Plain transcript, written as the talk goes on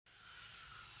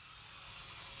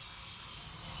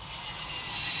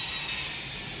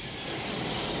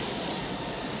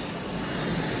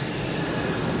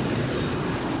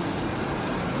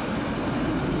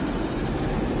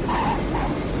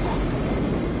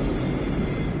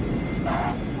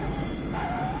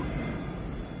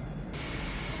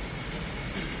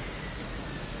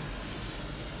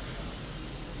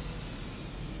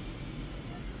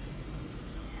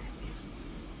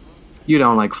You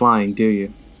don't like flying, do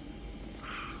you?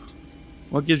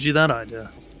 What gives you that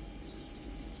idea?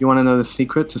 You want to know the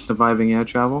secret to surviving air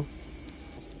travel?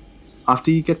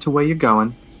 After you get to where you're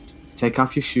going, take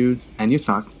off your shoes and your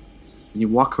socks, and you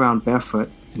walk around barefoot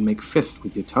and make fists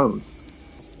with your toes.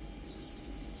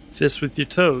 Fists with your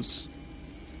toes?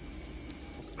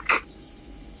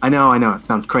 I know, it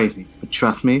sounds crazy, but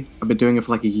trust me, I've been doing it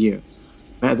for like a year.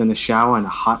 Better than a shower and a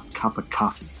hot cup of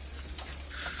coffee.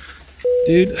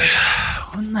 Dude,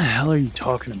 what in the hell are you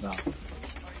talking about?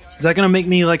 Is that gonna make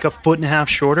me like 1.5 feet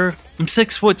shorter? I'm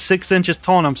 6 foot 6 inches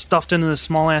tall and I'm stuffed into this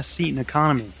small ass seat in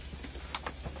economy.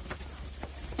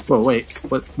 Whoa, wait,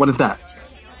 what is that?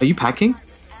 Are you packing?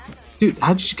 Dude,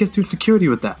 how did you get through security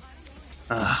with that?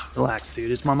 Relax,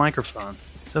 dude, it's my microphone.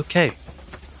 It's okay.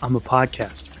 I'm a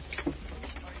podcaster.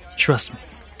 Trust me.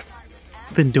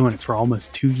 I've been doing it for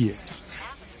almost 2 years.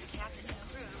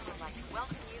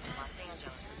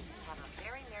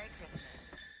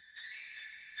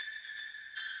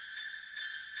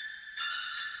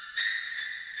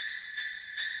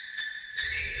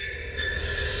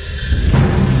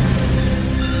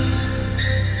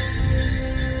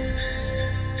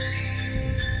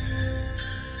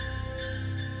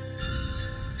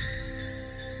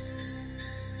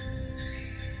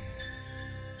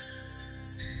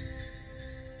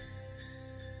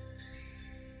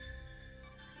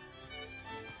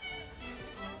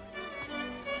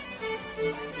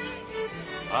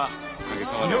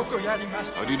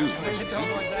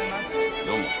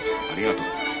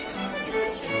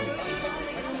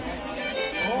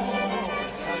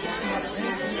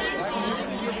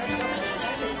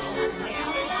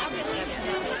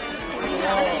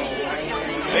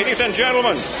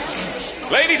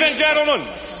 Ladies and gentlemen,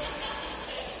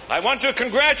 I want to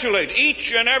congratulate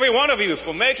each and every one of you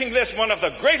for making this one of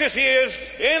the greatest years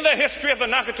in the history of the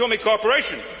Nakatomi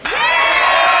Corporation.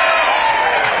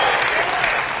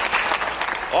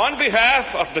 On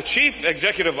behalf of the Chief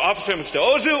Executive Officer, Mr.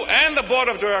 Ozu, and the Board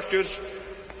of Directors,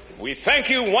 we thank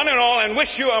you one and all and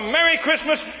wish you a Merry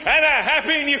Christmas and a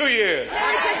Happy New Year.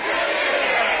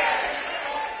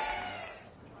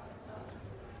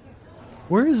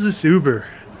 Where is this Uber?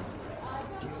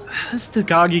 This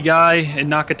Takagi guy at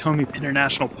Nakatomi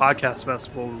International Podcast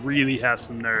Festival really has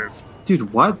some nerve.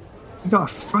 Dude, what? We got a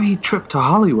free trip to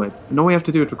Hollywood, and all we have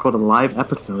to do is record a live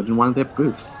episode in one of their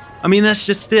booths. I mean, that's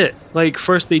just it. Like,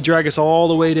 first they drag us all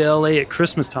the way to LA at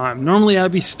Christmas time. Normally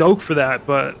I'd be stoked for that,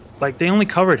 but, they only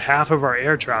covered half of our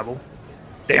air travel.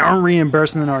 They aren't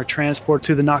reimbursing our transport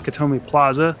to the Nakatomi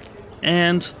Plaza,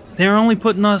 and they're only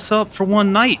putting us up for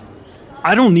one night.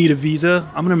 I don't need a visa.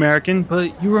 I'm an American,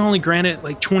 but you were only granted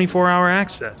 24-hour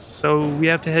access. So we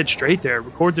have to head straight there,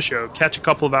 record the show, catch a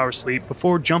couple of hours sleep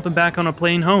before jumping back on a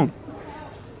plane home.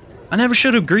 I never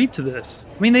should have agreed to this.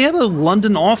 I mean, they have a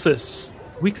London office.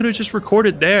 We could have just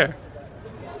recorded there.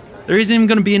 There isn't even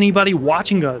going to be anybody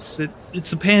watching us.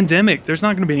 It's a pandemic. There's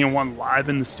not going to be anyone live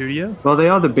in the studio. Well, they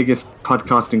are the biggest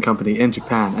podcasting company in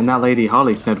Japan, and that lady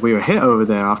Holly said we were hit over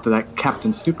there after that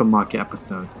Captain Supermarket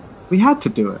episode. We had to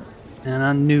do it. And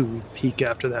I knew we'd peak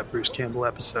after that Bruce Campbell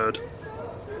episode.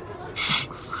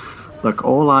 Look,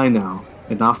 all I know,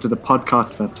 and after the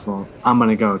podcast festival, I'm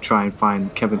gonna go try and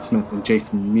find Kevin Smith and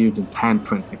Jason Mewden's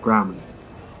handprint at Grauman.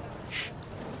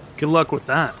 Good luck with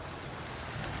that.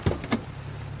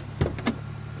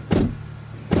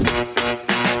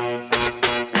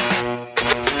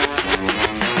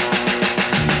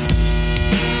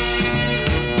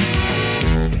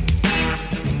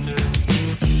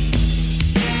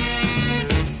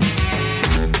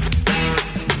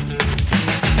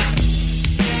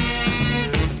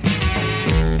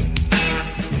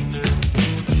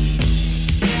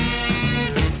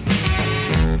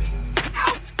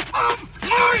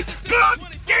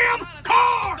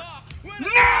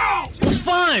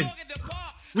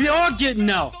 We are getting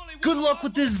out. Good luck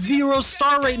with this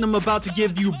 0-star rating I'm about to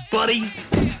give you, buddy.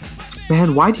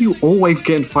 Man, why do you always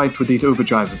get in fights with these Uber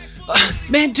drivers?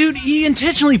 Man, dude, he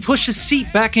intentionally pushed his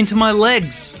seat back into my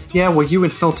legs. Yeah, well, you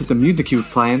insulted the music he was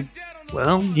playing.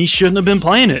 Well, he shouldn't have been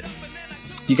playing it.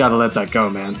 You gotta let that go,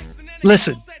 man.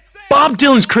 Listen, Bob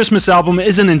Dylan's Christmas album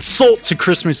is an insult to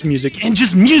Christmas music and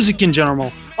just music in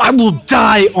general. I will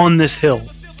die on this hill.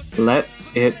 Let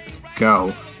it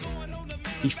go.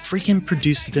 He freaking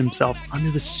produced it himself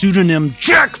under the pseudonym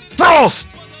Jack Frost!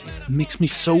 It makes me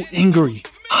so angry.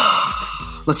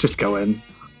 Let's just go in.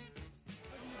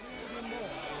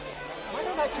 Why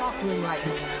don't I talk to him right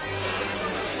now?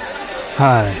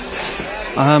 Hi.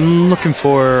 I'm looking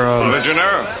for, De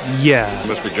Janeiro? Yeah. This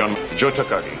must be Joe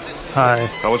Takagi. Hi.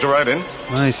 How was the ride in?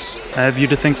 Nice. I have you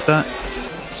to thank for that?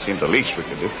 Seemed the least we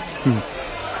could do.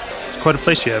 quite a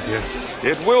place you have here.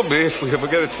 It will be if we ever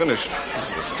get it finished.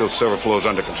 There's still several floors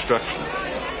under construction.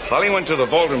 Holly went to the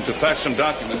vault room to fax some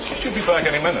documents. She should be back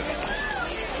any minute.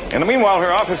 In the meanwhile,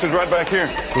 her office is right back here.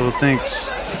 Cool, thanks.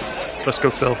 Let's go,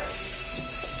 Phil.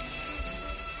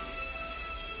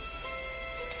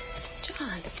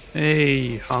 John.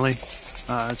 Hey, Holly.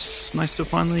 It's nice to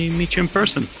finally meet you in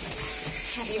person.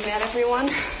 Have you met everyone?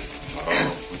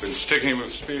 Oh, we've been sticking him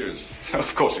with spears.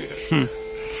 Of course he has.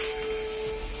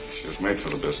 She was made for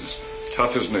the business.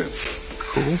 Tough as nails.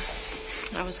 Cool.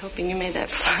 I was hoping you made that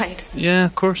flight. Yeah,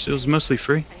 of course. It was mostly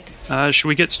free. Should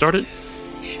we get started?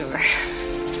 Sure.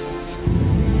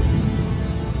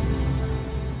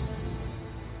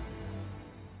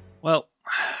 Well,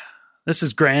 this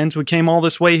is grand. We came all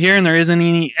this way here, and there isn't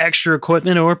any extra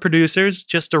equipment or producers,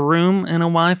 just a room and a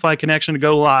Wi-Fi connection to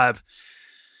go live.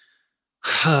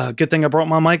 Good thing I brought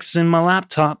my mics and my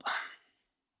laptop.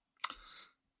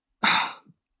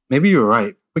 Maybe you were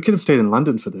right. We could have stayed in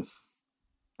London for this.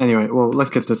 Anyway, well, let's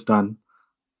get this done.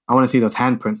 I want to see that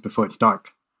handprint before it's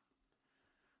dark.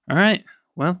 All right.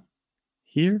 Well,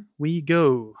 here we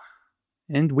go.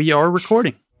 And we are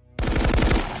recording.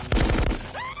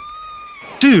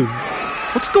 Dude,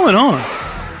 what's going on?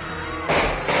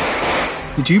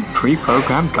 Did you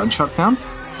pre-program gunshot down?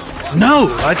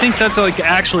 No, I think that's like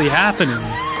actually happening.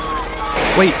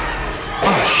 Wait.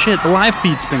 Oh shit, the live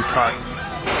feed's been cut.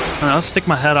 All right, I'll stick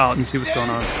my head out and see what's going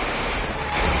on.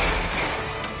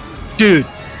 Dude,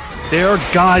 there are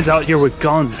guys out here with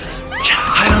guns.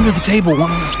 Hide under the table,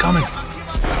 one of them's coming.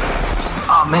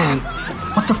 Oh man,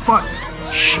 what the fuck?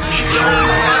 Shh.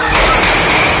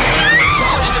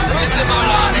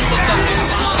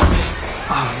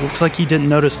 Looks like he didn't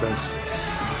notice us.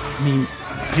 I mean,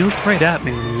 he looked right at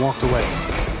me when he walked away.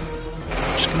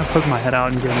 I'm just gonna poke my head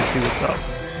out and get him and see what's up.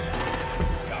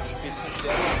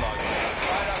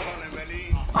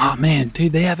 Oh man,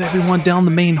 dude, they have everyone down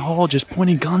the main hall just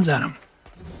pointing guns at him.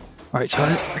 Alright, so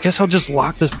I guess I'll just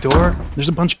lock this door. There's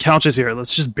a bunch of couches here.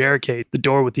 Let's just barricade the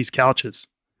door with these couches.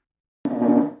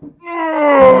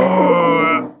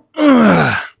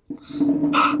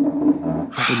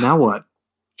 Now what?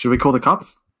 Should we call the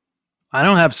cops? I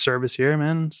don't have service here,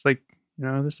 man. It's like,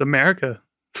 this is America.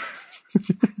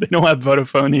 They don't have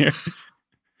Vodafone here.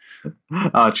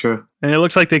 Oh, true. And it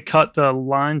looks like they cut the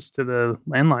lines to the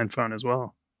landline phone as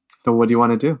well. So what do you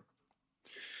want to do?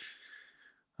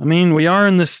 I mean, we are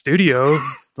in the studio.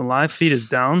 The live feed is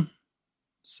down.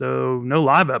 So no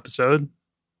live episode.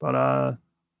 But I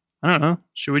don't know.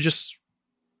 Should we just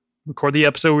record the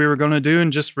episode we were going to do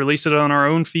and just release it on our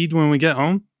own feed when we get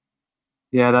home?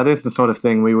 Yeah, that is the sort of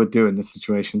thing we would do in this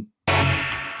situation.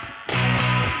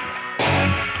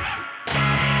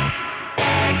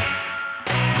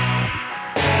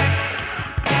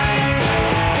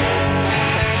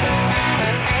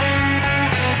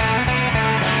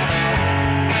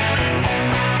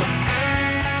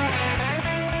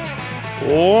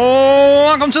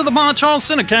 Welcome to the Prince Charles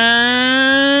Cinecast,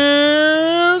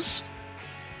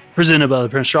 presented by the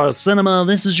Prince Charles Cinema.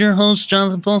 This is your host,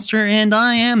 Jonathan Foster, and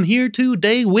I am here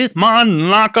today with my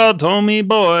Nakatomi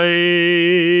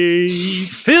boy,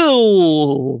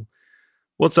 Phil.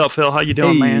 What's up, Phil? How you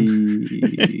doing, man?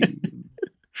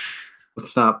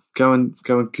 What's up? Going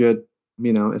good.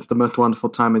 It's the most wonderful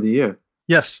time of the year.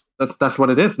 Yes. That's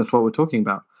what it is. That's what we're talking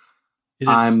about.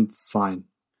 I'm fine.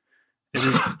 It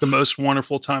is the most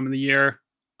wonderful time of the year.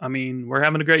 I mean, we're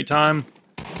having a great time.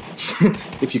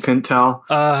 If you couldn't tell.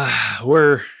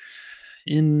 We're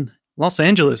in Los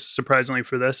Angeles, surprisingly,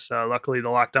 for this. Luckily, the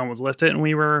lockdown was lifted, and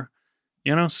we were,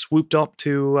 swooped up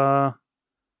to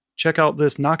check out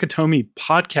this Nakatomi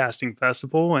Podcasting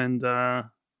Festival, and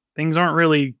things aren't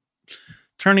really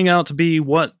turning out to be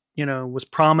what, was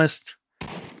promised.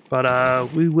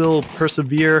 But we will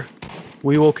persevere.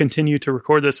 We will continue to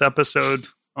record this episode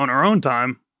on our own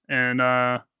time, and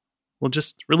we'll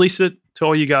just release it to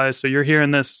all you guys. So you're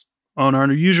hearing this on our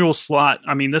usual slot.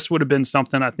 I mean, this would have been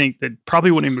something I think that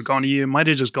probably wouldn't have gone to you. It might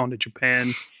have just gone to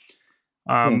Japan.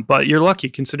 But you're lucky.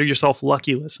 Consider yourself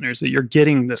lucky, listeners, that you're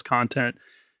getting this content,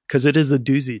 because it is a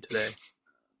doozy today.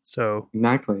 So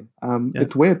exactly.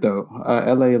 It's weird though.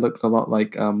 LA looked a lot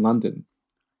like London.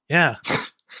 Yeah.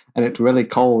 And it's really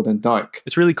cold and dark.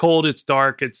 It's really cold. It's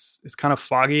dark. It's kind of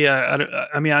foggy.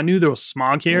 I mean, I knew there was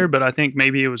smog here, but I think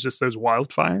maybe it was just those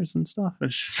wildfires and stuff.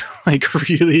 It's like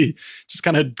really just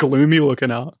kind of gloomy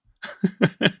looking out.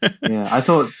 Yeah, I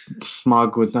thought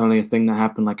smog was only a thing that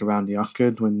happened like around the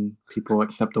Oscars when people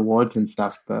accept awards and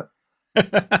stuff, but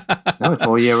no, it's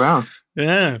all year round.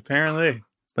 Yeah, apparently.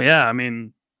 But yeah, I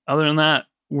mean, other than that,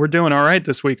 we're doing all right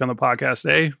this week on the podcast,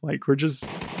 eh? Like we're just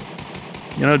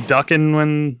ducking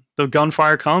when the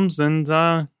gunfire comes and,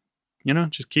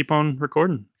 just keep on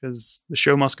recording because the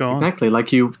show must go on. Exactly,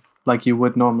 like you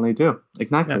would normally do.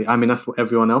 Exactly. Yeah. I mean, that's what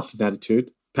everyone else's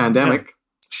attitude. Pandemic,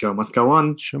 show must go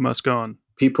on. Show must go on.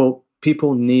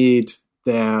 People need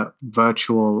their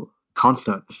virtual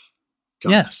concert.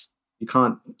 Yes. You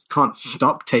can't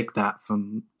take that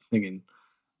from thinking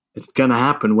it's gonna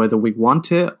happen whether we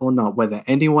want it or not, whether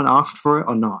anyone asked for it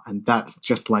or not, and that's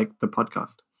just like the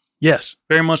podcast. Yes,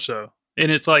 very much so.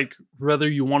 And it's like whether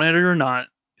you want it or not,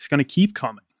 it's going to keep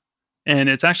coming, and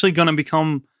it's actually going to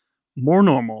become more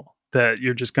normal that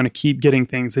you're just going to keep getting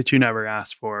things that you never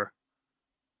asked for.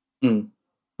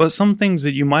 But some things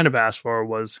that you might have asked for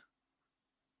was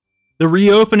the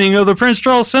reopening of the Prince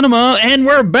Charles Cinema, and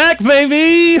we're back,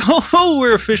 baby! Oh,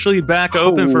 we're officially back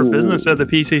open for business at the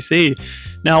PCC.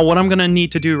 Now, what I'm going to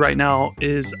need to do right now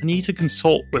is I need to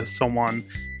consult with someone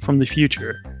from the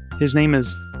future. His name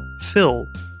is Phil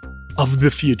of the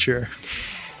future.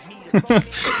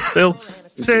 Phil.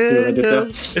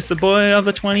 It's the boy of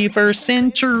the 21st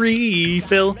century.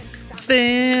 Phil.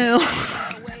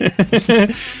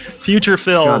 Future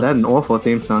Phil. God, that's an awful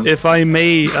theme song. If I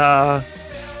may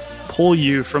pull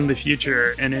you from the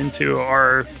future and into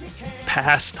our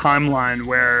past timeline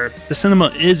where the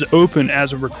cinema is open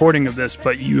as a recording of this,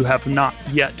 but you have not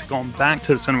yet gone back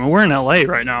to the cinema. We're in LA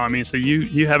right now. I mean, so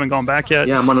you haven't gone back yet.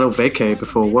 Yeah, I'm on a little vacay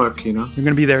before work, You're going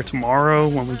to be there tomorrow.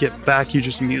 When we get back, you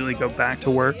just immediately go back to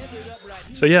work.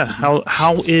 So yeah,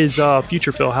 how is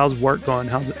Future Phil? How's work going?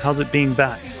 How's it being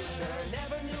back?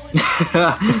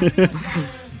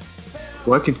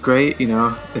 Work is great,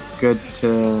 It's good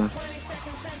to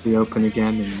be open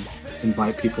again and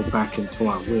invite people back into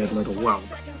our weird little world.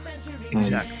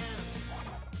 Exactly.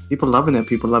 And people loving it.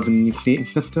 People loving the new theater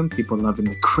system. People loving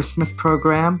the Christmas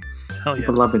program. Hell yeah.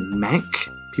 People loving Mank.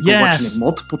 People watching it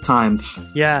multiple times.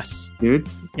 Yes. Dude.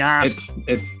 Yes.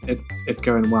 It's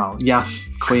going well. Yeah,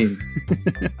 Queen.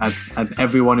 and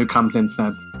everyone who comes in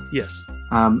said. Yes.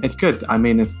 It's good. I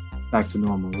mean, it's back to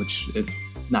normal, which is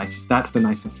nice. That's the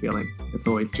nicest feeling. It's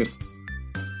always just,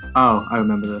 I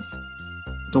remember this.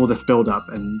 It's all this build-up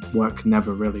and work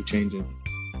never really changes.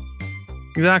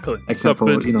 Exactly. Except for,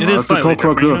 it is slightly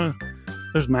different.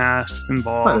 There's masks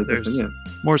involved. There's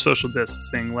more social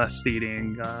distancing, less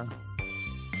seating,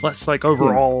 less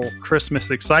overall Christmas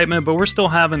excitement, but we're still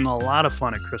having a lot of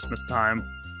fun at Christmas time.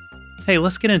 Hey,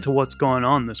 let's get into what's going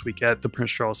on this week at the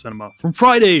Prince Charles Cinema from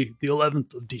Friday, the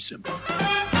 11th of December.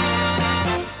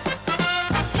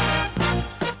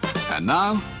 And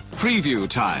now, preview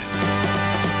time.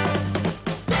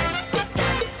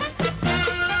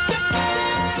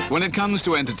 When it comes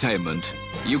to entertainment,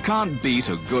 you can't beat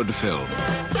a good film.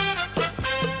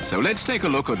 So let's take a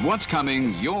look at what's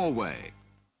coming your way.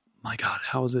 My God,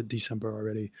 how is it December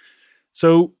already?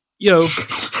 So,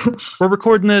 we're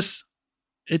recording this.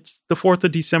 It's the 4th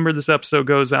of December. This episode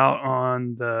goes out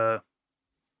on the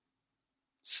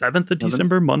 7th of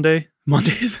December, Monday the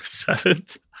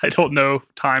 7th. I don't know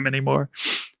time anymore.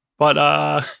 But,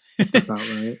 about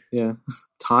right. Yeah.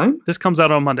 Time? This comes out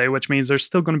on Monday, which means there's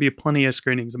still going to be plenty of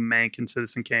screenings of Mank and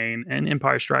Citizen Kane and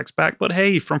Empire Strikes Back. But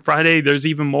hey, from Friday, there's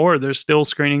even more. There's still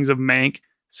screenings of Mank,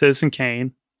 Citizen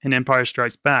Kane, and Empire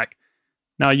Strikes Back.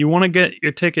 Now, you want to get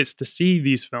your tickets to see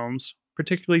these films,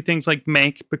 particularly things like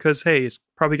Mank, because hey, it's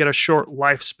probably got a short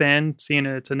lifespan, seeing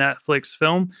it's a Netflix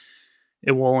film.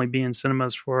 It will only be in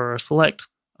cinemas for a select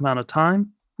amount of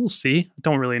time. We'll see. I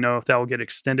don't really know if that will get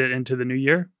extended into the new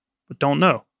year, but don't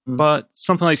know. But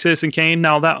something like Citizen Kane,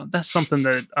 now that's something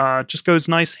that just goes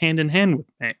nice hand in hand with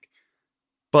Mank.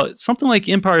 But something like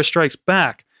Empire Strikes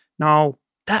Back, now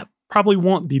that probably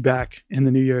won't be back in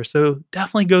the new year. So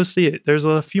definitely go see it. There's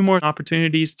a few more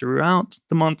opportunities throughout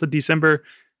the month of December.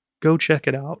 Go check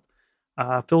it out.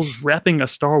 Phil's repping a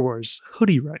Star Wars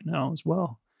hoodie right now as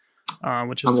well,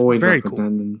 which is very cool.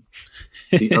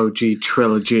 The OG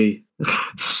trilogy.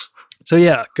 So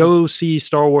yeah, go see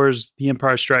Star Wars The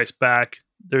Empire Strikes Back.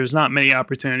 There's not many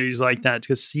opportunities like that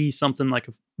to see something like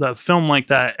a film like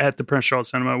that at the Prince Charles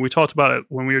Cinema. We talked about it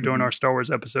when we were doing our Star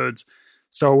Wars episodes.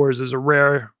 Star Wars is a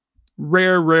rare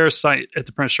sight at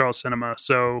the Prince Charles Cinema,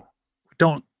 so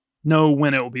don't know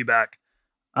when it will be back.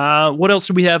 What else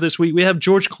do we have this week? We have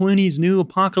George Clooney's new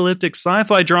apocalyptic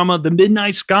sci-fi drama, The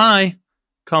Midnight Sky,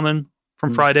 coming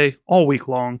from Friday all week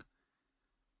long.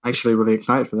 Actually, really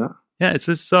excited for that. Yeah, it's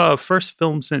his first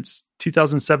film since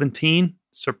 2017,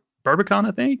 Suburbicon,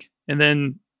 I think, and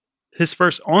then his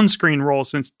first on-screen role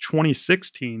since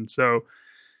 2016. So,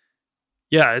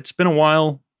 yeah, it's been a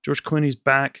while. George Clooney's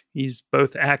back. He's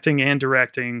both acting and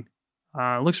directing.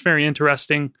 Looks very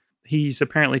interesting. He's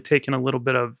apparently taken a little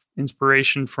bit of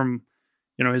inspiration from,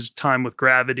 his time with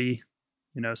Gravity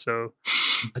So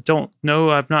I don't know.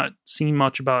 I've not seen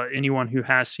much about anyone who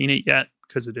has seen it yet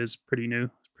because it is pretty new,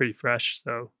 pretty fresh.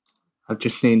 So I've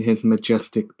just seen his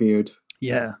majestic beard.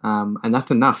 Yeah. And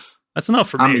that's enough. That's enough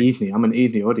for I'm me. easy. I'm an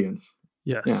easy audience.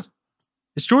 Yes. Yeah.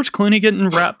 Is George Clooney getting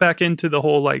wrapped back into the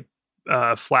whole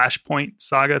Flashpoint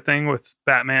saga thing with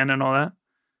Batman and all that?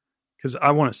 Because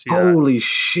I want to see that. Holy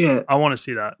shit. I want to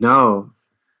see that. No.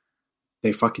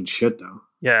 They fucking should, though.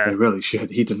 Yeah. They really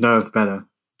should. He deserves better.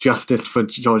 Justice for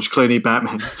George Clooney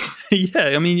Batman.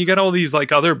 Yeah. I mean, you got all these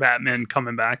other Batmen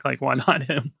coming back. Why not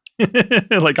him?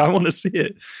 I want to see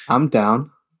it. I'm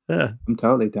down. Yeah. I'm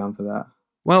totally down for that.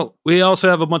 Well, we also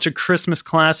have a bunch of Christmas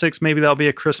classics. Maybe that'll be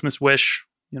a Christmas wish.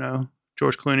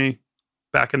 George Clooney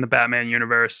back in the Batman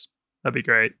universe. That'd be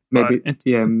great.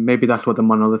 Maybe that's what the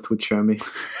monolith would show me.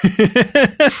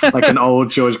 Like an old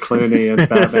George Clooney as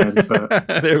Batman, but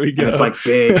there we go. It's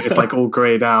big, it's all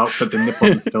grayed out, but the nipple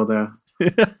is still there.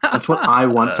 That's what I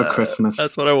want for Christmas.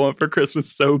 That's what I want for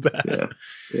Christmas so bad.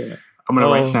 Yeah. I'm gonna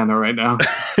write Santa right now.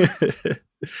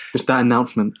 Just that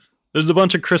announcement. There's a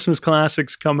bunch of Christmas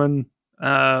classics coming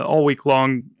all week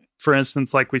long. For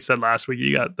instance, like we said last week,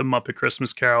 you got the Muppet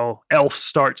Christmas Carol. Elf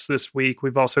starts this week.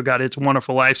 We've also got It's a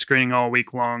Wonderful Life screening all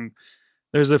week long.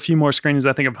 There's a few more screenings,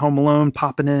 I think, of Home Alone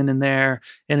popping in and there,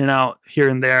 in and out, here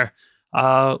and there.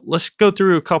 Let's go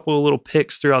through a couple of little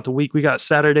picks throughout the week. We got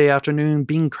Saturday afternoon,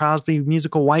 Bing Crosby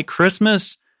musical White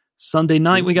Christmas. Sunday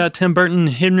night, we got Tim Burton,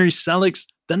 Henry Selick's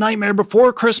The Nightmare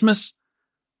Before Christmas.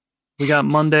 We got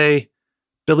Monday,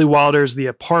 Billy Wilder's The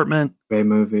Apartment. Great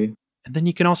movie. And then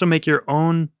you can also make your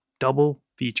own double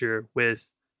feature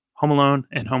with Home Alone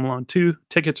and Home Alone 2.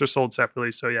 Tickets are sold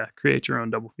separately, so create your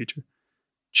own double feature.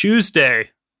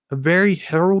 Tuesday, a very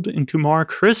Harold and Kumar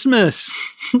Christmas.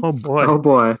 Oh boy. Oh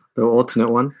boy, the alternate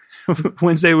one.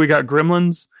 Wednesday, we got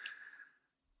Gremlins.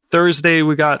 Thursday,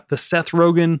 we got the Seth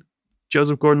Rogen,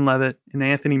 Joseph Gordon-Levitt, and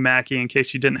Anthony Mackie, in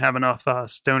case you didn't have enough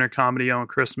stoner comedy on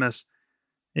Christmas.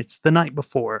 It's The Night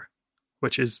Before,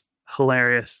 which is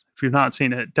hilarious. If you've not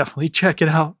seen it, definitely check it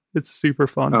out. It's super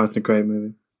fun. Oh, it's a great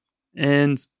movie.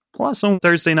 And plus on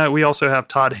Thursday night, we also have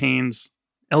Todd Haynes'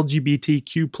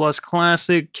 LGBTQ plus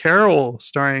classic Carol,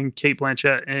 starring Cate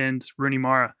Blanchett and Rooney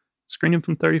Mara, screening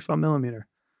from 35mm.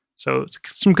 So it's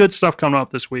some good stuff coming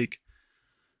up this week.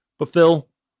 But Phil,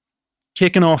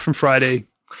 kicking off from Friday.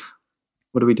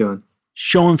 What are we doing?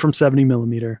 Showing from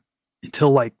 70mm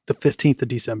until the 15th of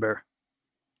December.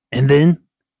 And then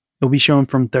it'll be showing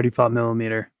from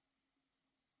 35mm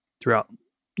throughout,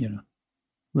 a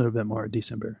little bit more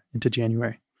December into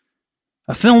January.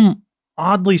 A film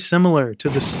oddly similar to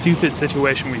the stupid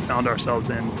situation we found ourselves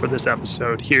in for this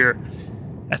episode here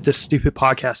at this stupid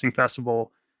podcasting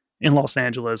festival in Los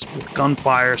Angeles with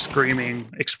gunfire,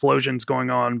 screaming, explosions going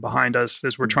on behind us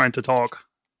as we're trying to talk.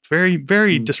 It's very,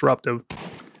 very disruptive.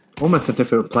 Almost a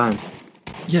different plan.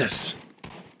 Yes.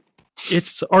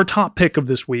 It's our top pick of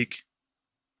this week.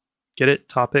 Get it?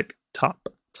 Topic? Top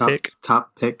pick.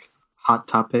 Top pick. Hot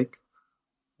topic.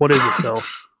 What is it, Phil?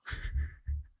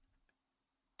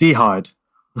 D hard.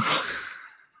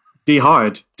 D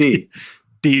hard. D.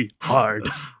 D hard.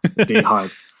 D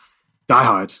hard. Die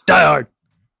hard. Die hard.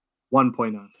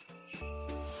 1.0.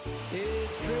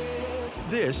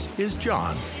 This is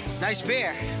John. Nice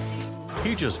beer.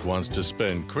 He just wants to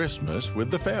spend Christmas with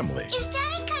the family. Is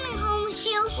Daddy coming home with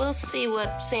you? We'll see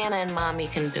what Santa and Mommy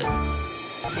can do.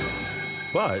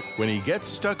 But when he gets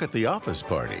stuck at the office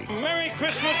party, Merry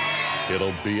Christmas.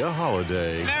 it'll be a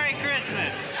holiday Merry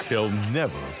Christmas. he'll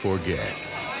never forget.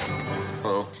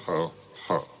 Ho, ho,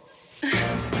 ho.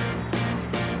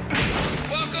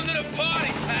 Welcome to the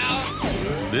party,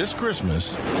 pal. This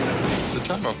Christmas, It's a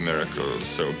time of miracles,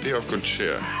 so be of good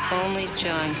cheer. Only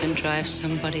John can drive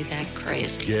somebody that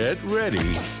crazy. get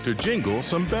ready to jingle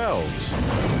some bells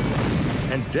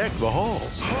and deck the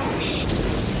halls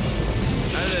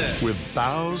with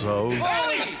boughs of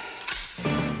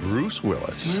Bruce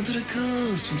Willis, Move to the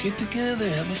coast. We get together,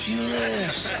 have a few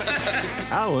laughs.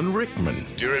 Alan Rickman,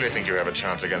 Do you really think you have a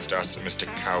chance against us, Mr.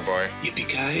 Cowboy?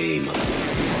 Yippee-ki-yay, mother.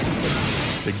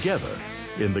 together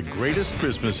in the greatest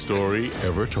Christmas story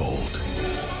ever told.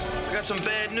 I got some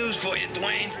bad news for you,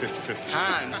 Dwayne.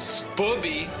 Hans,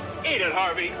 Bobby, eat it,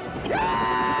 Harvey.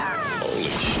 Holy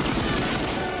shit.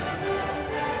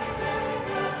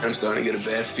 I'm starting to get a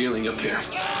bad feeling up here.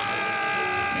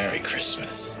 Merry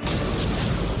Christmas.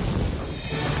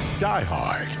 Die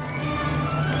Hard.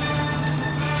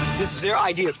 This is their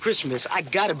idea of Christmas. I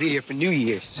gotta be there for New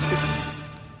Year's.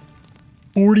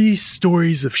 40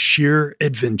 stories of sheer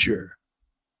adventure.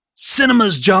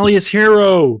 Cinema's jolliest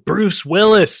hero, Bruce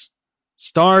Willis,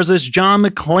 stars as John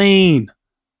McClane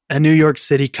a New York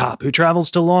City cop who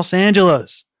travels to Los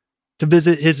Angeles to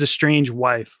visit his estranged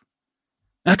wife.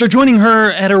 After joining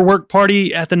her at her work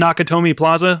party at the Nakatomi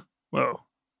Plaza, whoa,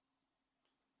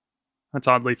 that's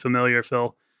oddly familiar,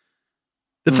 Phil.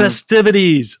 The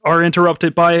festivities are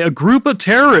interrupted by a group of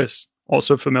terrorists,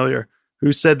 also familiar,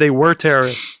 who said they were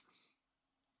terrorists,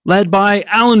 led by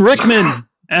Alan Rickman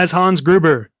as Hans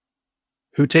Gruber,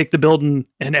 who take the building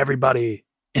and everybody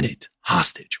in it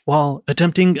hostage while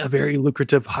attempting a very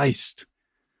lucrative heist.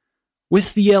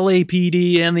 With the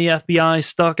LAPD and the FBI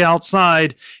stuck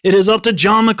outside, it is up to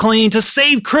John McClane to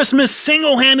save Christmas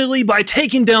single-handedly by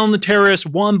taking down the terrorists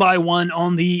one by one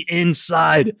on the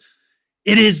inside.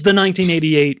 It is the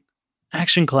 1988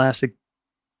 action classic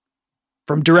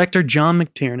from director John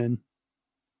McTiernan,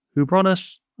 who brought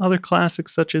us other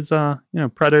classics such as,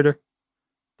 Predator,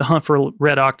 The Hunt for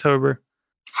Red October.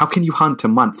 How can you hunt a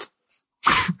month?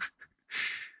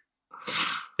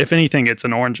 If anything, it's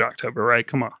an Orange October, right?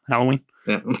 Come on, Halloween.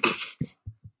 Yeah.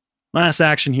 Last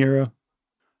action hero.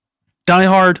 Die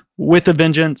Hard with a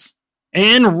Vengeance.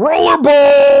 And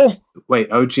Rollerball!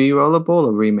 Wait, OG Rollerball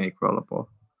or remake Rollerball?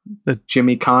 The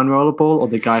Jimmy Kahn Rollerball or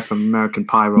the guy from American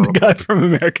Pie Rollerball? The guy from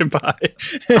American Pie.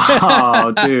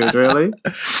 Oh, dude, really?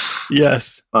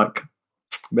 Yes. Fuck.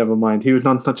 Never mind. He was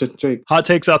not such a joke. Hot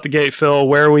takes out the gate, Phil.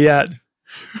 Where are we at?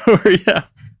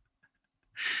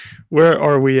 Where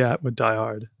are we at with Die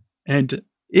Hard? And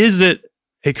is it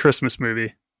a Christmas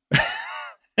movie?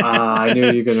 I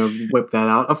knew you were going to whip that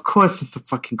out. Of course it's a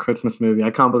fucking Christmas movie.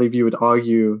 I can't believe you would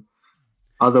argue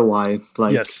otherwise.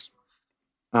 Yes.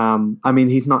 I mean,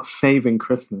 he's not saving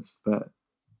Christmas, but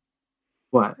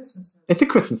what? It's a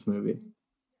Christmas movie.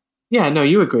 Yeah, no,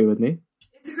 you agree with me.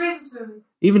 It's a Christmas movie.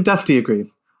 Even Dusty agreed.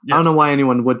 Yes. I don't know why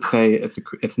anyone would say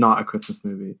it's not a Christmas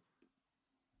movie.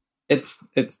 It's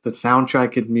the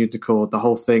soundtrack is musical. The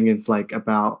whole thing is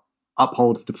about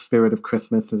upholding the spirit of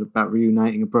Christmas and about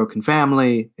reuniting a broken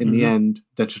family. In the end,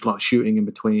 there's just a lot of shooting in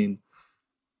between.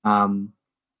 I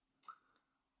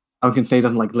can say it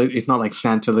doesn't it's not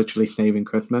Santa literally saving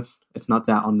Christmas. It's not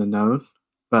that on the nose,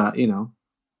 but I don't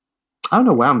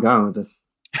know where I'm going with this.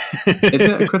 Is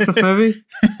it a Christmas movie?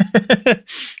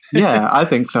 Yeah, I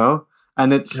think so.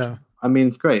 And it's, I mean,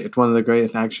 great. It's one of the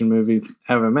greatest action movies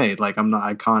ever made.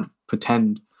 I can't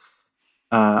pretend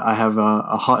I have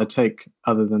a hotter take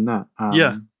other than that.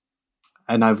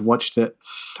 And I've watched it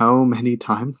so many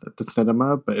times at the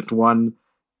cinema, but it's one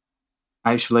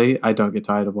actually I don't get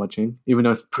tired of watching, even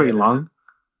though it's pretty long.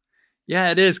 Yeah,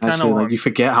 it is kind of long. You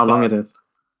forget how long it is.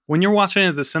 When you're watching it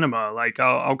at the cinema,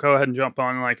 I'll go ahead and jump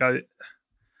on.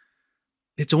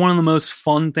 It's one of the most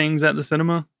fun things at the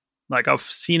cinema. I've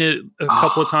seen it a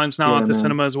couple of times now at the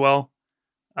cinema as well.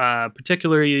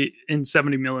 Particularly in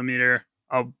 70 millimeter.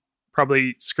 I'll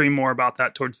probably scream more about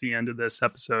that towards the end of this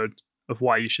episode of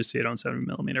why you should see it on 70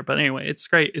 millimeter. But anyway, it's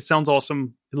great. It sounds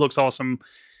awesome. It looks awesome.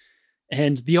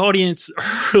 And the audience,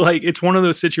 it's one of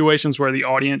those situations where the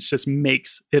audience just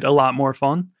makes it a lot more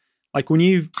fun. When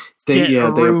you get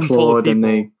a room full of people, and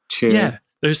they cheer. Yeah,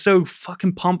 they're so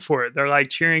fucking pumped for it. They're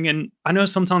cheering. And I know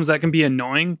sometimes that can be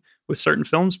annoying with certain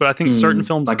films, but I think certain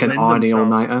films like an Arnie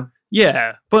all-nighter.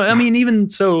 Yeah, but I mean, even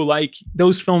so,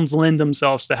 those films lend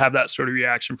themselves to have that sort of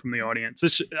reaction from the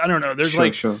audience. I don't know. There's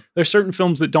there's certain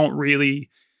films that don't really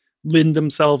lend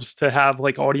themselves to have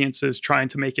audiences trying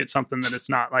to make it something that it's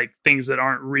not, things that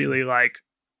aren't really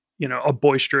a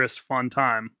boisterous fun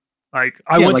time. I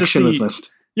went to see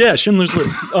Schindler's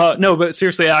List. No, but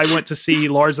seriously, I went to see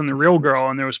Lars and the Real Girl,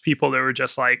 and there was people that were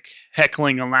just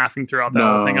heckling and laughing throughout that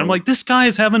whole thing. And I'm like, this guy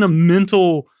is having a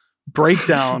mental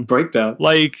breakdown.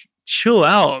 Chill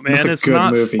out, man. It's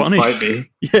not movie. Funny.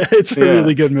 Yeah, it's a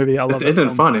really good movie. I love it. It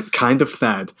isn't fun. It's kind of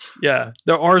sad. Yeah,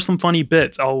 there are some funny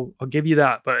bits. I'll give you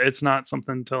that, but it's not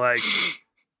something to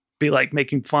be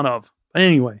making fun of. But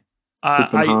anyway,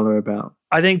 holler about.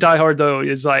 I think Die Hard though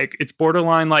is it's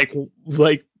borderline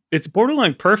it's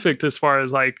borderline perfect as far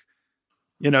as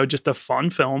just a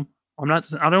fun film. I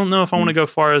don't know if I want to go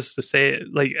far as to say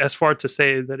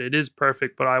that it is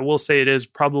perfect, but I will say it is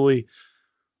probably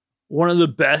one of the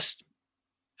best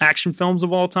action films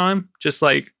of all time, just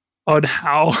on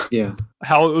how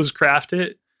it was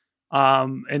crafted,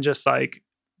 and just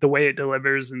the way it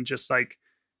delivers, and just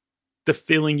the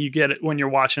feeling you get when you're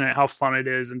watching it, how fun it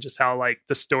is, and just how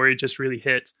the story just really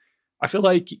hits. I feel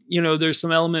there's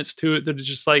some elements to it that are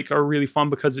just are really fun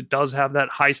because it does have that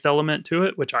heist element to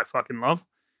it, which I fucking love.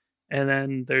 And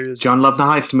then there's John loved the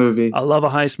heist movie. I love a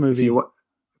heist movie.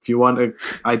 If you want an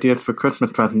idea for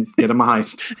Christmas present, get him a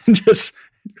heist. Just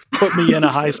put me in a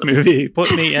heist movie.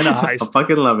 Put me in a heist. I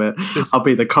fucking love it. I'll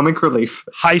be the comic relief.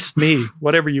 Heist me.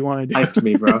 Whatever you want to do. Heist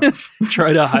me, bro.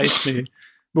 Try to heist me.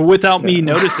 But without me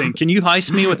noticing. Can you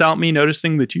heist me without me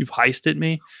noticing that you've heisted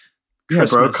me? Yeah,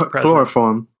 bro.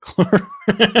 Chloroform.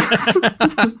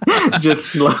 Just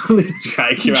slowly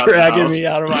drag you out Dragging me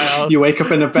out of my house. You wake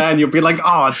up in a van, you'll be like,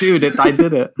 "Oh, dude, I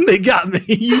did it. They got me.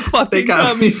 You fucking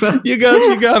got me. You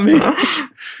got me."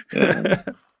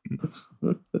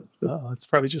 Oh, it's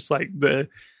probably just like the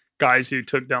guys who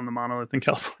took down the monolith in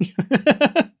California.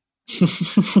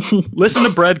 Listen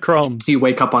to Breadcrumbs. You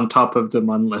wake up on top of the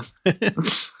monolith.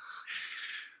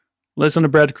 Listen to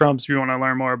Breadcrumbs if you want to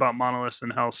learn more about monoliths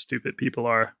and how stupid people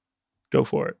are. Go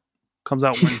for it. Comes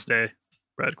out Wednesday.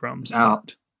 Breadcrumbs.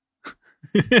 Out.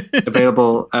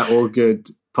 Available at all good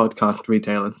podcast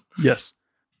retailing. Yes.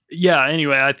 Yeah,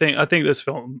 anyway, I think this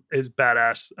film is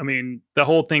badass. I mean, the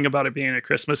whole thing about it being a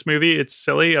Christmas movie, it's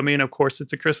silly. I mean, of course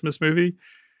it's a Christmas movie.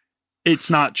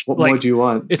 It's not what more do you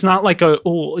want? It's not like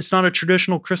it's not a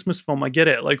traditional Christmas film. I get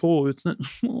it. Like,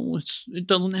 it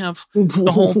doesn't have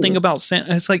the whole thing about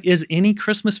Santa. It's like, is any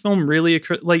Christmas film really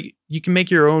like you can make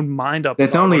your own mind up?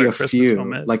 There's only a few.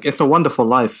 Like, It's a Wonderful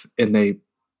Life in a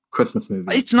Christmas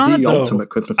movie. It's not the ultimate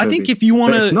Christmas movie. I think if you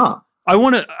want to, it's not. I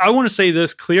want to say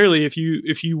this clearly. If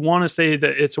you want to say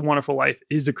that It's a Wonderful Life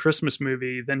is a Christmas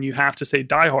movie, then you have to say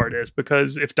Die Hard is,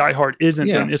 because if Die Hard isn't,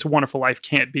 then It's a Wonderful Life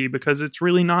can't be, because it's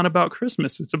really not about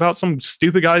Christmas. It's about some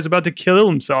stupid guy's about to kill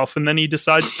himself, and then he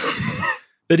decides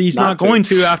that he's not going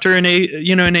to after an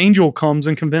angel comes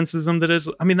and convinces him that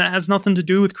that has nothing to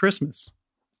do with Christmas,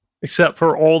 except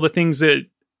for all the things that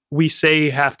we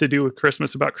say have to do with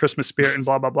Christmas, about Christmas spirit and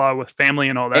blah blah blah with family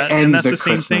and all that, and that's the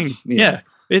same thing. Yeah.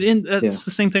 It's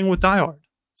the same thing with Die Hard.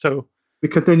 So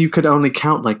because then you could only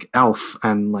count like Elf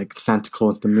and like Santa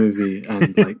Claus the movie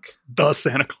and like the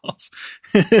Santa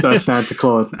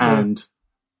Claus, and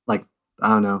like I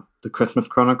don't know, the Christmas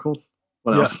Chronicles.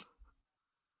 What else?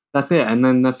 That's it, and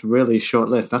then that's really short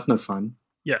list. That's no fun.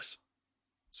 Yes.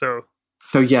 So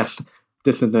yes,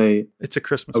 this is it's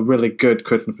a really good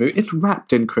Christmas movie. It's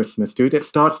wrapped in Christmas, dude. It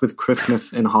starts with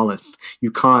Christmas in Hollis.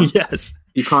 You can't. Yes.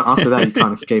 You can't. After that, you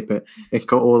can't escape it. It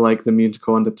got all like the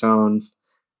musical undertones,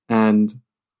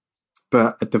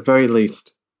 but at the very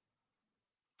least,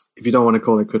 if you don't want to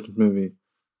call it a Christmas movie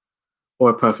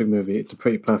or a perfect movie, it's a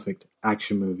pretty perfect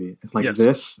action movie. It's like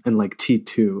this and like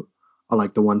T2 are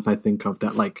like the ones I think of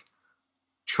that like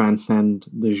transcend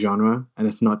the genre, and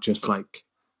it's not just like.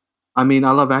 I mean,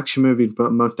 I love action movies,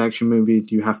 but most action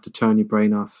movies you have to turn your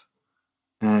brain off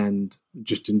and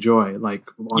just enjoy, like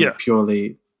on a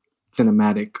purely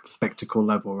cinematic spectacle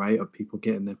level, right? Of people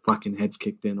getting their fucking head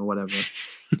kicked in or whatever.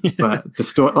 But the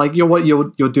story, like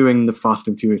you're doing the Fast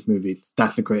and Furious movie.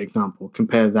 That's a great example.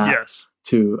 Compare that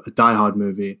to a Die Hard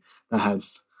movie that has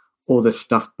all this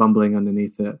stuff bumbling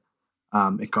underneath it.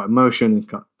 It got emotion. It's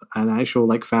got an actual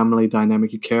like family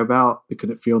dynamic you care about because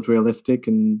it feels realistic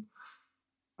and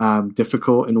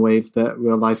difficult in ways that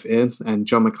real life is. And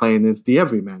John McClane is the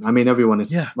everyman. I mean, everyone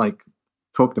has like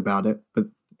talked about it, but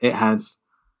it has.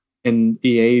 In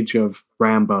the age of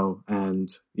Rambo and,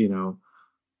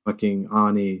 fucking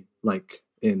Arnie, like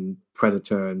in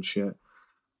Predator and shit,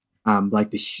 like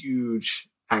the huge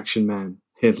action man,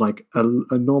 he's like a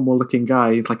normal looking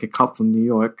guy. He's like a cop from New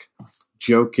York,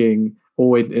 joking,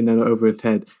 always in and over his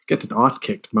head, gets an ass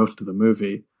kicked most of the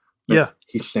movie.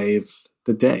 He saved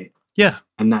the day. Yeah.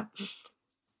 And that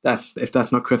if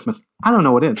that's not Christmas, I don't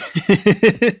know what is.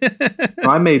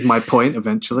 I made my point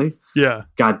eventually. Yeah.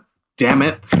 God damn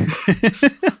it.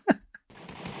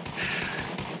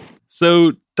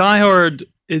 So Die Hard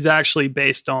is actually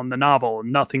based on the novel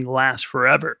Nothing Lasts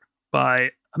Forever by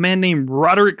a man named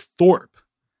Roderick Thorpe,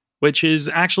 which is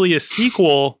actually a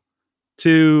sequel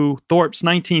to Thorpe's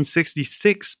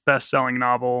 1966 best-selling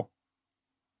novel,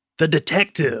 The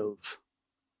Detective.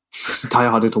 Die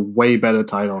Hard is a way better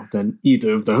title than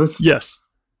either of those. Yes.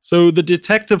 So The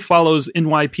Detective follows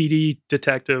NYPD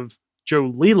detective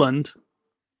Joe Leland,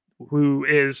 who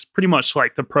is pretty much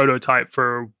like the prototype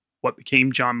for what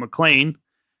became John McClane,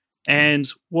 and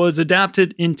was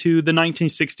adapted into the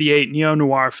 1968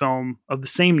 neo-noir film of the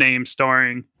same name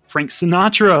starring Frank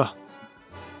Sinatra.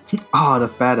 Oh,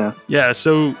 that's better. Yeah,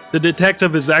 so The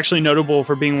Detective is actually notable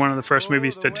for being one of the first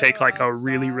movies to take like a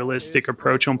really realistic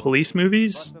approach on police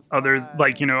movies, other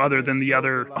than the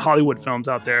other Hollywood films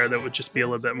out there that would just be a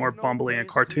little bit more bumbly and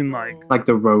cartoon-like. Like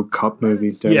the Rogue Cop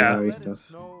movie,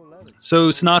 stuff. So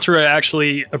Sinatra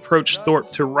actually approached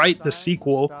Thorpe to write the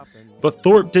sequel, but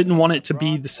Thorpe didn't want it to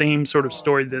be the same sort of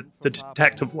story that The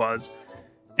Detective was.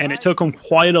 And it took him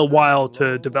quite a while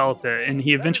to develop it. And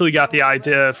he eventually got the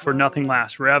idea for Nothing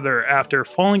Lasts Forever after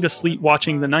falling asleep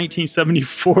watching the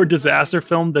 1974 disaster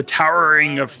film The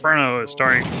Towering Inferno,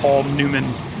 starring Paul Newman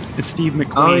and Steve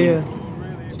McQueen. Oh, yeah.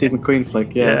 Steve McQueen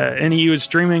flick, yeah. And he was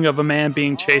dreaming of a man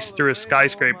being chased through a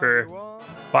skyscraper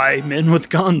by men with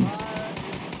guns.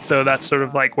 So that's sort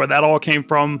of like where that all came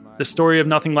from. The story of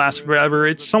Nothing Lasts Forever.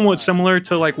 It's somewhat similar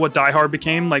to like what Die Hard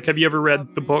became. Like, have you ever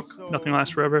read the book Nothing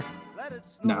Lasts Forever?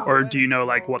 No. Or do you know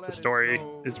like what the story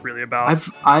is really about?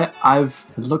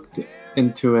 I've looked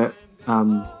into it.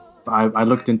 I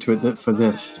looked into it for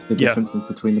the difference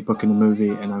between the book and the movie,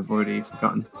 and I've already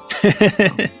forgotten.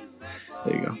 There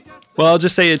you go. Well, I'll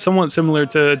just say it's somewhat similar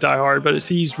to Die Hard, but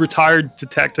he's retired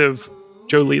detective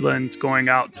Joe Leland going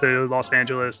out to Los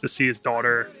Angeles to see his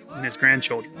daughter and his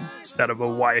grandchildren instead of a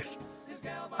wife.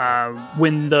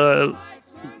 When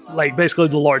basically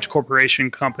the large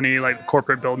corporation company, like the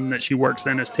corporate building that she works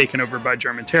in, is taken over by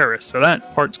German terrorists. So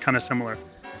that part's kind of similar.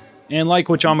 And like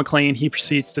with John McClane, he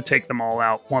proceeds to take them all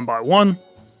out one by one.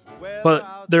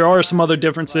 But there are some other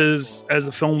differences, as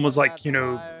the film was like,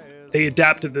 they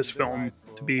adapted this film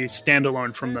to be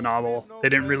standalone from the novel. They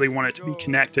didn't really want it to be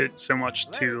connected so much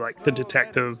to like the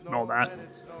detective and all that.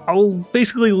 I'll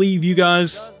basically leave you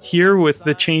guys here with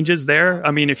the changes there.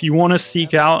 I mean, if you want to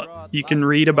seek out, you can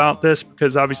read about this,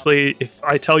 because obviously if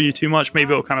I tell you too much,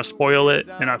 maybe it'll kind of spoil it.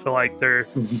 And I feel like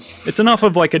it's enough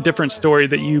of like a different story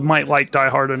that you might like Die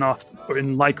Hard enough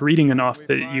and like reading enough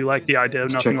that you like the idea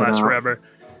of Nothing Lasts Forever.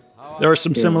 There are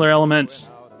some similar elements.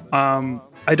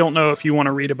 I don't know if you want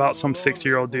to read about some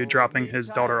 60-year-old dude dropping his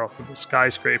daughter off of a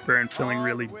skyscraper and feeling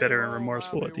really bitter and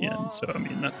remorseful at the end. So, I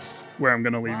mean, that's where I'm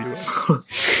going to leave you with.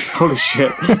 Holy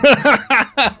shit.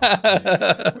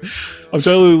 I'm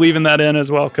totally leaving that in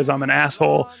as well because I'm an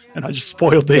asshole and I just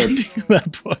spoiled the ending of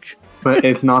that book. But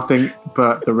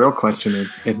the real question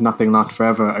is Nothing Lasts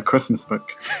Forever a Christmas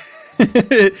book?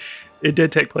 It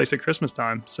did take place at Christmas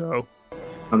time, so...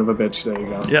 Son of a bitch, there you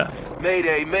go. Yeah.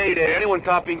 Mayday, mayday. Anyone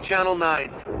copying Channel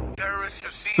 9? Terrorists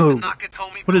have seized Oh, the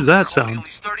Nakatomi. what does that sound? At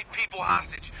least 30 people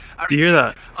hostage. Do you hear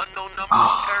that? Unknown number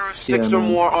of terrorists, six or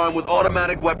more armed with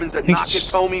automatic weapons at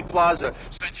Nakatomi Plaza.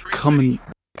 Coming.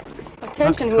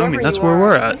 Attention, Not coming. whoever That's you where are.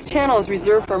 we're at. This channel is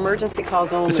reserved for emergency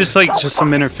calls only. It's just like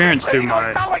some interference through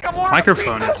my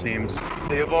microphone, it seems.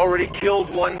 They have already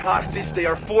killed one hostage. They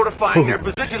are fortifying their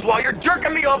positions while you're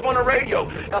jerking me off on the radio.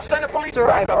 Now send the police. Sir,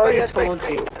 I've already told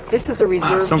you. This is a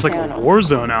reserved Sounds like channel. a war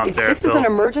zone out if there, this Phil. is an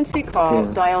emergency call,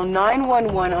 dial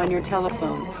 911 on your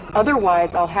telephone.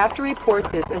 Otherwise, I'll have to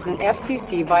report this as an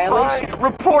FCC violation.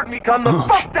 Report me. Come the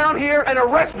fuck down here and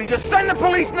arrest me. Just send the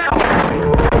police now.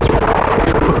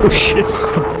 Oh, shit.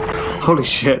 Holy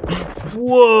shit.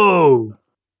 Whoa.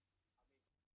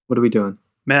 What are we doing?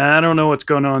 Man, I don't know what's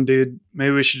going on, dude.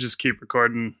 Maybe we should just keep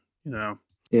recording,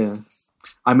 Yeah.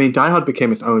 I mean, Die Hard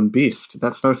became its own beast.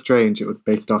 That's so strange. It was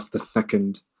based off the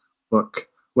second book.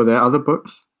 Were there other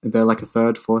books? Is there like a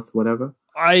third, fourth, whatever?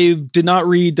 I did not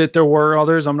read that there were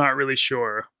others. I'm not really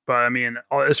sure. But I mean,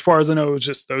 as far as I know, it was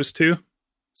just those two.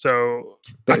 So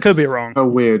I could be wrong. So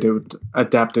weird. It was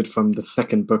adapted from the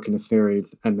second book in the series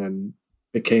and then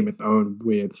became its own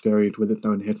weird series with its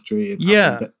own history.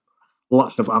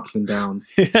 Lots of ups and downs.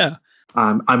 Yeah.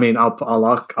 I mean, I'll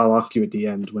ask you at the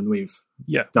end when we've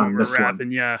done this wrapping,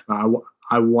 one. Yeah.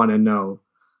 I want to know.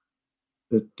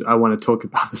 I want to talk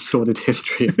about the sordid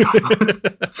history of Die Hard.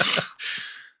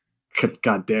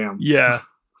 God damn. Yeah.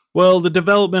 Well, the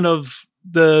development of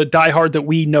the Die Hard that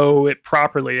we know it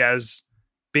properly as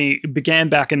began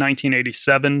back in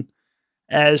 1987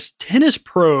 as tennis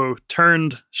pro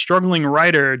turned struggling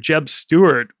writer Jeb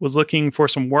Stewart was looking for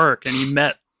some work, and he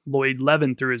met Lloyd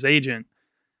Levin through his agent.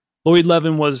 Lloyd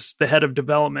Levin was the head of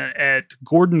development at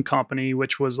Gordon Company,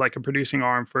 which was like a producing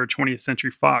arm for 20th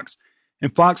Century Fox.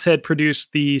 And Fox had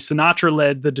produced the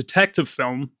Sinatra-led The Detective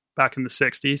film back in the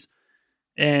 60s.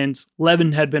 And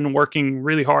Levin had been working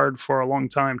really hard for a long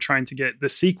time trying to get the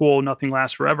sequel, Nothing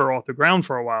Lasts Forever, off the ground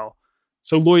for a while.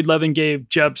 So Lloyd Levin gave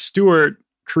Jeb Stewart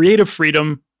creative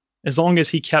freedom as long as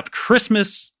he kept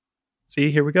Christmas. See,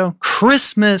 here we go.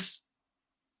 Christmas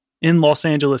in Los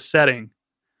Angeles setting.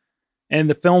 And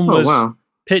the film was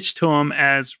pitched to him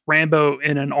as Rambo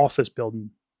in an office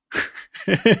building.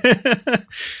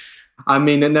 I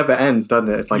mean, it never ends, doesn't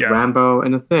it? It's like Rambo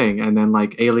in a thing, and then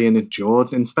like Alien and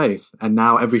Jaws in space, and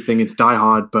now everything is Die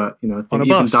Hard, but even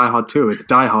Die Hard 2, it's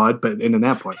Die Hard, but in an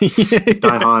airport.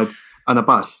 Die Hard on a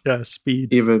bus. Yeah,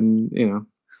 speed. Even,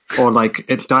 or like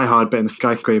it's Die Hard, but in a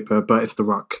skyscraper, but it's The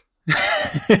Rock.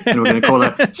 And we're going to call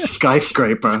it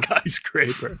Skyscraper.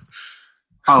 Skyscraper.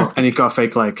 Oh, and he got a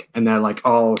fake leg, and they're like,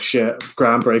 oh shit,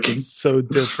 groundbreaking. So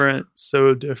different.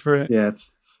 So different. Yeah.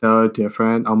 So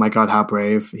different. Oh my god, how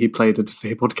brave. He played a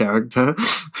disabled character.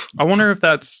 I wonder if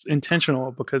that's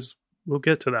intentional, because we'll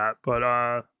get to that.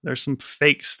 But there's some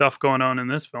fake stuff going on in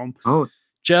this film. Oh,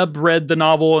 Jeb read the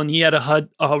novel and he had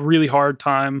a really hard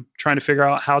time trying to figure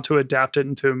out how to adapt it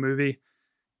into a movie.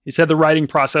 He said the writing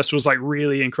process was like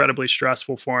really incredibly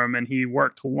stressful for him, and he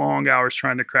worked long hours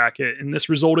trying to crack it. And this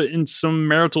resulted in some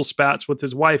marital spats with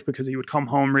his wife because he would come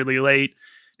home really late.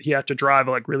 He had to drive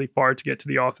like really far to get to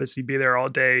the office. He'd be there all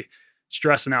day,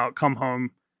 stressing out, come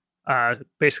home,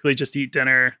 basically just eat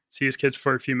dinner, see his kids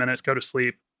for a few minutes, go to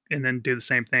sleep, and then do the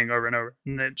same thing over and over.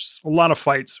 And it's just a lot of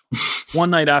fights.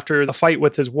 One night after the fight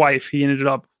with his wife, he ended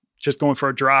up just going for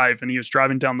a drive, and he was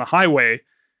driving down the highway,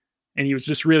 and he was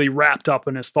just really wrapped up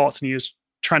in his thoughts, and he was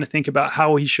trying to think about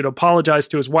how he should apologize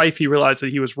to his wife. He realized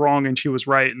that he was wrong and she was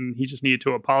right, and he just needed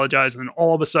to apologize. And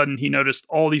all of a sudden, he noticed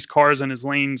all these cars in his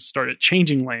lanes started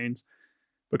changing lanes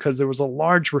because there was a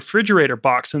large refrigerator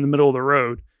box in the middle of the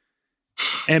road.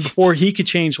 And before he could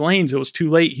change lanes, it was too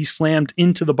late. He slammed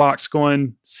into the box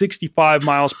going 65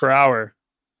 miles per hour.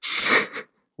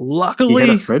 Luckily, he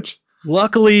had a fridge?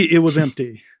 Luckily, it was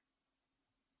empty.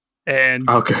 And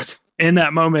oh, good. In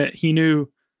that moment, he knew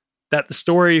that the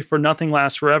story for Nothing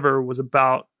Lasts Forever was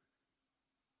about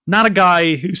not a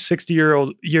guy who's 60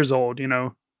 years old, you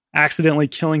know, accidentally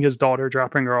killing his daughter,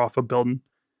 dropping her off a building.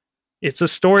 It's a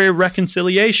story of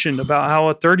reconciliation about how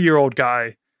a 30-year-old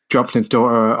guy dropped his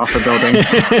daughter off a building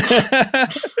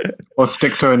or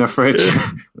sticked her in a fridge.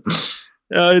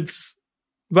 It's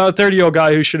about a 30-year-old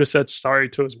guy who should have said sorry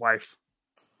to his wife.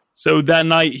 So that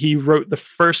night, he wrote the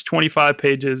first 25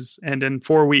 pages, and in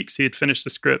 4 weeks, he had finished the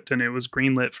script, and it was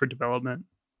greenlit for development.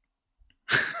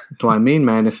 So I mean,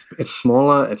 man, it's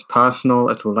smaller, it's personal,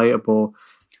 it's relatable,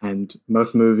 and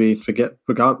most movies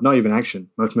not even action,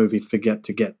 most movies forget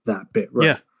to get that bit right.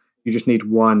 Yeah. You just need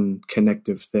one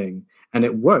connective thing, and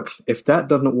it works. If that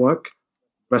doesn't work,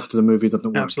 the rest of the movie doesn't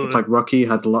work. Absolutely. It's like Rocky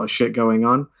had a lot of shit going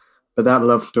on, but that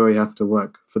love story has to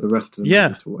work for the rest of the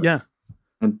movie to work. Yeah.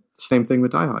 And same thing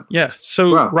with Die Hard. Yeah.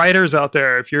 So writers out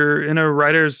there, if you're in a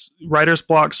writer's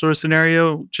block sort of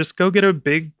scenario, just go get a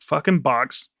big fucking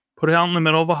box, put it out in the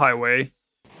middle of a highway,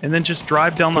 and then just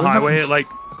drive down the highway at like,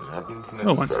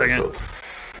 oh, 1 second.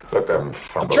 I'm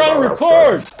trying to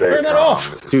record. Turn that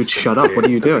off. Dude, shut up. What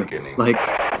are you doing?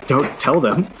 Like, don't tell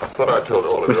them.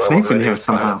 We're safe in here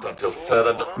somehow.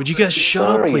 Would you guys shut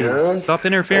up, please? Stop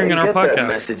interfering in our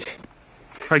podcast.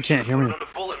 Probably can't hear me.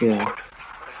 Yeah.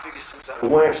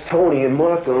 Wax Tony and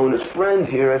Marco and his friend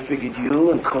here. I figured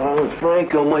you and Carl and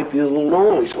Franco might be a little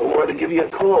lonely, so I wanted to give you a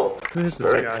call. Who is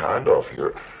this guy? Very kind of you.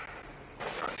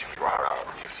 You are our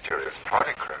mysterious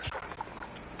party crasher.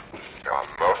 You are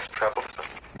most troublesome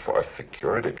for a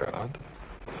security guard.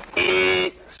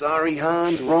 Sorry,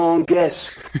 Hans, wrong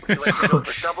guess.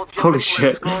 Holy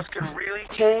shit. Can really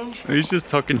change? He's just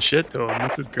talking shit to him.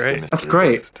 This is great. That's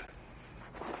great.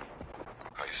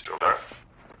 Are you still there?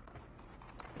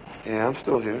 Yeah, I'm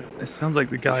still here. It sounds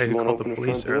like the guy who called the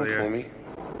police earlier.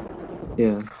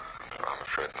 Yeah. I'm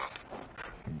afraid not.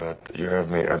 But you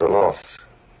have me at a loss.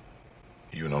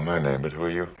 You know my name, but who are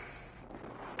you?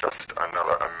 Just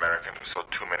another American who saw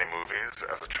too many movies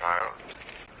as a child.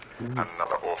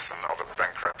 Another orphan of a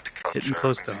bankrupt culture. Hitting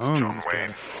close to home. John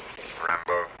Wayne,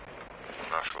 Rambo,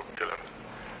 Marshall Dillon.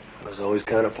 I was always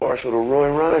kind of partial to Roy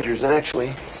Rogers,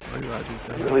 actually. Roy Rogers.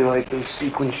 I really like those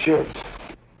sequin shirts.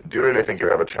 Do you really think you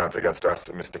have a chance against us,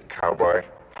 Mr. Cowboy?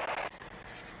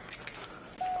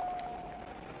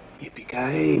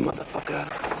 Yippee-ki-yay, motherfucker.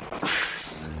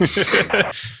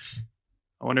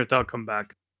 I wonder if that'll come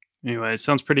back. Anyway, it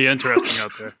sounds pretty interesting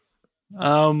out there.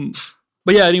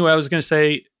 But yeah, anyway, I was going to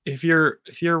say, if you're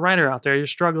a writer out there, you're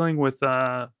struggling with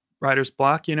writer's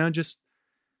block, you know, just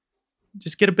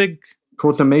get a big...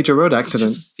 Called the major road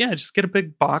accident. Just get a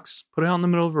big box, put it out in the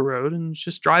middle of a road, and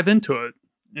just drive into it.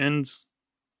 And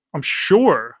I'm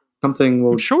sure something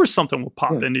will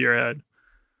pop into your head.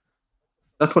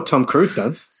 That's what Tom Cruise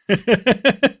does.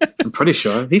 I'm pretty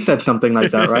sure he said something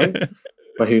like that, right?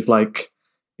 Where he'd like,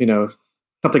 you know,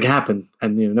 something happened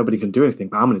and you know nobody can do anything,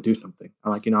 but I'm going to do something. I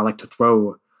like to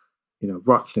throw, you know,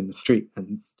 rocks in the street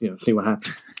and you know see what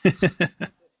happens.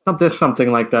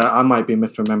 something like that. I might be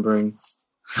misremembering.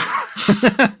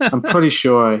 I'm pretty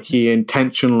sure he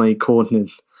intentionally caused an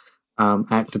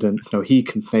accident so he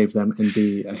can save them and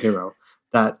be a hero.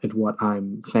 That is what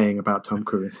I'm saying about Tom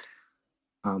Cruise.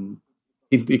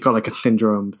 He got like a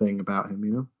syndrome thing about him,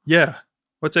 you know? Yeah.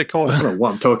 What's it called? I don't know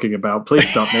what I'm talking about. Please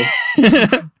stop me.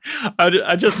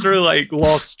 I just sort of like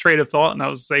lost train of thought, and I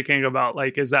was thinking about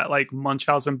like, is that like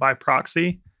Munchausen by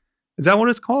proxy? Is that what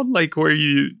it's called? Like where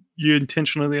you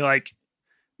intentionally like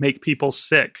make people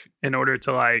sick in order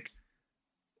to like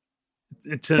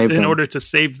in order to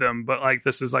save them, but like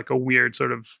this is like a weird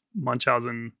sort of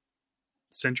Munchausen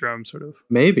syndrome, sort of.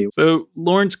 Maybe. So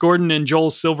Lawrence Gordon and Joel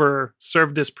Silver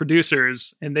served as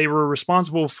producers, and they were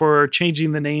responsible for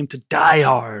changing the name to Die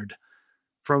Hard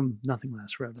from Nothing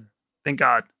Lasts Forever. Thank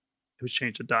God it was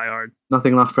changed to Die Hard.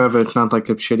 Nothing Lasts Forever. It sounds like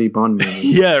a shitty Bond movie.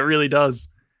 Yeah, it really does.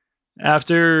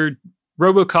 After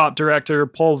RoboCop director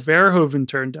Paul Verhoeven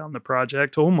turned down the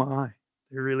project, oh my,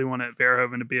 they really wanted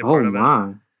Verhoeven to be a part of it. Oh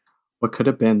my, what could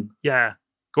have been? Yeah,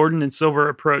 Gordon and Silver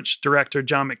approached director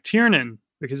John McTiernan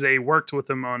because they worked with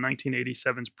him on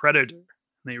 1987's Predator.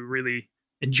 They really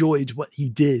enjoyed what he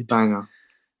did. Banger.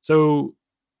 So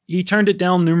he turned it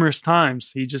down numerous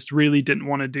times. He just really didn't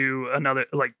want to do another,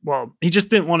 he just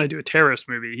didn't want to do a terrorist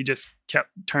movie. He just kept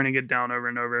turning it down over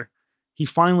and over. He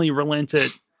finally relented,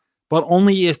 but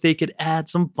only if they could add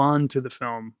some fun to the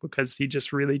film, because he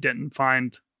just really didn't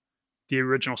find the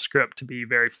original script to be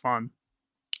very fun.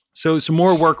 So some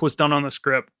more work was done on the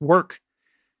script, work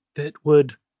that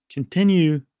would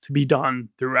continue to be done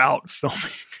throughout filming.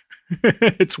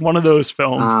 It's one of those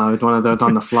films. It's one of those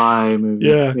on the fly movies.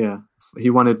 Yeah. He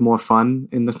wanted more fun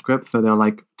in the script, so they're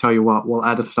like, tell you what, we'll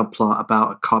add a subplot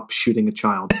about a cop shooting a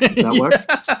child. Does that work?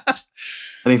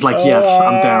 And he's like, yes,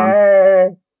 I'm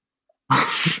down.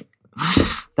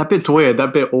 That bit's weird.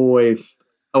 That bit always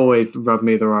rubbed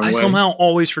me the wrong way. I somehow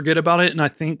always forget about it, and I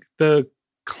think the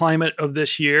climate of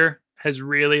this year has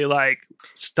really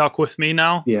stuck with me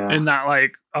now. Yeah. And that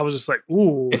I was just like,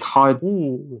 ooh. It's hard.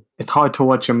 Ooh. It's hard to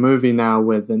watch a movie now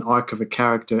with an arc of a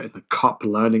character and a cop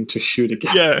learning to shoot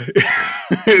again. Yeah.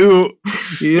 who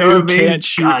what I mean? Can't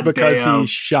shoot God because damn. he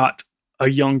shot a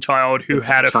young child who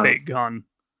had a fake gun.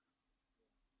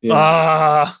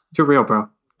 Yeah. Too real, bro.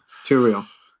 Too real.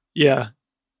 Yeah.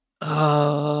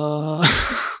 All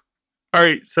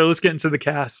right, so let's get into the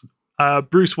cast.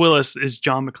 Bruce Willis is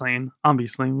John McClane.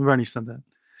 Obviously, we've already said that.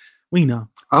 We know.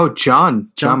 Oh,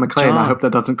 John McClane. I hope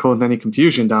that doesn't cause any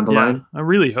confusion down the line. I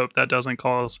really hope that doesn't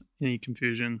cause any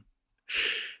confusion.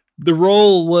 The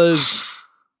role was,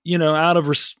 out of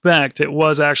respect, it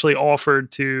was actually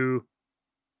offered to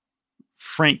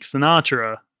Frank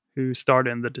Sinatra, who starred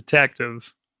in The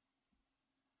Detective.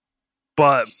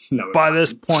 But by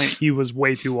this point, he was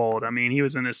way too old. I mean, he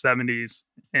was in his 70s,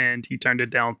 and he turned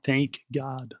it down. Thank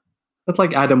God. That's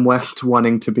like Adam West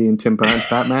wanting to be in Tim Burton's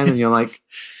Batman, and you're like,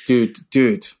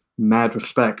 dude, mad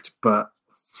respect, but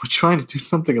we're trying to do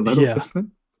something a little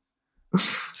different.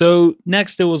 So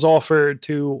next it was offered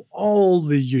to all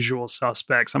the usual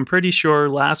suspects. I'm pretty sure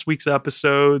last week's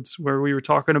episodes where we were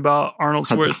talking about Arnold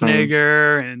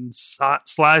Schwarzenegger and Sly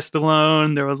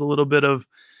Stallone, there was a little bit of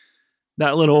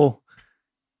that little,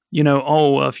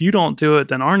 if you don't do it,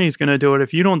 then Arnie's going to do it.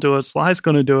 If you don't do it, Sly's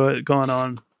going to do it going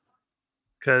on.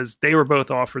 Because they were both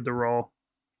offered the role.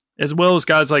 As well as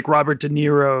guys like Robert De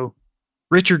Niro,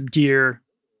 Richard Gere,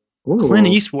 Clint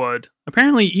Eastwood.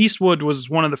 Apparently Eastwood was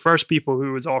one of the first people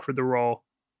who was offered the role.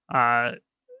 And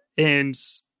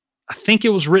I think it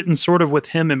was written sort of with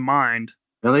him in mind.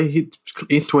 Really?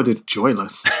 Eastwood is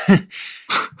joyless.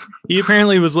 He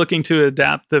apparently was looking to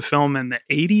adapt the film in the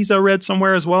 80s, I read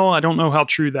somewhere as well. I don't know how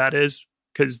true that is,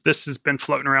 because this has been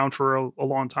floating around for a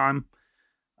long time.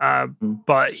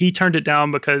 But he turned it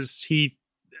down because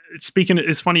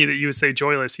it's funny that you would say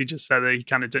joyless. He just said that he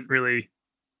kind of didn't really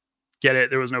get it.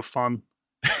 There was no fun.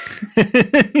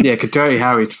 Yeah, because Dirty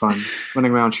Harry's fun.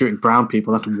 Running around shooting brown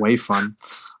people, that's way fun.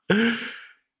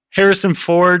 Harrison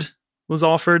Ford was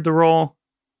offered the role.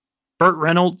 Burt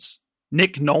Reynolds,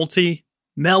 Nick Nolte,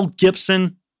 Mel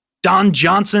Gibson, Don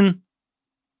Johnson,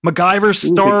 MacGyver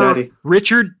star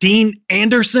Richard Dean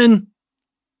Anderson,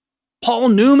 Paul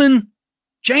Newman,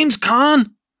 James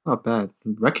Caan. Not bad.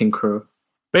 Wrecking Crew.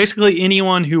 Basically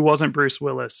anyone who wasn't Bruce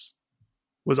Willis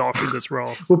was offered this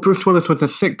role. Well, Bruce Willis was a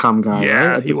sitcom guy,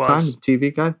 right? At he the was. time,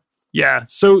 TV guy? Yeah,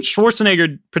 so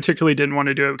Schwarzenegger particularly didn't want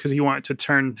to do it because he wanted to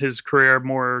turn his career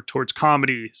more towards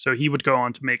comedy. So he would go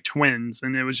on to make Twins,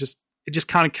 and it just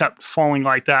kind of kept falling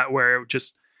like that, where it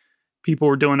just people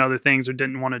were doing other things or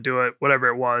didn't want to do it, whatever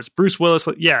it was. Bruce Willis,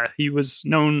 he was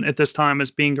known at this time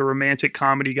as being a romantic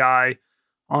comedy guy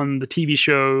on the TV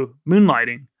show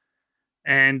Moonlighting.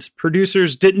 And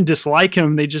producers didn't dislike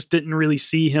him. They just didn't really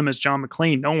see him as John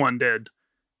McClane. No one did.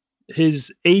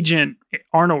 His agent,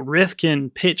 Arnold Rifkin,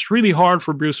 pitched really hard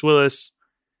for Bruce Willis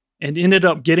and ended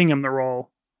up getting him the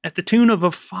role at the tune of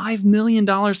a $5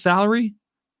 million salary,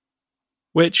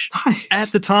 which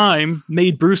at the time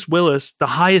made Bruce Willis the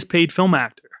highest paid film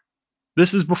actor.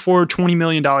 This is before $20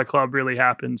 Million Club really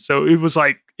happened. So it was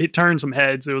like, it turned some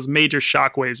heads. It was major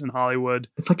shockwaves in Hollywood.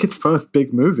 It's like his first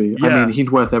big movie. Yeah. I mean, he's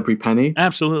worth every penny.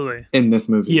 Absolutely. In this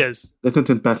movie. He is. This is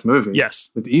his best movie. Yes.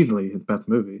 It's easily his best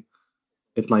movie.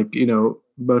 It's like,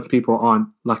 most people aren't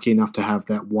lucky enough to have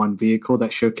that one vehicle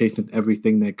that showcases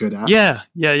everything they're good at. Yeah.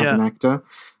 As an actor.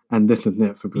 And this is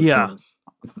it for Bruce Willis.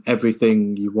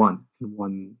 Everything you want in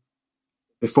one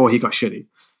before he got shitty.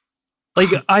 Like,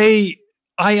 I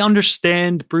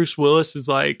understand Bruce Willis is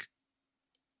like,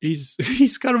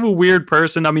 he's kind of a weird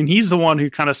person. I mean, he's the one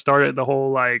who kind of started the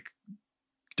whole like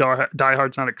Die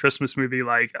Hard's not a Christmas movie.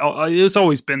 Like, it's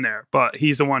always been there, but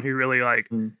he's the one who really like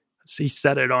he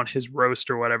set it on his roast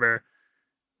or whatever.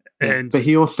 And but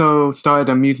he also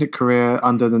started a music career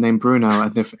under the name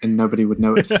Bruno, and nobody would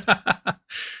know it.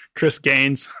 Chris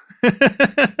Gaines.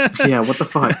 Yeah, what the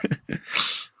fuck?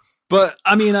 But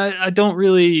I mean, I don't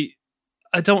really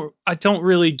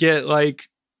get like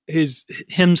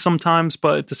him sometimes,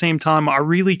 but at the same time, I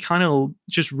really kind of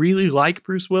just really like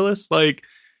Bruce Willis. Like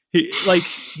he,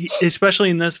 especially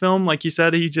in this film, like you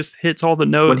said, he just hits all the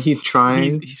notes. When he's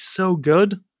trying, he's so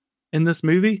good in this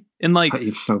movie, and like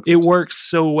it works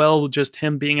so well. Just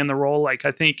him being in the role. Like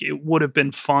I think it would have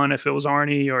been fun if it was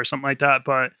Arnie or something like that,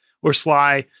 or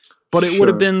Sly, but it would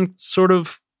have been sort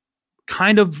of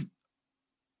kind of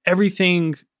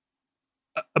everything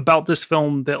about this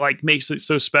film that like makes it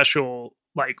so special,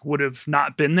 like would have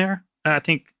not been there. And I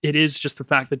think it is just the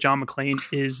fact that John McClane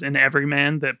is an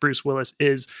everyman, that Bruce Willis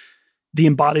is the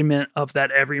embodiment of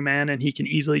that everyman, and he can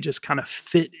easily just kind of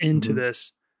fit into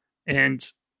this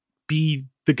and be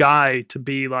the guy to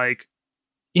be like,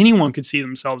 anyone could see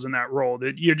themselves in that role.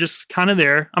 That you're just kind of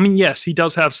there. I mean, yes, he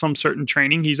does have some certain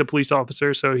training. He's a police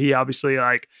officer, so he obviously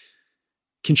like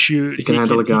can shoot. He can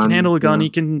handle a gun. He can handle a gun.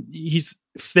 Yeah. He's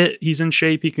fit. He's in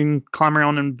shape. He can climb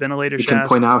around in ventilator shafts. He can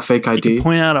point out a fake ID. He can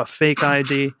point out a fake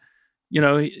ID.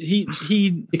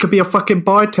 He could be a fucking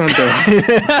bartender.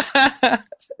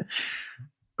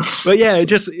 But yeah,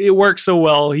 it works so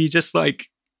well. He just like,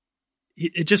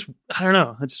 I don't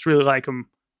know. I just really like him.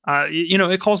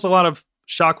 It caused a lot of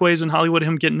shockwaves in Hollywood,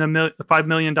 him getting a $5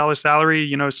 million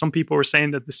salary. Some people were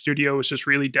saying that the studio was just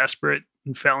really desperate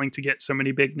and failing to get so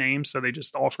many big names, so they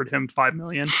just offered him $5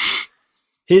 million.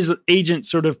 His agent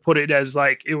sort of put it as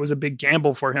like it was a big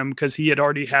gamble for him because he had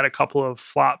already had a couple of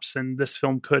flops, and this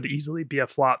film could easily be a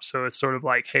flop. So it's sort of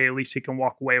like, hey, at least he can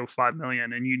walk away with $5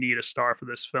 million, and you need a star for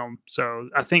this film. So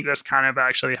I think that's kind of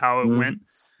actually how it went.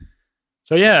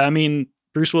 So yeah, I mean,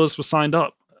 Bruce Willis was signed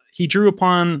up. He drew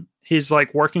upon his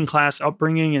like working class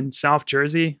upbringing in South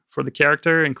Jersey for the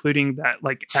character, including that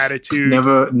like attitude.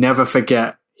 Never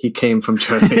forget he came from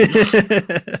Jersey.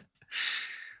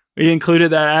 He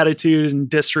included that attitude and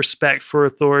disrespect for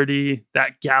authority,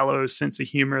 that gallows sense of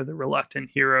humor, the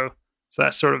reluctant hero. So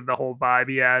that's sort of the whole vibe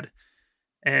he had.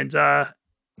 And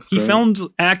he found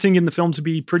acting in the film to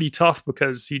be pretty tough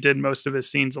because he did most of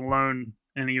his scenes alone,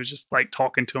 and he was just like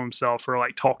talking to himself or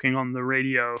like talking on the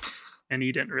radio, and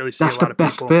he didn't really see a lot of people.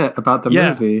 That's the best bit about the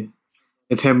movie.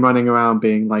 It's him running around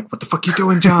being like, "What the fuck you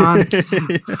doing, John?"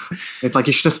 It's like,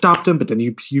 you should have stopped him, but then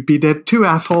you be dead too,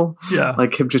 asshole. Yeah.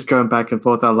 Like him just going back and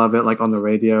forth. I love it. Like on the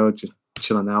radio, just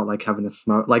chilling out, like having a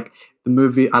smoke. Like the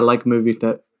movie, I like movies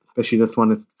that, especially this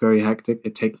one, is very hectic.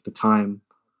 It takes the time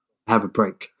to have a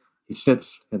break. He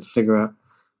sits, has a cigarette,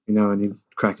 and he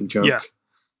crack a joke. Yeah.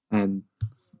 And,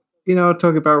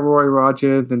 talking about Roy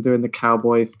Rogers and doing the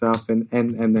cowboy stuff and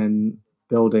then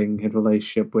building his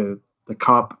relationship with the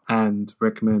cop and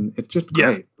Rickman. It's just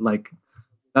great. Yeah. Like,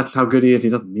 that's how good he is. He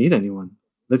doesn't need anyone.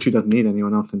 Literally doesn't need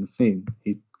anyone else in the scene.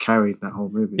 He carried that whole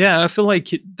movie. Yeah, I feel like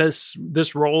this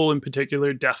role in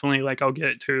particular, definitely, like I'll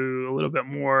get to a little bit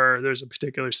more. There's a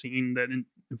particular scene that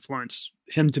influenced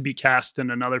him to be cast in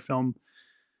another film.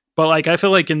 But like, I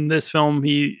feel like in this film,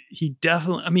 he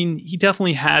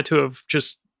definitely had to have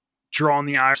just drawn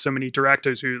the eye of so many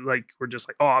directors who like were just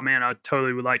like, oh man, I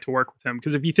totally would like to work with him.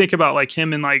 Because if you think about like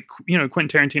him and like, Quentin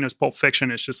Tarantino's Pulp Fiction,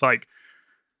 it's just like,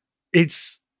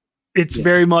 it's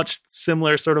very much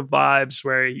similar sort of vibes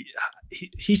where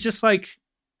he's just like,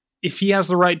 if he has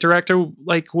the right director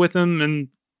like with him and,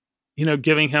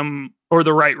 giving him, or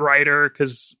the right writer,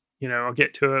 because, I'll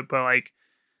get to it, but like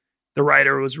the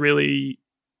writer was really,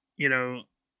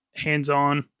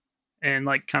 hands-on and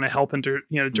like kind of helping to,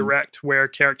 direct where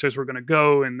characters were going to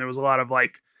go. And there was a lot of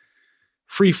like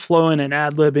free flowing and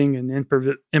ad-libbing and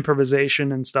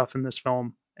improvisation and stuff in this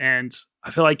film. And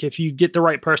I feel like if you get the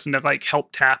right person to like help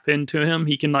tap into him,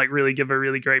 he can like really give a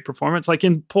really great performance. Like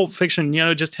in Pulp Fiction,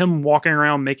 just him walking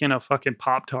around making a fucking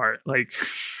Pop-Tart. Like,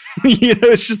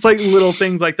 it's just like little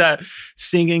things like that,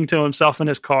 singing to himself in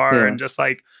his car and just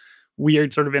like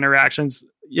weird sort of interactions.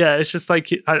 Yeah, it's just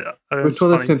like,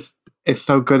 it's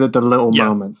so good at the little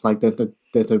moment. Like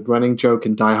there's a running joke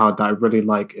in Die Hard that I really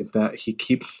like, is that he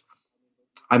keeps,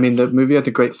 the movie had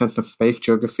a great sense of space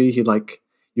geography.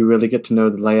 you really get to know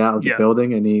the layout of the Yeah.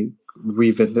 building, and he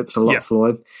revisits a lot Yeah. of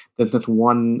Floyd. There's this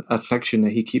one section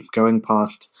that he keeps going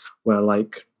past where,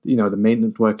 like, you know, the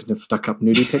maintenance workers have stuck up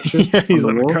nudie pictures Yeah, he's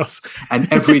on on the the wall. girls. And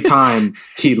every time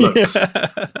he looks,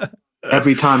 Yeah.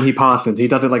 every time he passes, he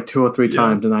does it like 2 or 3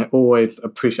 times, and I always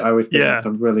think Yeah. it's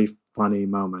a really funny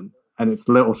moment. And it's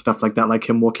little stuff like that, like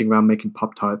him walking around making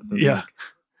Pop-Tarts. And Yeah. like,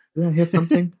 yeah, here's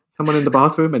something. Someone in the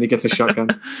bathroom, and he gets a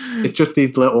shotgun. It's just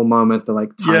these little moments that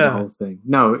like tie Yeah. the whole thing.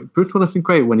 No, Bruce Willis is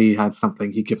great when he had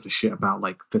something he gives a shit about,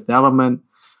 like Fifth Element,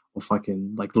 or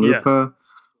fucking like Looper,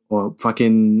 or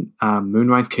fucking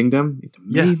Moonrise Kingdom. It's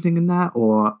amazing in that.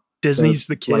 Or Disney's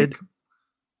The Kid. like,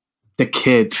 The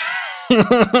Kid,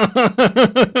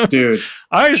 dude.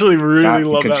 I actually really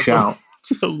love could that shout.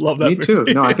 film. I love that Me too.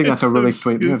 movie. No, I think that's It's a really so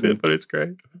sweet movie. stupid, but it's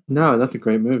great. No, that's a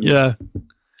great movie. Yeah.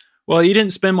 Well, he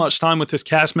didn't spend much time with his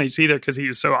castmates either because he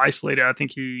was so isolated. I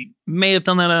think he may have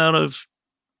done that out of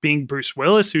being Bruce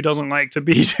Willis, who doesn't like to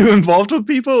be too involved with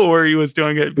people, or he was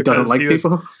doing it Who because doesn't like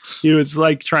people? he was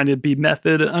like trying to be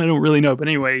method. I don't really know. But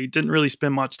anyway, he didn't really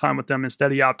spend much time with them.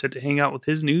 Instead, he opted to hang out with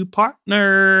his new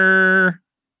partner.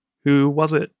 Who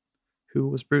was it? Who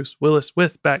was Bruce Willis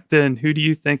with back then? Who do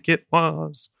you think it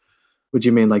was? Would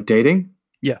you mean like dating?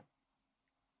 Yeah.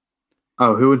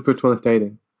 Oh, who was Bruce Willis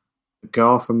dating? A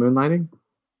girl from Moonlighting?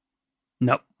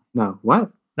 Nope. No.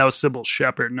 What? That was Sybil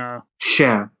Shepherd. No.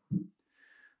 Cher.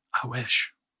 I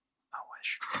wish.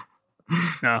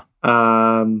 No.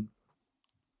 No.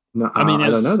 I mean, I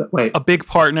don't know that. Wait. A big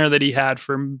partner that he had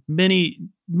for many,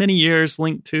 many years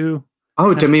linked to.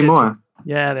 Oh, Demi Moore.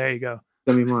 Yeah, there you go.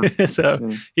 Demi Moore. So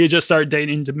Yeah. he had just started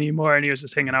dating Demi Moore and he was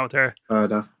just hanging out with her. Fair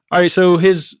enough. All right, so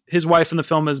his wife in the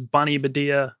film is Bonnie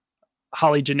Bedelia,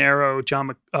 Holly Gennaro, John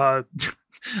McClane.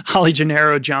 Holly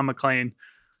Gennaro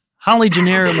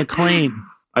McClane.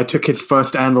 I took his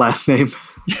first and last name.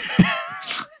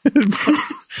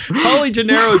 Holly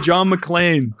Gennaro, John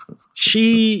McClane.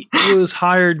 She was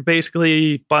hired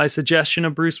basically by suggestion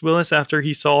of Bruce Willis after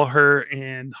he saw her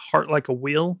in Heart Like a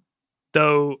Wheel.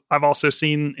 Though I've also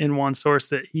seen in one source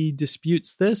that he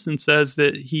disputes this and says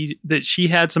that she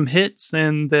had some hits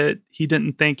and that he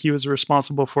didn't think he was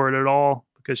responsible for it at all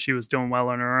because she was doing well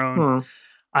on her own.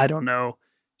 I don't know.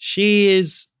 She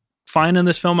is fine in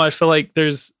this film. I feel like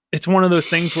it's one of those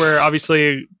things where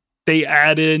obviously they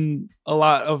add in a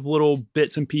lot of little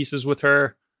bits and pieces with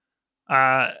her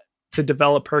to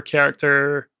develop her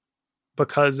character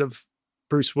because of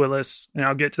Bruce Willis, and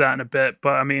I'll get to that in a bit.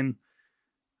 But I mean,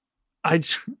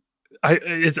 it's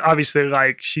obviously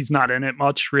like she's not in it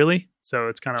much, really. So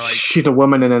it's kind of like she's a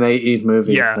woman in an 80s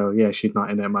movie. Yeah. So yeah, she's not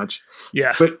in it much.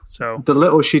 Yeah. But so the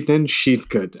little she's in, she's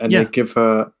good. And Yeah. they give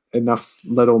her enough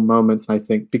little moments, I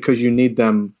think, because you need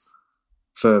them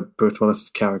for Bruce Willis'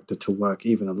 character to work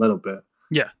even a little bit.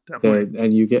 Yeah, definitely.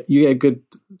 And you get a good,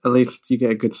 at least you get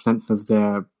a good sense of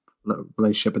their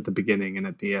relationship at the beginning and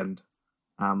at the end.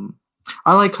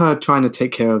 I like her trying to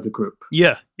take care of the group.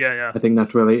 Yeah. I think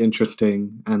that's really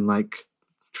interesting, and like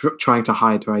trying to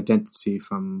hide her identity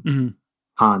from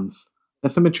Han.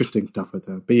 That's some interesting stuff with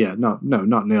her. But yeah, no,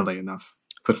 not nearly enough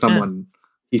for someone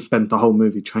he spent the whole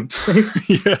movie trying to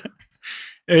save. Yeah,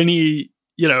 and he,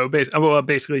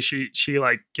 basically she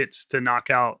like gets to knock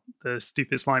out the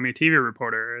stupid slimy TV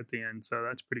reporter at the end, so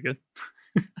that's pretty good.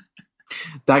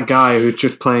 That guy who's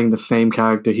just playing the same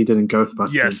character he did in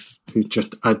Ghostbusters. Yes. Who's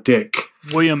just a dick.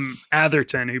 William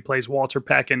Atherton, who plays Walter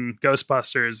Peck in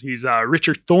Ghostbusters. He's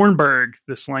Richard Thornburg,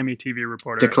 the slimy TV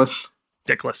reporter.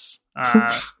 Dickless.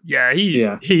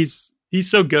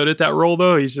 He's so good at that role,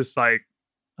 though. He's just like,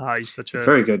 he's such a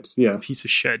very good, piece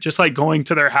of shit. Just like going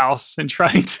to their house and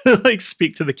trying to like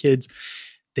speak to the kids.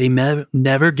 They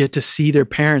never get to see their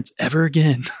parents ever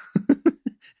again.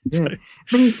 Like,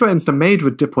 when he threatens the maid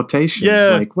with deportation.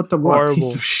 Yeah, like what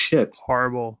piece of shit.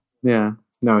 Horrible. Yeah.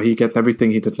 No, he gets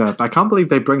everything he deserved. I can't believe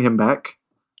they bring him back.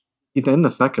 He's in the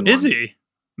second one. Is he?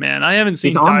 Man, I haven't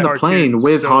seen He's on Die the Hard plane 2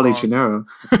 with so Holly long. Gennaro.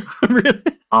 Really?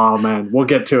 Oh man, we'll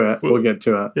get to it.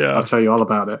 Yeah. I'll tell you all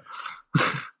about it.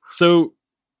 So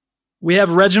we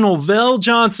have Reginald Vell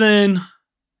Johnson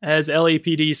as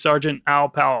LAPD Sergeant Al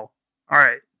Powell. All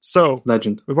right. So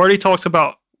legend. We've already talked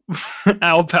about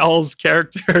Al Powell's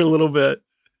character a little bit.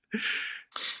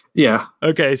 Yeah.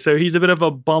 Okay, so he's a bit of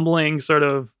a bumbling sort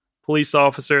of police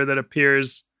officer that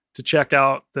appears to check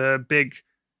out the big.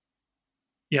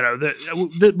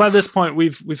 By this point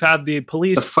we've had the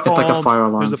police. It's like a fire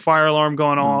alarm. There's a fire alarm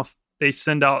going off. They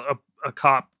send out a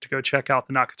cop to go check out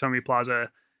the Nakatomi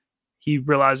Plaza. He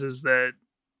realizes that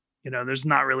there's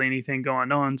not really anything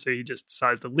going on, so he just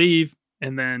decides to leave.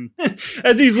 And then,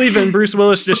 as he's leaving, Bruce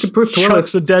Willis just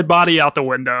chucks a dead body out the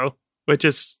window, which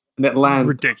is And it lands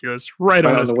ridiculous right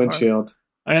on on his the car. windshield.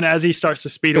 And as he starts to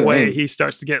speed Good away, aim. he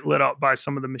starts to get lit up by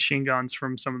some of the machine guns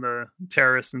from some of the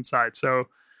terrorists inside. So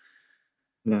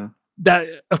Yeah. that,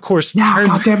 of course, Now,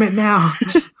 God damn it, now.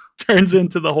 turns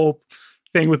into the whole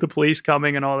thing with the police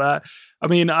coming and all that. I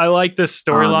mean, I like this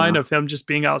storyline of him just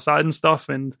being outside and stuff.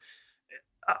 And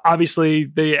obviously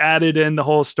they added in the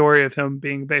whole story of him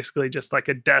being basically just like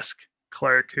a desk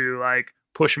clerk who like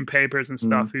pushing papers and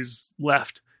stuff, who's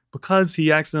left because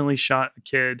he accidentally shot a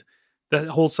kid. That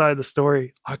whole side of the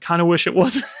story, I kind of wish it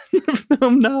wasn't in the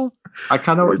film now. I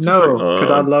kind of know,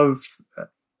 because I love...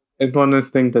 It's one of the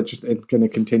things that just it's going to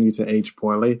continue to age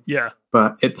poorly. Yeah.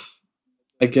 But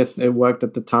I guess it worked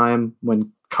at the time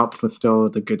when cops were still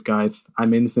the good guys. I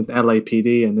mean, this is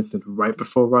LAPD, and this is right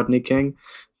before Rodney King.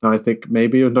 So I think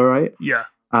maybe it was all right. Yeah.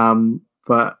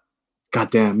 But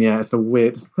goddamn, yeah, it's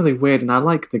really weird. And I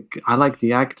like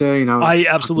the actor, you know. I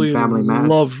absolutely Family Man.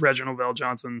 love Reginald Bell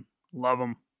Johnson. Love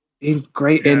him. He's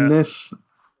great in this,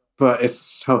 but it's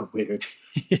so weird.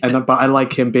 But I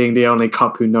like him being the only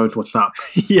cop who knows what's up.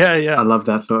 Yeah. I love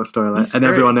that sort of storyline. He's And great.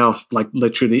 everyone else, like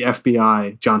literally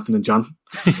FBI, Johnson & Johnson,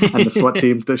 and the SWAT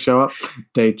teams that show up,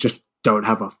 they just don't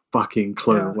have a fucking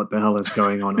clue what the hell is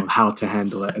going on or how to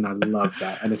handle it. And I love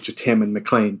that. And it's just him and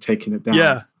McClane taking it down.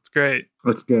 Yeah, it's great.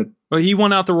 It's good. Well, he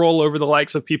won out the role over the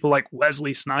likes of people like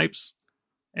Wesley Snipes.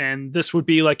 And this would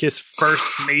be like his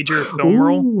first major film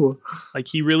role. Like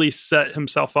he really set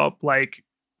himself up like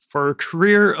for a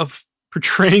career of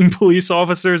portraying police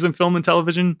officers in film and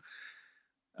television.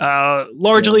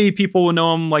 Largely people will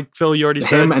know him like Phil, you already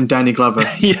said. Him and Danny Glover.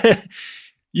 Yeah.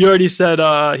 You already said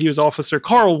he was Officer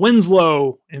Carl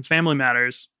Winslow in Family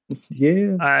Matters.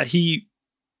 Yeah. He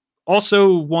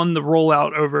also won the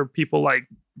rollout over people like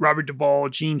Robert Duvall,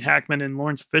 Gene Hackman, and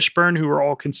Lawrence Fishburne, who were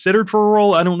all considered for a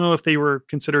role. I don't know if they were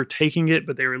considered taking it,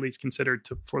 but they were at least considered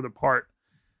for the part.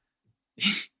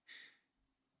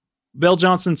 Bell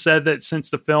Johnson said that since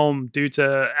the film, due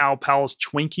to Al Powell's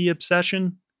Twinkie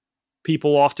obsession,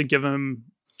 people often give him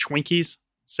Twinkies,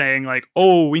 saying like,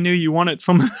 "Oh, we knew you wanted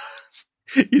some."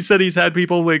 He said he's had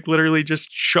people like literally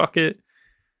just chuck it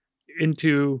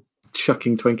into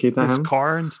chucking Twinkies at his him.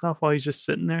 car and stuff while he's just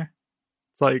sitting there.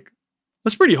 It's like,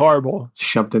 that's pretty horrible.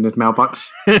 Shoved in his mailbox.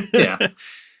 Yeah.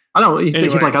 I don't.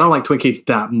 He's like, I don't like Twinkies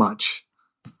that much.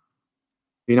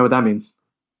 You know what that means?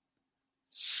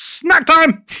 Snack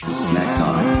time. Snack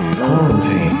time.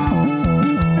 Quarantine.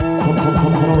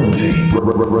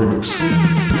 Raiders.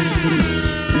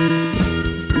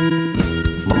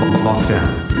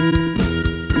 Lockdown.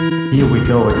 Here we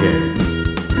go again.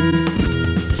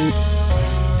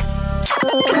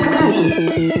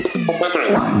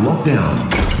 Lockdown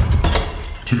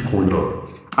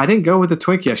 2.0. I didn't go with a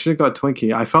Twinkie. I should have got a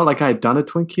Twinkie. I felt like I had done a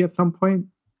Twinkie at some point.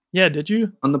 Yeah, did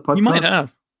you? On the podcast? You might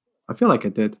have. I feel like I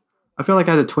did. I feel like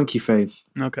I had a Twinkie phase.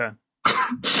 Okay.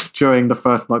 During the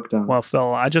first lockdown. Well,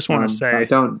 Phil, I just want to say, I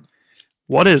don't.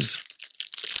 What is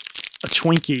a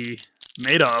Twinkie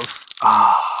made of?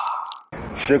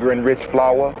 Sugar and rich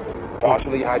flour,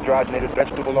 partially hydrogenated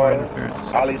vegetable oil,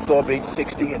 polysorbate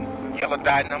 60, and yellow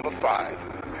dye number 5.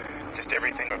 Just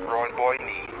everything a growing boy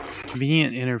needs.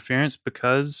 Convenient interference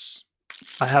because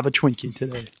I have a Twinkie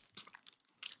today.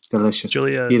 Delicious.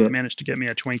 Julia Eat it. managed to get me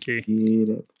a Twinkie. Eat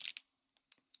it.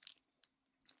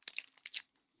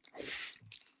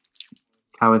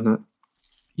 How isn't it?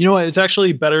 You know what? It's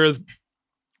actually better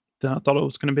than I thought it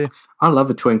was going to be. I love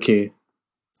a Twinkie.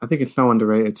 I think it's so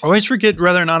underrated. I always forget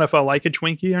whether or not if I like a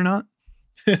Twinkie or not.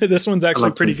 This one's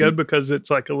actually pretty Twinkie. good because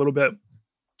it's like a little bit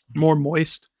more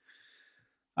moist.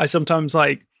 I sometimes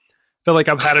like feel like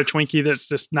I've had a Twinkie that's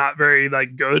just not very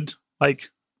like good.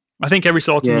 Like I think every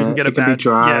so often you can get a it can bad be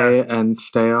dry and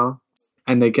stale,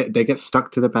 and they get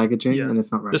stuck to the packaging, and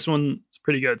it's not right. This one's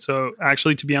pretty good. So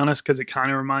actually, to be honest, because it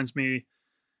kind of reminds me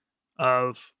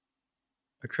of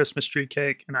a Christmas tree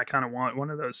cake, and I kind of want one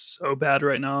of those so bad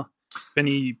right now. If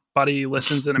anybody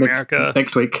listens in America,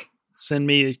 next week, send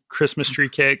me Christmas tree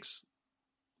cakes,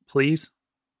 please.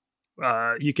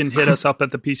 You can hit us up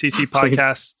at the PCC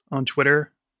Podcast on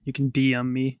Twitter. You can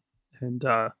DM me and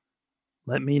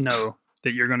let me know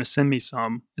that you're going to send me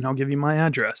some, and I'll give you my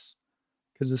address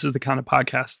because this is the kind of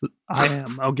podcast that I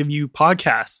am. I'll give you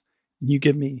podcasts, and you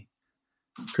give me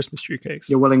Christmas tree cakes.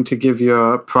 You're willing to give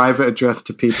your private address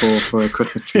to people for a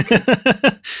Christmas tree cake.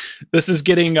 This is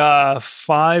getting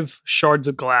 5 shards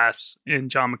of glass in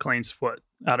John McClane's foot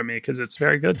out of me because it's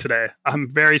very good today. I'm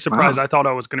very surprised. Wow. I thought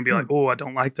I was going to be like, oh, I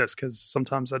don't like this because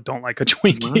sometimes I don't like a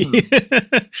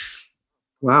Twinkie.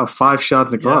 Wow, 5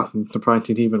 shards of glass. I'm surprised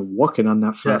he's even walking on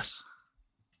that foot. Yes.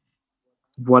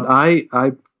 What I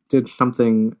did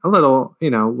something a little,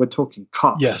 we're talking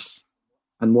cops. Yes.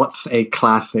 And what's a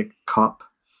classic cop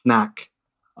snack?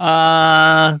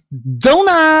 Donut!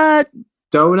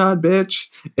 Donut, bitch.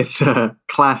 It's a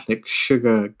classic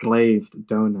sugar glazed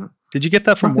donut. Did you get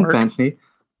that from Nothing work? fancy.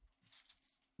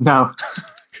 No.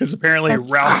 Because apparently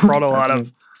Ralph brought a lot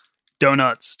of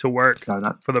donuts to work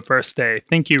for the first day.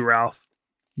 Thank you, Ralph.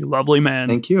 You lovely man.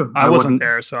 Thank you. I wasn't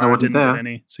there, so I didn't there. get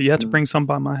any. So you had to bring some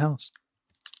by my house.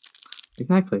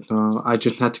 Exactly. So I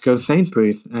just had to go to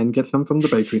Sainsbury's and get them from the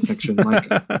bakery section like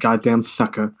a goddamn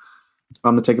sucker.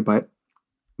 I'm going to take a bite.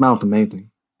 Smells amazing.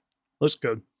 Looks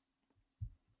good.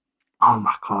 Oh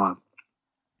my God.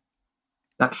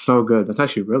 That's so good. That's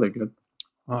actually really good.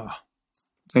 Oh.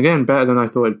 Again, better than I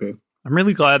thought it'd be. I'm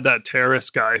really glad that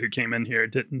terrorist guy who came in here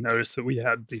didn't notice that we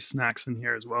had these snacks in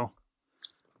here as well.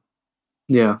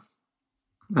 Yeah.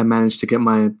 I managed to get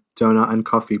my donut and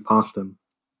coffee past them.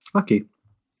 Lucky.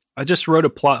 I just wrote a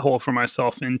plot hole for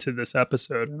myself into this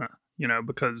episode, and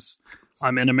because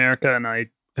I'm in America and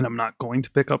I'm not going to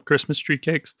pick up Christmas tree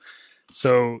cakes.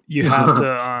 So you have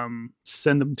to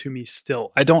send them to me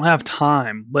still. I don't have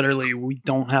time. Literally, we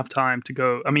don't have time to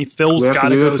go. I mean, Phil's got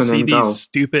to go see these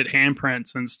stupid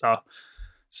handprints and stuff.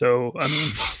 So, I mean...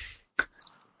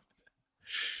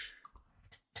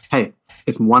 Hey,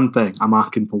 it's one thing. I'm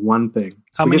asking for one thing.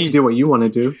 We get to do what you want to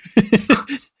do.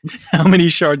 How many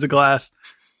shards of glass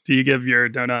do you give your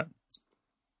donut?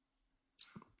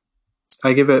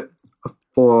 I give it a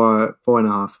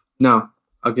 4.5. No,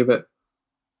 I'll give it...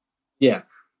 Yeah.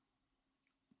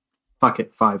 Fuck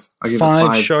it, 5. I give it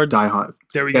 5 shards. Die Hard.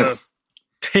 There we go.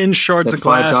 10 shards of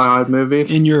glass 5 Die Hard movies.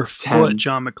 In your foot,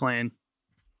 John McClane.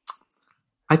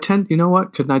 You know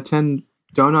what? Could I 10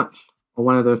 donuts? Or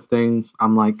one of those things,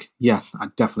 I'm like, yeah, I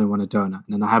definitely want a donut. And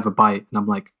then I have a bite, and I'm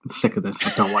like, I'm sick of this.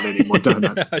 I don't want any more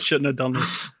donuts. I shouldn't have done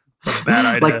this. It's a bad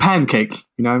idea. Like pancakes,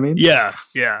 you know what I mean? Yeah.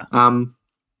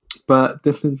 But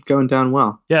this is going down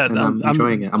well. Yeah, and I'm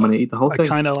enjoying it. I'm going to eat the whole thing. I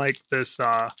kind of like this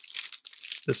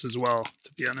as well,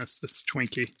 to be honest, this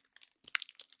Twinkie.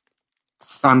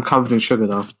 I'm covered in sugar,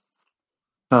 though.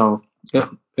 So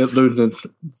it loses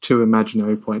 2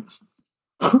 imaginary points.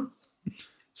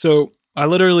 So I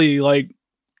literally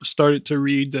started to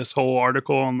read this whole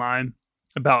article online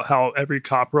about how every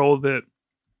cop role that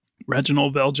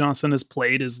Reginald VelJohnson has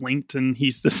played is linked and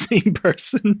he's the same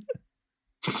person.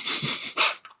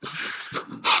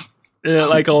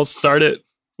 It all started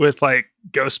with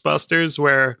Ghostbusters,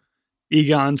 where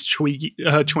Egon's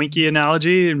Twinkie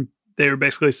analogy, and they were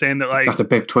basically saying that that's a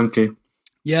big Twinkie.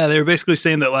 Yeah, they were basically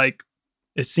saying that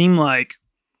it seemed like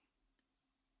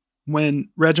when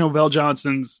Reginald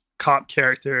VelJohnson's cop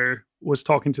character was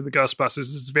talking to the Ghostbusters,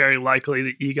 it's very likely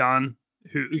that Egon,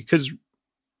 because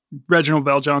Reginald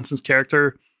VelJohnson's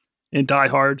character in Die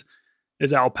Hard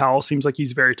is Al Powell, seems like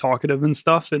he's very talkative and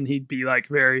stuff, and he'd be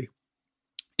very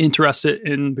interested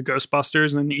in the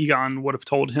Ghostbusters, and Egon would have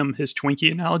told him his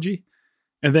Twinkie analogy.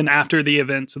 And then after the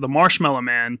events of the Marshmallow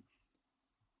Man,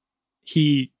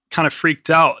 he kind of freaked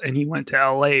out and he went to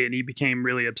LA and he became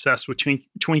really obsessed with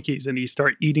Twinkies, and he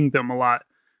started eating them a lot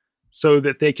so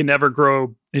that they can never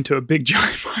grow into a big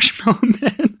giant marshmallow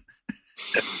man.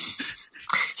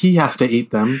 He had to eat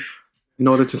them in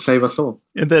order to save us all.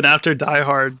 And then after Die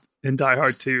Hard and Die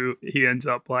Hard 2, he ends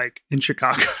up in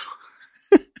Chicago.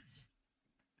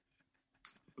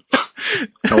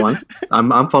 Go on.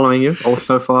 I'm following you. All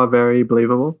so far very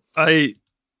believable.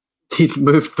 He'd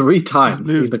moved 3 times.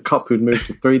 He's the cop who'd moved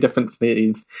to 3 different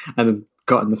cities and had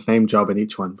gotten the same job in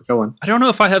each one. But go on. I don't know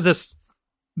if I have this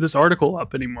article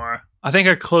up anymore. I think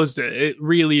I closed it. It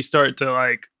really started to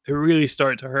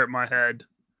hurt my head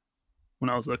when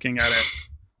I was looking at it.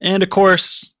 And of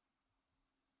course,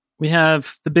 we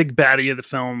have the big baddie of the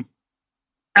film.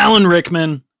 Alan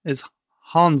Rickman is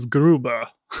Hans Gruber.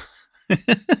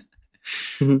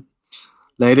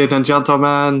 Ladies and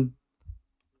gentlemen,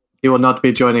 he will not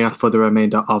be joining us for the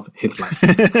remainder of his life.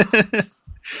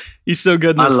 He's so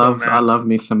good in this film, man. I love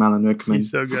Mr. Alan Rickman.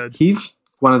 He's so good. He's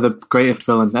one of the greatest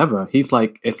villains ever. It's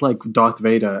like Darth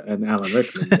Vader and Alan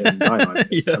Rickman in Die Hard.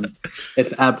 Yeah.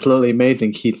 It's absolutely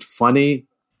amazing. He's funny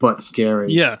but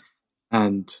scary. Yeah.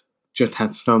 And just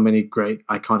has so many great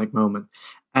iconic moments.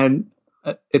 And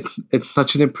it's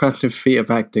such an impressive feat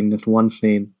of acting, this one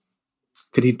scene.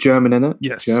 Could he German in it?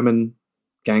 Yes. German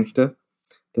gangster.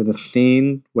 There's a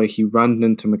scene where he runs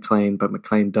into McClane, but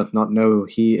McClane does not know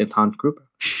he is Hans Gruber.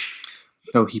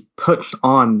 So he puts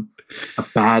on a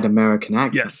bad American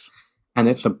accent. Yes. And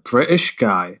it's a British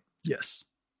guy. Yes.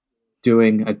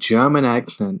 Doing a German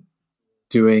accent,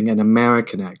 doing an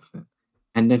American accent.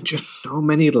 And there's just so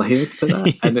many layers to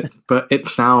that. But it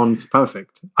sounds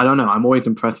perfect. I don't know. I'm always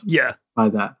impressed by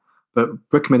that. But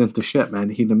Rickman is the shit, man.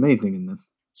 He's amazing in this.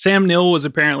 Sam Neill was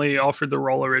apparently offered the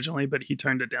role originally, but he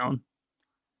turned it down.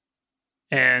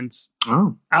 And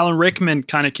Alan Rickman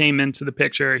kind of came into the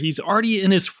picture. He's already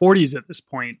in his 40s at this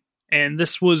point, and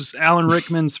this was Alan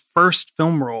Rickman's first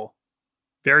film role.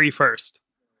 Very first.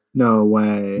 No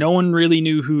way. No one really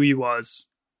knew who he was.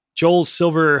 Joel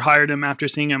Silver hired him after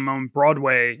seeing him on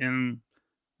Broadway in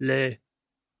Les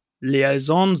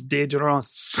Liaisons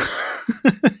Dangereuses.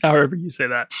 However you say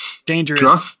that.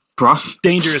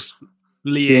 Dangerous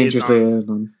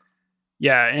liaisons.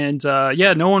 Yeah, and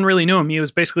no one really knew him. He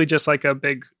was basically just like a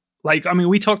big,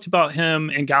 we talked about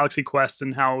him in Galaxy Quest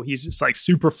and how he's just like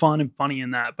super fun and funny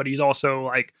in that, but he's also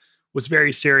like was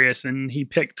very serious, and he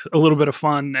picked a little bit of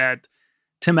fun at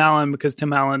Tim Allen because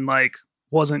Tim Allen like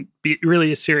wasn't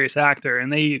really a serious actor,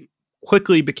 and they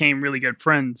quickly became really good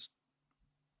friends.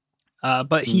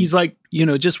 But he's like,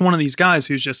 just one of these guys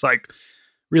who's just like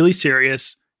really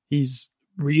serious. He's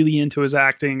really into his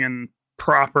acting and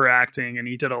proper acting, and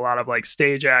he did a lot of like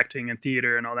stage acting and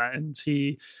theater and all that. And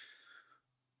he,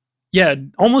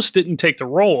 almost didn't take the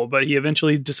role, but he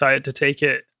eventually decided to take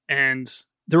it. And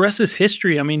the rest is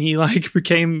history. I mean, he like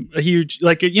became a huge,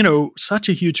 such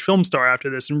a huge film star after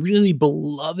this, and really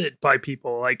beloved by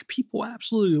people. Like people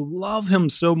absolutely love him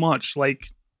so much.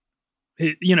 Like,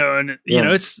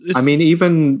 it's. I mean,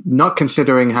 even not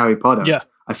considering Harry Potter. Yeah.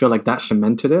 I feel like that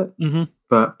cemented it. Mm-hmm.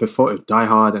 But before Die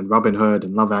Hard and Robin Hood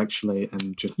and Love Actually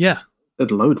and just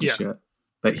did loads of shit.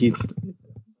 But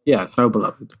so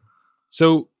beloved.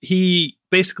 So he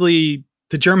basically,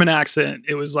 the German accent,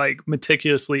 it was like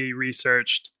meticulously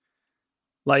researched.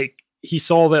 Like he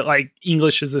saw that like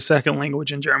English is the second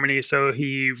language in Germany. So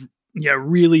he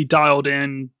really dialed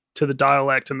in to the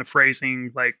dialect and the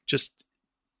phrasing, like just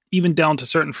even down to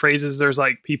certain phrases. There's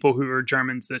like people who are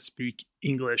Germans that speak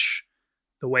English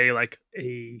the way like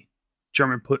a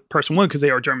German person would, because they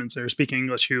are Germans that are speaking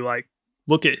English, who like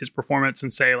look at his performance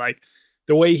and say like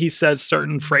the way he says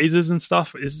certain phrases and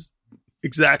stuff is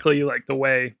exactly like the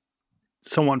way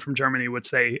someone from Germany would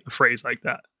say a phrase like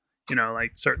that,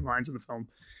 like certain lines in the film.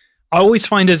 I always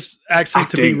find his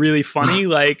accent to be really funny.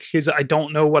 Like I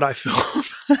don't know what I feel,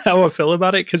 how I feel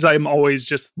about it. Cause I'm always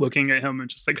just looking at him and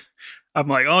just like, I'm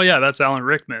like, oh yeah, that's Alan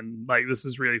Rickman. Like, this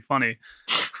is really funny.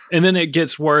 And then it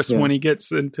gets worse when he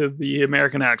gets into the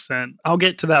American accent. I'll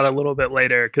get to that a little bit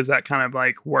later, because that kind of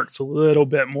like works a little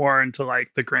bit more into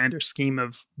like the grander scheme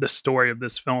of the story of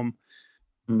this film.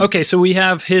 Okay, so we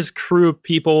have his crew of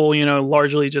people,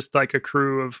 largely just like a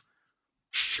crew of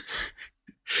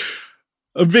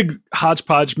a big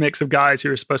hodgepodge mix of guys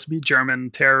who are supposed to be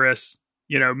German terrorists.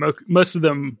 Most of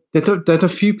them. There's a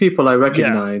few people I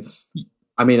recognize. Yeah.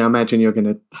 I mean, I imagine you're going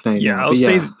to say I'll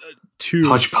say two.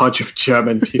 Hodgepodge of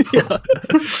German people.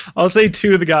 I'll say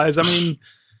two of the guys. I mean,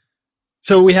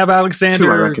 so we have Alexander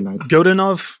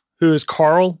Godunov, who is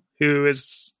Carl, who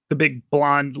is the big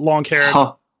blonde, long hair.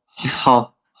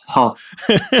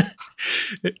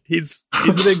 He's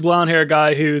the big blonde hair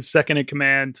guy who's second in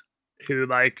command, who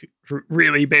like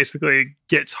really basically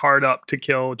gets hard up to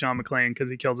kill John McClane because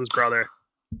he kills his brother.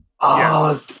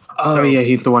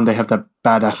 He's the one they have that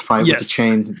badass fight with the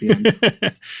chain at the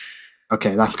end.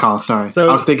 Okay, that's Carl. Sorry,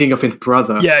 I was thinking of his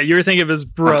brother. Yeah, you were thinking of his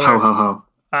brother.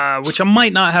 Which I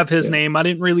might not have his name. I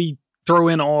didn't really throw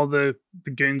in all the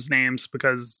goons' names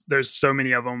because there's so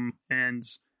many of them and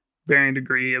varying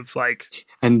degree of like.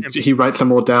 And he writes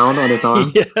them all down on his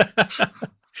arm.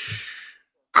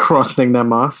 Crossing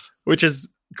them off, which is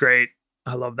great.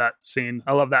 I love that scene.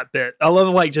 I love that bit. I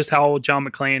love like just how John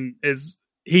McClane is.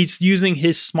 He's using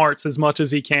his smarts as much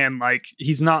as he can. Like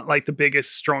he's not like the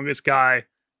biggest, strongest guy.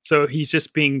 So he's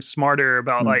just being smarter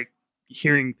about like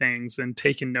hearing things and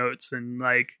taking notes and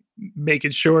like making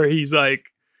sure he's like,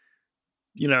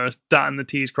 dotting the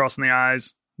T's, crossing the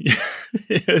I's.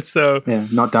 So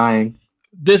not dying.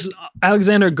 This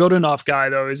Alexander Godunov guy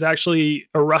though is actually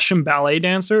a Russian ballet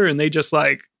dancer, and they just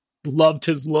like loved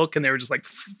his look, and they were just like,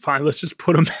 fine, let's just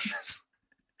put him in this.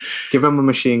 Give him a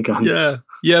machine gun. Yeah.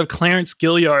 You have Clarence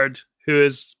Gilliard, who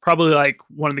is probably like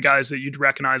one of the guys that you'd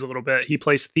recognize a little bit. He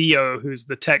plays Theo, who's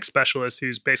the tech specialist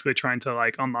who's basically trying to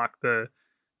like unlock the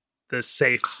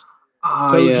safes.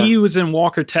 He was in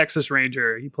Walker, Texas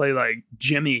Ranger. He played like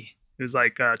Jimmy, who's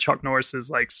like Chuck Norris's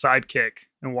like sidekick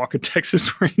in Walker,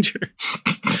 Texas Ranger.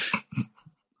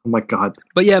 Oh my God.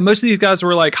 But yeah, most of these guys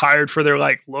were like hired for their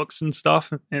like looks and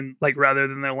stuff, and like rather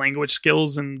than their language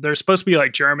skills. And they're supposed to be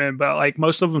like German, but like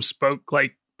most of them spoke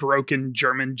like broken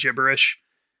German gibberish.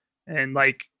 And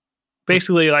like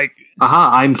basically like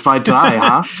I'm fine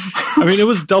huh? I mean, it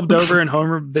was dubbed over in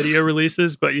home video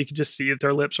releases, but you could just see that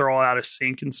their lips are all out of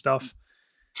sync and stuff.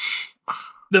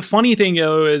 The funny thing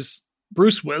though is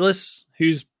Bruce Willis,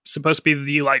 who's supposed to be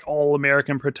the like all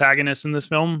American protagonist in this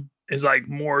film, is like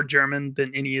more German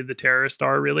than any of the terrorists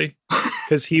are, really,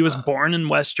 because he was born in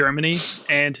West Germany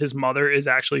and his mother is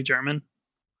actually German.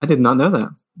 I did not know that.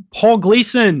 Paul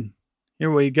Gleason.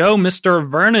 Here we go, Mr.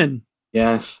 Vernon.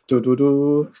 Yeah,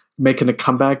 making a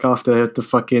comeback after the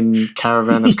fucking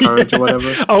Caravan of Courage or whatever.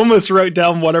 I almost wrote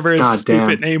down whatever his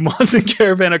stupid name was in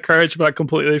Caravan of Courage, but I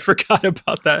completely forgot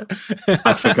about that.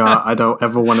 I forgot. I don't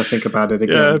ever want to think about it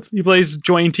again. Yeah, he plays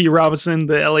Dwayne T. Robinson,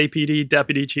 the LAPD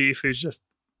deputy chief, who's just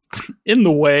in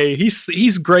the way.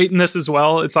 He's great in this as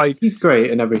well. It's like he's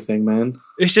great in everything, man.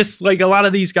 It's just like a lot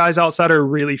of these guys outside are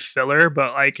really filler,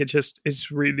 but like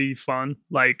it's really fun.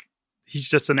 Like he's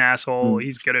just an asshole.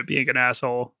 He's good at being an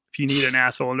asshole. If you need an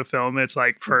asshole in a film, it's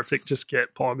like perfect. Just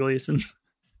get Paul Gleason.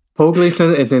 Paul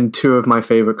Gleason is in two of my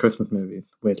favorite Christmas movies,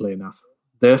 weirdly enough.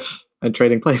 This and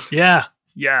Trading Places. Yeah.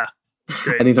 It's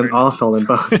great. And he's an arsehole in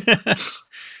both.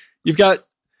 You've got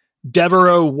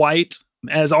Devereaux White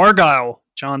as Argyle,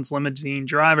 John's limousine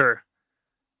driver.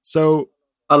 So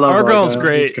I love Argyle's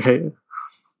great.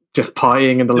 Just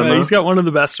partying in the limo. He's got one of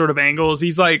the best sort of angles.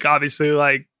 He's like obviously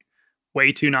like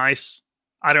way too nice.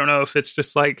 I don't know if it's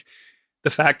just like the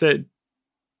fact that,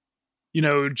 you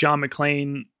know, John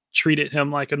McClane treated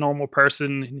him like a normal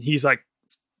person. And he's like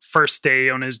first day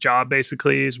on his job,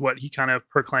 basically, is what he kind of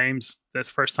proclaims. That's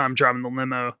first time driving the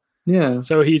limo. Yeah.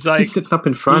 So he's like, sits up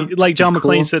in front. Like John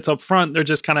McClane sits up front. They're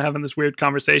just kind of having this weird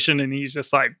conversation. And he's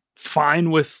just like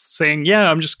fine with saying,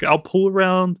 yeah, I'll pull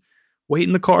around, wait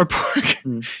in the car park.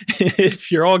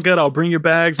 If you're all good, I'll bring your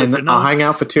bags. And I'll hang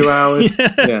out for 2 hours.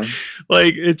 Yeah.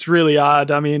 Like, it's really odd.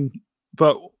 I mean,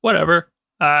 but whatever.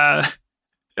 And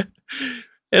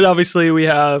obviously we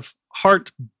have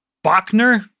Hart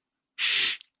Bachner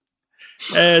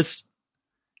as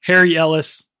Harry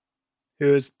Ellis,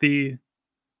 who is the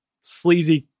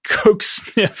sleazy coke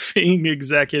sniffing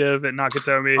executive at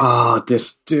Nakatomi. Oh,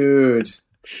 this dude.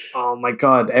 Oh my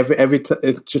god. Every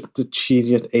it's just the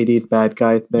cheesiest 80s bad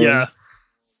guy thing. Yeah.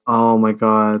 Oh my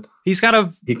god. He's got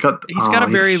a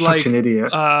very like an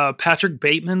idiot. Patrick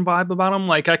Bateman vibe about him.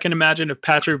 Like I can imagine if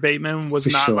Patrick Bateman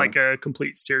was not like a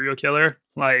complete serial killer,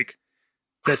 like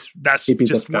that's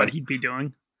just what he'd be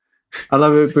doing. I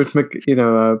love it, Bruce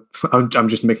I'm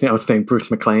just making it. I was saying Bruce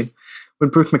McClane. When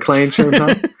Bruce McClane showed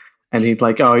up, and he'd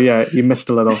like, "Oh yeah, you missed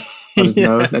a little on his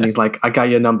nose," and he's like, "I got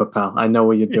your number, pal. I know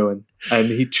what you're doing." And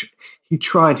he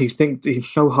tried. He thinks he's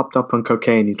so hopped up on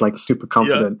cocaine. He's like super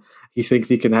confident. Yeah. He thinks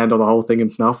he can handle the whole thing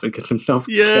himself and gets himself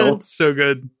killed. It's so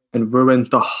good. And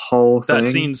ruined the whole thing. That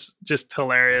scene's just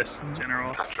hilarious in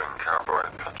general.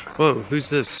 Whoa, who's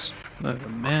this?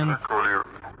 Man. I call you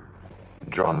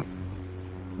John.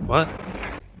 What?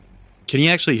 Can you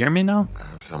actually hear me now? I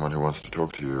have someone who wants to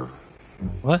talk to you.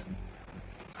 What?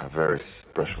 A very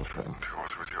special friend who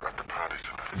was with you at the party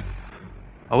tonight.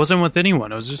 I wasn't with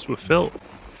anyone. I was just with Phil.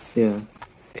 Yeah.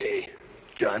 Hey,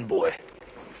 John boy.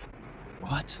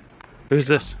 What? Who's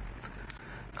this?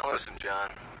 Now listen,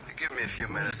 John. Give me a few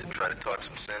minutes to try to talk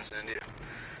some sense into you.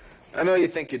 I know you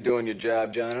think you're doing your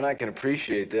job, John, and I can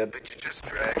appreciate that, but you're just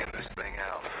dragging this thing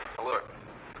out. Now look,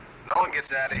 no one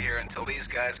gets out of here until these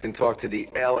guys can talk to the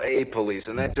L.A. police,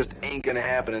 and that just ain't gonna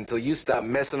happen until you stop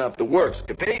messing up the works,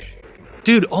 capiche?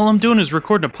 Dude, all I'm doing is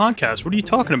recording a podcast. What are you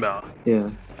talking about?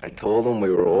 Yeah. I told them we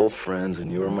were old friends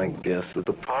and you were my guest at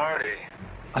the party.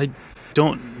 I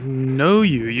don't know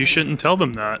you. You shouldn't tell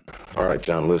them that. All right,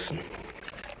 John, listen.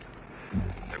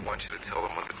 I want you to tell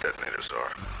them what the detonators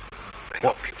are. They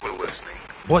know people are listening.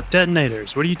 What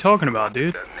detonators? What are you talking about,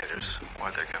 dude? Detonators.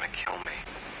 Why they're gonna kill me.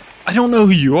 I don't know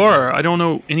who you are. I don't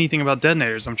know anything about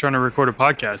detonators. I'm trying to record a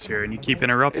podcast here, and you keep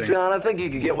interrupting. Hey, John, I think you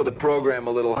could get with the program a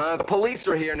little, huh? The police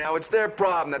are here now. It's their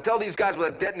problem. Now tell these guys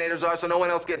what the detonators are so no one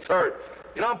else gets hurt.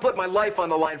 You know, I'm putting my life on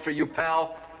the line for you,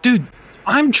 pal. Dude,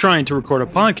 I'm trying to record a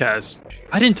podcast.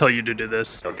 I didn't tell you to do this.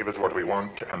 So give us what we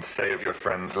want and save your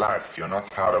friend's life. You're not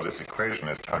part of this equation.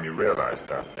 It's time you realize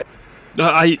that.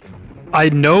 I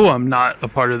know I'm not a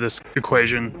part of this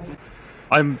equation.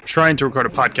 I'm trying to record a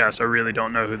podcast. I really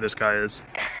don't know who this guy is.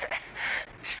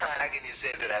 John, how can you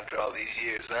say that after all these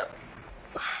years, huh?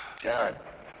 John.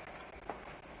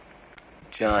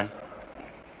 John.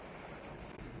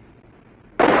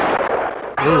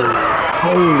 Whoa.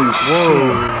 Holy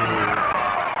shit.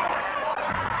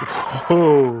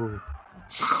 Whoa.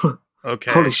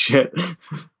 Okay. Holy shit.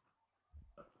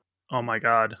 Oh my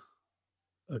god.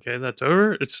 Okay, that's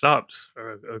over? It stopped.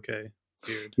 Okay.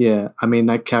 Weird. Yeah, I mean,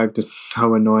 that character's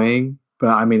so annoying, but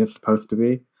I mean, it's supposed to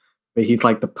be. But he's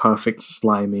like the perfect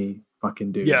slimy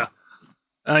fucking dude. Yeah.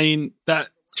 I mean, that...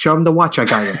 Show him the watch I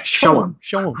got you. Show him.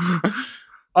 Show him.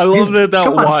 I love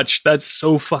that watch. That's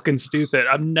so fucking stupid.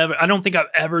 I don't think I've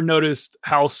ever noticed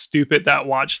how stupid that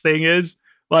watch thing is.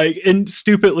 Like, and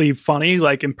stupidly funny,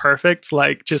 like imperfect,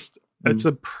 like just, it's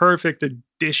a perfect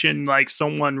addition. Like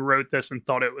someone wrote this and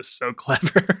thought it was so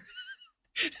clever.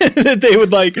 That they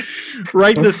would like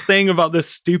write this thing about this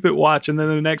stupid watch. And then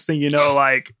the next thing you know,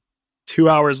 like 2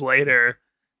 hours later,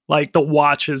 like the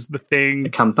watch is the thing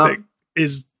that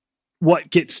is what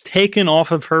gets taken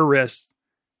off of her wrist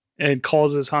and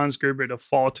causes Hans Gruber to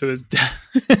fall to his death.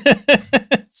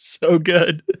 It's so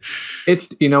good.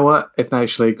 You know what? It's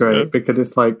actually great because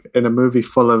it's like in a movie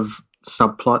full of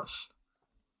subplots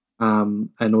and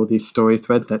all these story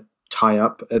threads that tie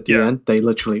up at the end. They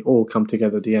literally all come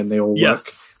together at the end. They all work.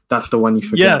 That's the one you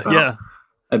forget about. Yeah.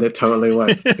 And it totally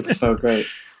works. It's so great.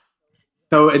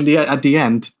 So at the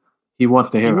end, he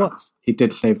was the hero. He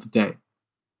did save the day.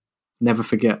 Never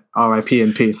forget. R.I.P.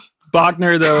 in peace.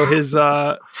 Bachner, though, his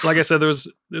like I said, there's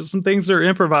some things that are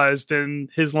improvised, and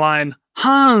his line,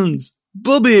 Hans,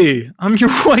 Bubby, I'm your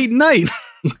white knight,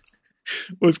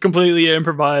 was completely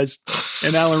improvised.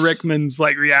 And Alan Rickman's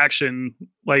like reaction,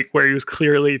 like where he was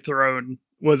clearly thrown,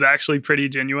 was actually pretty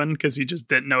genuine because he just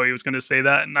didn't know he was going to say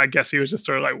that, and I guess he was just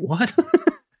sort of like, "What?"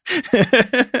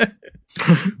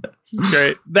 It's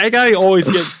great. That guy always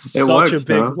gets such a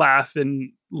big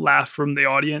laugh from the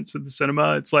audience at the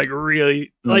cinema. It's like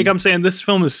really, like I'm saying, this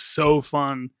film is so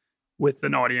fun with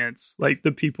an audience. Like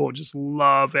the people just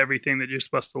love everything that you're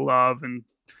supposed to love, and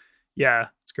yeah,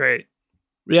 it's great.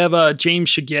 We have James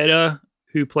Shigeta,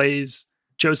 who plays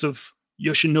Joseph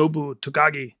Yoshinobu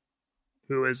Togagi,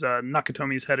 who is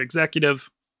Nakatomi's head executive,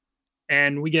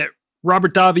 and we get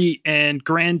Robert Davi and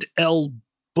Grand L.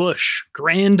 Bush,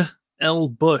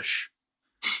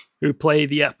 who play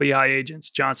the FBI agents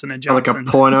Johnson and Johnson. Like a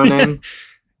porno name?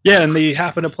 Yeah, and they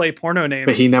happen to play porno names.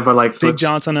 But he never like Big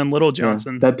Johnson and Little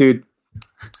Johnson. Yeah, that dude,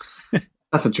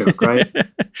 that's a joke, right?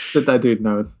 Did that dude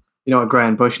know? You know what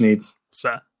Grant Bush needs? What's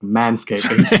that?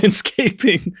 Manscaping.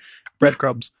 Manscaping.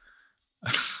 Breadcrumbs.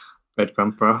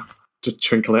 Breadcrumb, bro. Just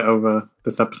trinkle it over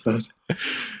this episode.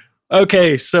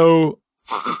 Okay, so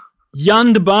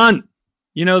Jan de Bont,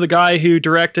 you know, the guy who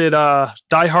directed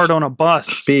Die Hard on a Bus.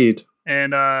 Speed.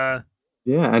 And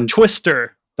and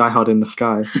Twister. Die Hard in the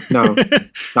Sky. No.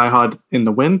 Die Hard in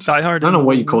the Wind? Die Hard. I don't know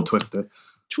what you call Twister.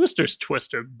 Twister's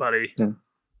Twister, buddy. Yeah.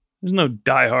 There's no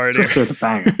Die Hard. Twister's a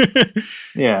banger.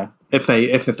 Yeah. It's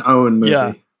its own movie.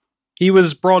 Yeah. He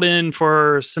was brought in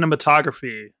for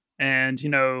cinematography, and you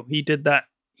know, he did that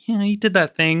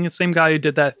thing. The same guy who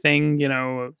did that thing, you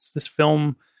know, it's this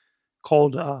film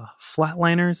called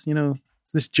Flatliners, you know,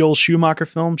 it's this Joel Schumacher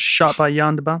film shot by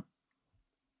Jan de Bont.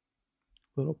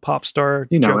 Little pop star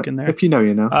joke in there. If you know,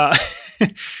 you know.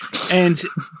 And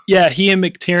yeah, he and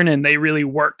McTiernan, they really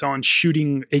worked on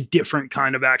shooting a different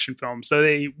kind of action film. So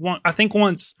I think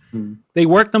once they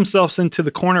worked themselves into the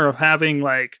corner of having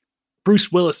like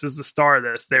Bruce Willis is the star of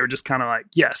this, they were just kind of like,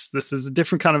 yes, this is a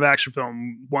different kind of action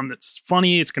film. One that's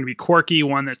funny, it's going to be quirky,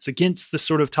 one that's against the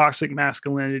sort of toxic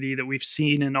masculinity that we've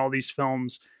seen in all these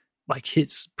films. Like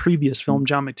his previous film,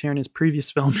 John McTiernan's previous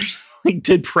film, he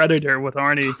did Predator with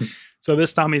Arnie. So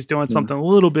this time he's doing something a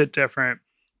little bit different,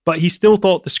 but he still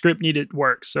thought the script needed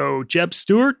work. So Jeb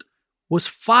Stewart was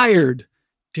fired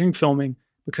during filming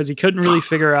because he couldn't really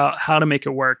figure out how to make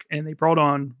it work. And they brought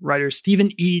on writer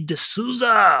Stephen E.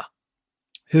 D'Souza,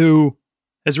 who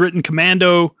has written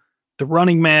Commando, The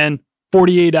Running Man,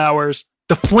 48 Hours,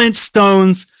 The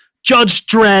Flintstones, Judge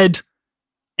Dredd,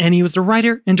 and he was the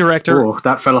writer and director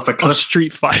that fell off a cliff. Of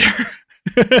Street Fighter.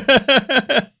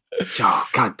 Oh,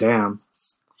 goddamn.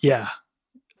 Yeah.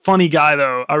 Funny guy,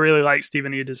 though. I really like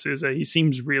Stephen E. D'Souza. He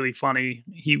seems really funny.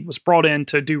 He was brought in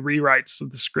to do rewrites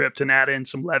of the script and add in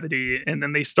some levity. And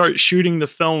then they start shooting the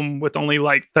film with only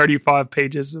like 35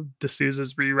 pages of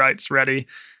D'Souza's rewrites ready.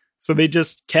 So they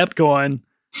just kept going.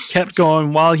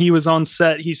 While he was on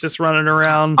set, he's just running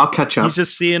around. I'll catch up. He's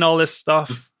just seeing all this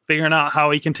stuff, figuring out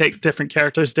how he can take different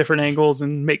characters, different angles,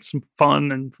 and make some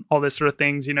fun and all this sort of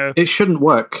things, you know. It shouldn't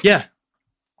work. Yeah.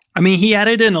 I mean, he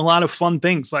added in a lot of fun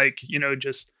things, like, you know,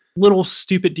 just little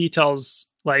stupid details,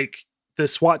 like the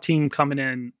SWAT team coming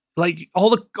in. Like all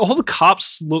the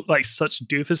cops look like such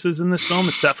doofuses in this film,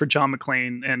 except for John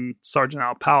McClane and Sergeant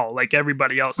Al Powell. Like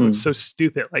everybody else looks so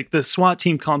stupid. Like the SWAT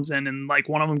team comes in and like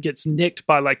one of them gets nicked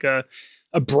by like a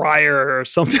briar or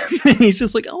something. And he's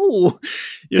just like, oh,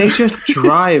 they just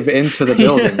drive into the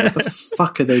building. What the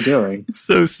fuck are they doing? It's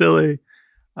so silly.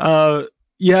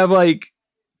 You have like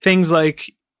things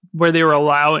like where they were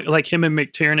allowing, like him and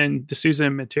McTiernan, D'Souza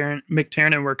and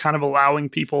McTiernan were kind of allowing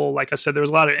people, like I said, there was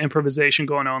a lot of improvisation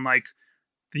going on. Like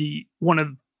one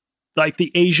of like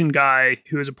the Asian guy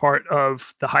who is a part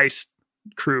of the heist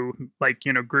crew, like,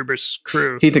 you know, Gruber's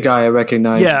crew. He's the guy I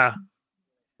recognize. Yeah.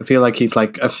 I feel like he's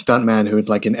like a stuntman who'd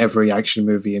like in every action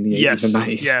movie in the 80s and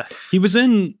 90s. Yeah. He was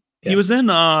in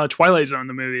Twilight Zone,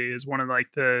 the movie, as one of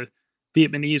like the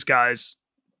Vietnamese guys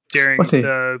during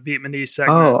the Vietnamese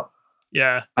segment. Oh,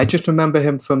 yeah. I just remember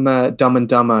him from Dumb and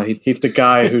Dumber. He's the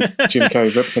guy who Jim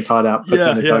Carrey ripped his heart out, put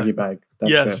in a doggy bag.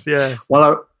 That's yeah.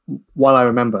 While I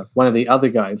remember, one of the other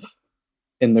guys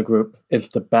in the group is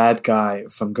the bad guy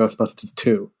from Ghostbusters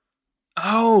 2.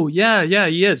 Oh, yeah,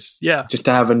 he is. Yeah. Just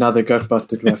to have another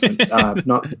Ghostbusters reference.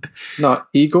 Not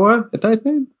Igor, is that his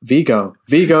name? Vigo.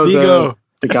 Vigo.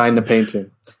 The guy in the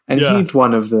painting. And he's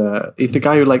the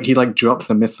guy who he drops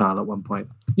the missile at one point.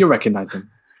 You'll recognize him.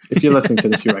 If you're listening to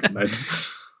this, you recognize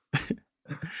him.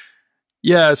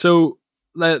 Yeah, so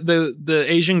the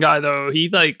Asian guy, though, he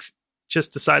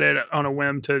just decided on a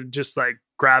whim to just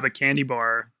grab a candy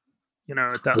bar, you know,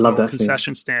 at that little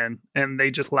concession stand, and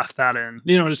they just left that in.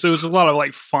 You know, so it was a lot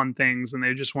of fun things, and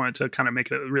they just wanted to kind of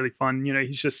make it really fun. You know,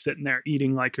 he's just sitting there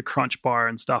eating a Crunch bar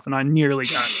and stuff, and I nearly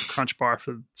got a Crunch bar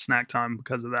for snack time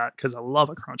because of that, because I love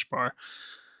a Crunch bar.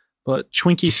 But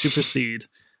Twinkies supersede.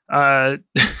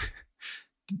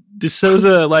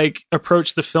 D'Souza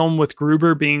approached the film with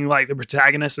Gruber being the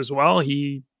protagonist as well.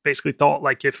 He basically thought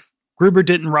if Gruber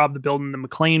didn't rob the building, then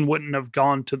McClane wouldn't have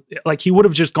gone to he would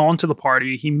have just gone to the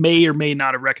party. He may or may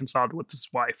not have reconciled with his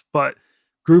wife, but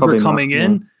Gruber coming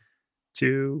in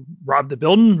to rob the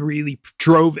building really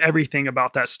drove everything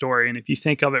about that story. And if you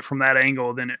think of it from that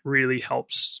angle, then it really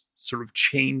helps sort of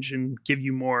change and give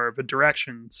you more of a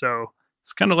direction. So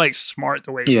it's kind of smart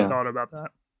the way he thought about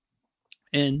that.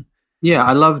 And yeah,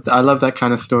 I love that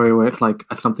kind of story where it's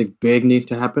something big needs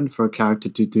to happen for a character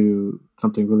to do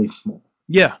something really small.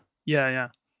 Yeah.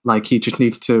 He just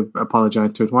needs to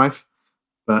apologize to his wife,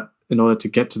 but in order to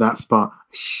get to that spot,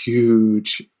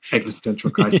 huge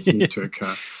existential crisis needs to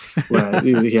occur, where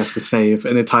he has to save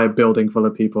an entire building full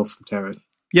of people from terrorists.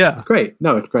 Yeah. It's great.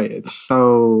 No, it's great. It's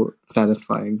so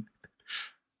satisfying.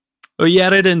 Well, he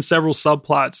added in several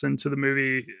subplots into the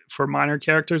movie for minor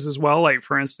characters as well.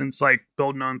 For instance,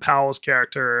 building on Powell's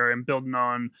character and building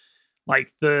on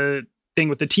the thing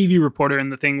with the TV reporter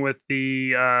and the thing with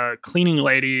the cleaning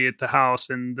lady at the house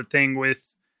and the thing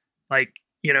with Bonnie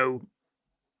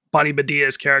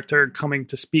Badia's character coming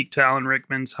to speak to Alan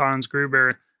Rickman's Hans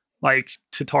Gruber,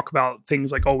 to talk about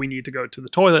things oh, we need to go to the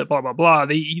toilet, blah, blah, blah.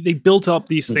 They built up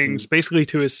these things basically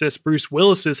to assist Bruce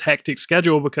Willis's hectic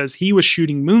schedule, because he was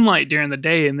shooting Moonlight during the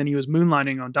day and then he was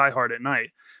moonlighting on Die Hard at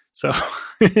night. So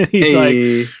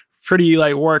he's pretty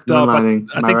worked up. I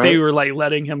think they were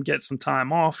letting him get some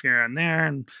time off here and there.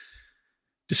 And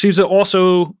D'Souza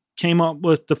also came up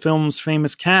with the film's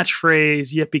famous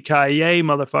catchphrase, "Yippee-ki-yay,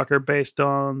 motherfucker," based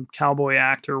on cowboy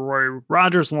actor Roy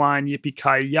Rogers' line,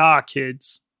 "Yippee-ki-yah,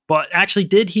 kids." But actually,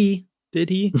 did he?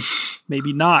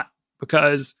 Maybe not,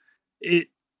 because it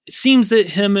seems that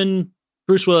him and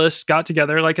Bruce Willis got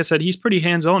together. Like I said, he's pretty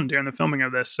hands-on during the filming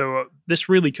of this, so this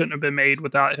really couldn't have been made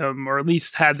without him, or at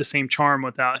least had the same charm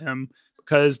without him,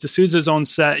 because D'Souza's on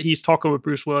set, he's talking with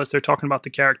Bruce Willis, they're talking about the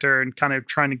character and kind of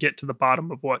trying to get to the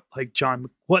bottom of what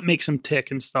makes him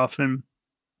tick and stuff, and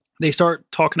they start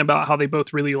talking about how they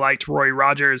both really liked Roy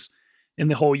Rogers and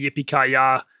the whole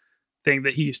yippee-ki-yah thing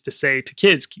that he used to say to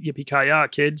kids, "Yippee-ki-yah,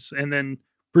 kids," and then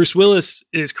Bruce Willis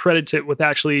is credited with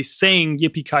actually saying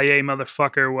 "Yippee-ki-yay,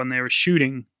 motherfucker" when they were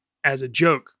shooting as a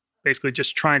joke, basically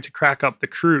just trying to crack up the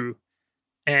crew,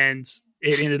 and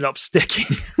it ended up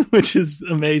sticking, which is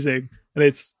amazing. And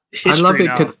it's history. I love it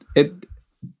because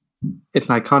it's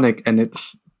iconic, and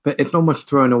it's almost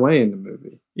thrown away in the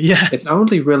movie. Yeah, it's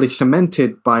only really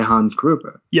cemented by Hans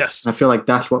Gruber. Yes, I feel like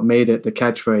that's what made it the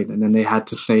catchphrase, and then they had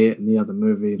to say it in the other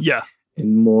movie. Yeah,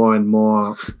 in more and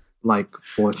more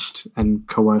forced and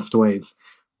coerced ways.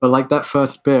 But that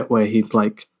first bit where he's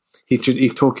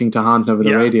talking to Hans over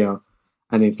the radio,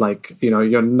 and he's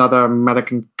you're another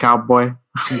American cowboy,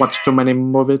 watch too many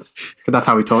movies, because that's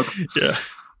how he talks. Yeah.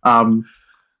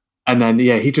 And then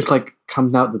he just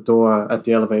comes out the door at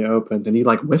the elevator opened, and he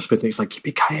whispers, he's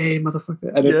 "Yippee-ki-yay, motherfucker,"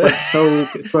 and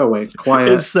it's throwaway, it's quiet,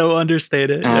 it's so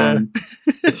understated, and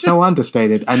it's so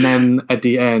understated. And then at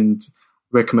the end,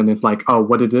 Rickman is "Oh,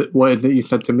 what is it you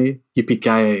said to me?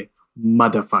 Yippee-ki-yay,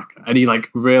 motherfucker," and he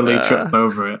really trips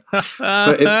over it.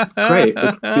 But it's great,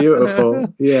 it's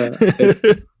beautiful. Yeah.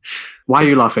 Why are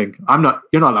you laughing? You're not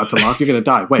allowed to laugh. You're gonna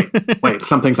die. Wait,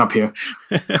 something's up here.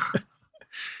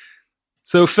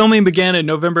 So filming began in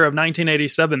November of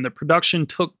 1987. The production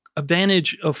took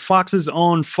advantage of Fox's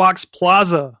own Fox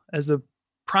Plaza as a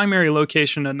primary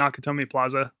location at Nakatomi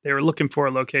Plaza. They were looking for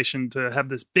a location to have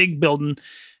this big building,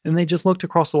 and they just looked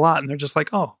across the lot and they're just like,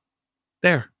 oh,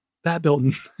 there, that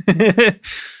building.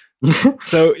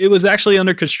 So it was actually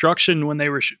under construction when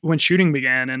when shooting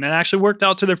began, and it actually worked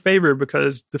out to their favor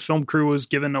because the film crew was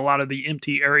given a lot of the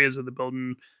empty areas of the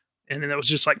building, and it was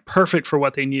just like perfect for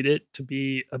what they needed to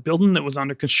be a building that was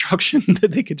under construction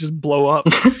that they could just blow up.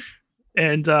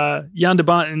 And Jan de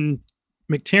Bont and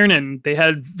McTiernan, they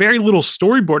had very little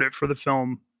storyboarded for the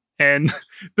film, and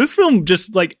this film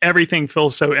just like everything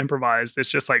feels so improvised. It's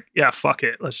just like, yeah, fuck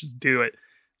it, let's just do it.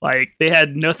 Like, they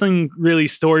had nothing really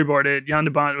storyboarded. Jan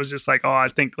de Bont was just like, oh, I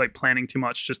think like planning too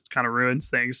much just kind of ruins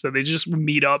things. So they just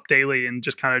meet up daily and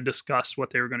just kind of discuss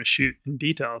what they were going to shoot in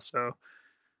detail. So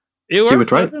it worked. He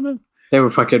was right. They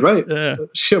were fucking right. Yeah.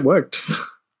 Shit worked.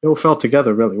 It all fell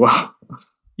together really well.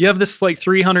 You have this like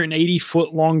 380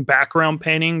 foot long background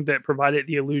painting that provided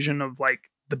the illusion of like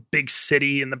the big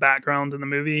city in the background in the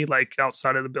movie, like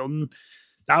outside of the building.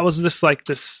 That was this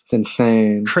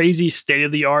insane, crazy state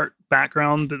of the art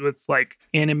background with like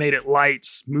animated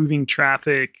lights, moving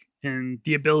traffic, and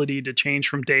the ability to change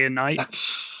from day and night.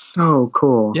 Oh,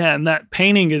 cool. Yeah, and that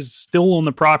painting is still on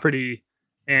the property,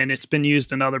 and it's been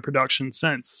used in other productions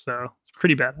since. So it's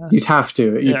pretty badass. You'd have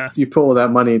to. You put all that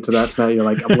money into that. You're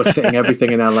like, I'm listing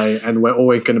everything in LA, and we're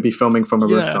always going to be filming from a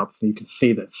rooftop. You can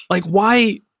see this. Like,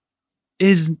 why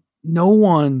is no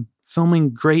one filming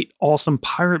great, awesome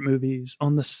pirate movies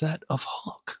on the set of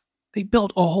Hook? They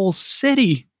built a whole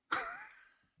city.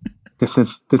 This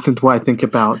is what I think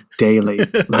about daily.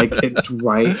 Like, it's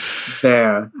right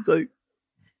there. It's like,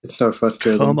 it's so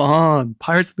frustrating. Come on,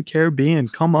 Pirates of the Caribbean.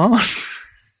 Come on.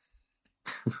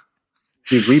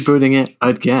 You're rebooting it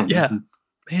again. Yeah.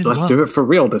 Let's do it for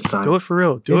real this time. Do it for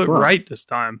real. Do it right this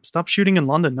time. Stop shooting in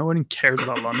London. No one cares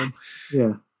about London.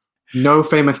 Yeah. No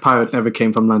famous pirate ever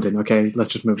came from London. Okay,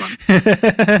 let's just move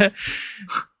on.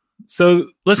 So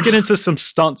let's get into some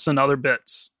stunts and other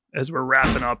bits as we're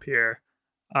wrapping up here.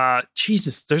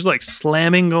 Jesus, there's like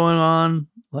slamming going on.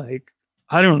 Like,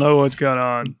 I don't know what's going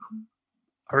on.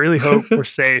 I really hope we're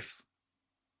safe.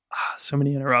 So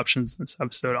many interruptions in this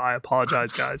episode. I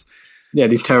apologize, guys. Yeah,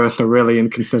 these terrorists are really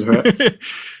inconsiderate. I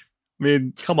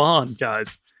mean, come on,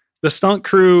 guys. The stunt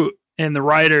crew and the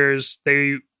writers,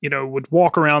 they, would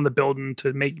walk around the building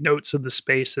to make notes of the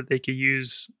space that they could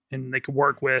use and they could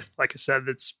work with. Like I said,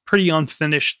 it's pretty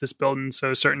unfinished, this building.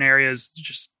 So certain areas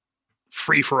just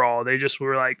free for all. They just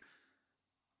were like,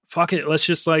 fuck it. Let's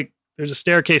just there's a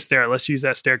staircase there. Let's use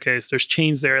that staircase. There's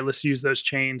chains there. Let's use those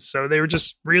chains. So they were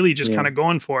just really kind of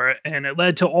going for it. And it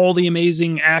led to all the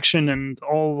amazing action and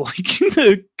all like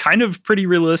the kind of pretty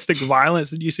realistic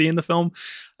violence that you see in the film.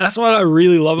 That's what I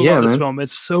really love about this film.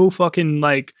 It's so fucking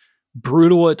like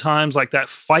brutal at times, like that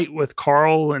fight with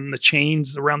Carl and the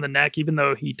chains around the neck, even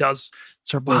though he does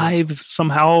survive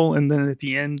somehow. And then at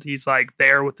the end, he's like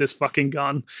there with this fucking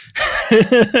gun.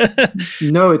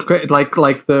 No, it's great. Like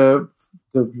the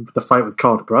fight with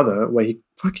Carl's brother, where he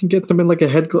fucking gets him in like a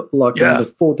headlock and they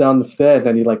fall down the stairs,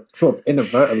 and he like sort of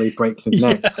inadvertently breaks his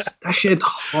neck. That shit's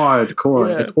hardcore.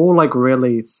 Yeah. It's all like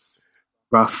really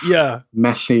rough,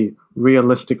 messy,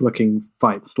 realistic looking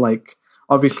fight. Like,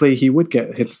 obviously he would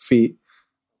get his feet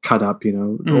cut up,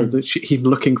 all he's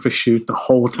looking for shoes the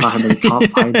whole time and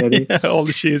can't find any. All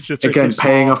the shoes just again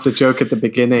paying off the joke at the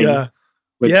beginning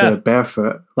with the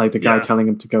barefoot, like the guy telling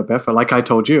him to go barefoot. Like I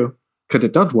told you, because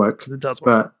it does work. It does work.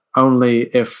 But only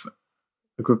if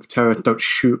a group of terrorists don't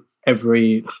shoot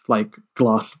every like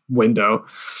glass window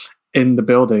in the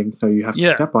building, so you have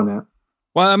to step on it.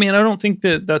 Well, I mean, I don't think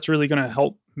that's really going to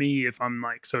help me if I'm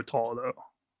like so tall, though.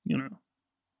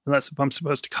 Unless if I'm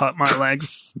supposed to cut my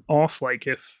legs off, like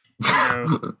if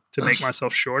to make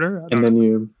myself shorter. And then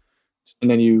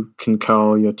you can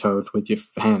curl your toes with your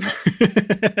hand.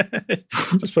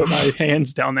 Just put my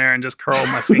hands down there and just curl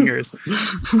my fingers.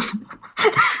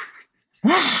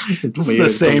 This is the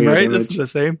same, right? Image. This is the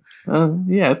same.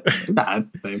 Yeah,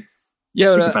 same.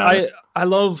 Yeah, I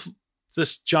love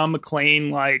this John McClane.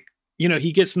 Like,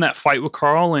 he gets in that fight with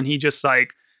Carl, and he just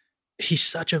like. He's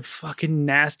such a fucking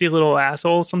nasty little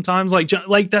asshole sometimes. Like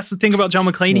that's the thing about John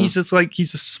McClane. Yeah. He's just like,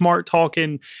 he's a smart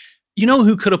talking,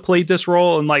 who could have played this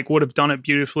role and like would have done it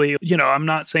beautifully. I'm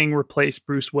not saying replace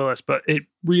Bruce Willis, but it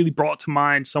really brought to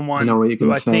mind someone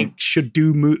who I think should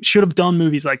have done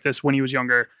movies like this when he was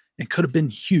younger and could have been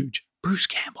huge. Bruce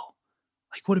Campbell.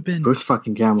 Like would have been Bruce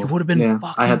fucking Campbell. It would have been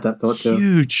I had that thought too.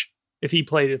 Huge if he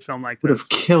played a film like this. Would have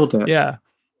killed it. Yeah.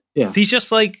 Yeah. So he's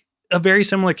just like a very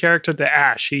similar character to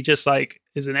Ash. He just like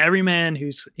is an everyman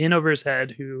who's in over his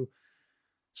head, who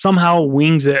somehow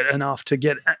wings it enough to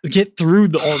get through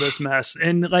all this mess.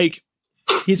 And like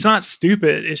he's not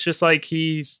stupid. It's just like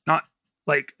he's not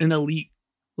like an elite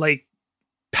like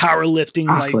powerlifting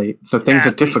athlete. like The things are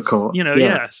athletes, difficult. you know.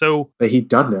 Yeah. So but he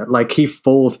done it. Like he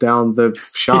falls down the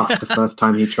shaft the first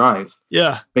time he tried.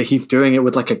 Yeah. But he's doing it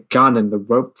with like a gun and the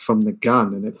rope from the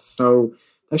gun, and it's so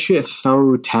that shit is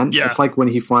so tense. Yeah. It's like when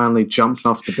he finally jumped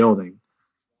off the building.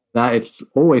 That it's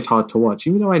always hard to watch,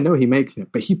 even though I know he makes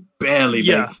it, but he barely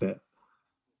makes it.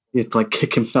 He had to like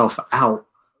kick himself out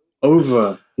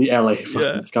over the LA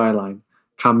fucking skyline,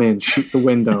 come in, shoot the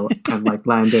window, and like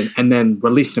land in, and then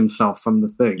release himself from the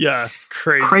thing. Yeah,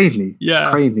 crazy. Yeah,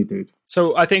 crazy, dude.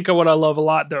 So I think what I love a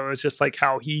lot though is just like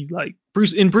how he like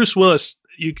Bruce Willis.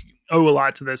 You owe a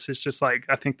lot to this. It's just like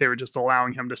I think they were just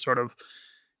allowing him to sort of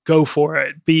go for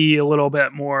it, be a little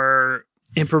bit more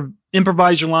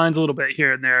improvise your lines a little bit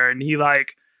here and there, and he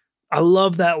like. I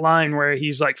love that line where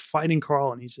he's like fighting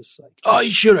Carl and he's just like, oh, you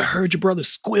should have heard your brother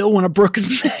squeal when I broke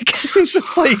his neck. He's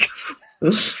just like,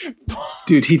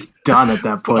 dude, he's done at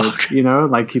that point, you know?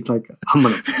 Like, he's like, I'm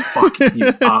going to fuck you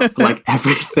up. Like,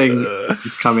 everything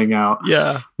is coming out.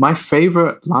 Yeah. My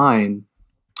favorite line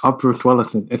of Bruce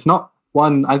Willis, it's not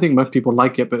one, I think most people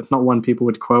like it, but it's not one people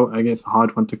would quote. I guess it's a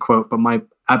hard one to quote, but my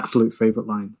absolute favorite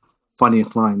line,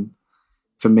 funniest line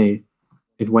for me,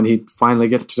 is when he finally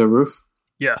gets to the roof.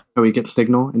 Yeah. So he gets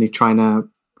signal and he's trying to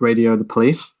radio the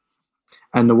police.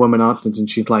 And the woman answers and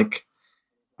she's like,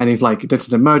 and he's like, this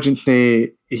is an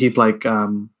emergency. He's like,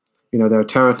 you know, there are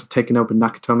terrorists taking over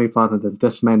Nakatomi Plaza. There's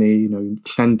this many, you know,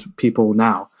 send people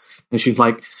now. And she's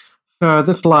like,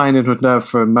 this line is reserved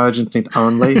for emergencies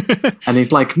only. And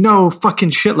he's like, no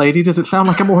fucking shit, lady. Does it sound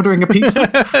like I'm ordering a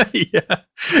pizza?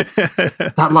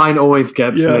 That line always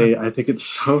gets me. I think it's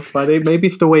so funny. Maybe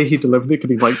it's the way he delivered it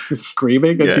because he's like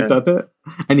screaming as he does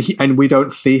it. And we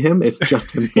don't see him. It's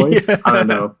just his voice. I don't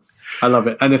know. I love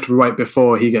it. And it's right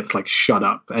before he gets like shut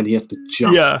up and he has to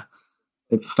jump. Yeah.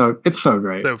 It's so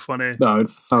great. So funny. No,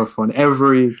 it's so fun.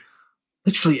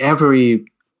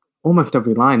 Almost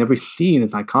every line, every scene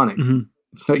is iconic. Mm-hmm.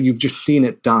 So you've just seen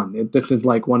it done. This is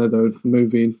like one of those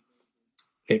movies.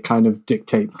 It kind of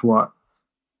dictates what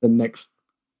the next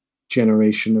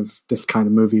generation of this kind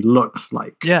of movie looks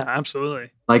like. Yeah,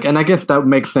 absolutely. Like, and I guess that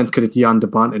makes sense because it's Jan de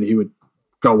Bont, and he would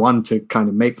go on to kind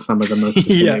of make some of the most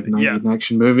definitive 90s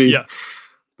action movies. Yeah.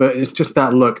 But it's just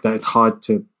that look that it's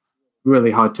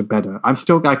really hard to better. I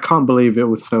can't believe it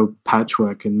was so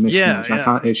patchwork and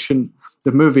mismatch.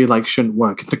 The movie shouldn't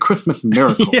work. It's a Christmas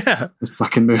miracle. This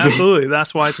fucking movie. Absolutely.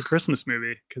 That's why it's a Christmas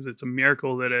movie, because it's a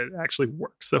miracle that it actually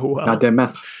works so well. Goddamn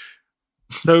it.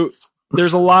 So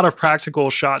there's a lot of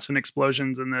practical shots and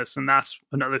explosions in this, and that's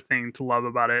another thing to love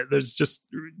about it. There's just,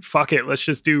 fuck it, let's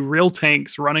just do real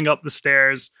tanks running up the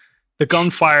stairs. The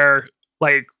gunfire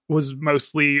was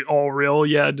mostly all real.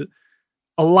 You had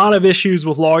a lot of issues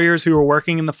with lawyers who were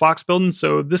working in the Fox building.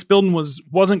 So this building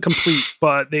wasn't complete,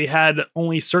 but they had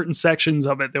only certain sections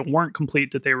of it that weren't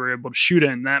complete that they were able to shoot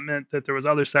in. That meant that there was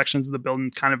other sections of the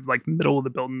building, kind of like middle of the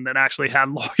building, that actually had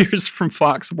lawyers from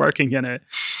Fox working in it.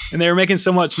 And they were making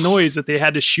so much noise that they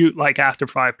had to shoot after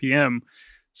 5 p.m.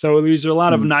 So these are a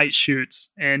lot of night shoots,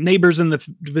 and neighbors in the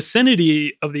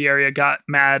vicinity of the area got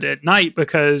mad at night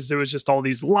because there was just all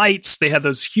these lights. They had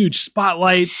those huge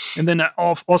spotlights, and then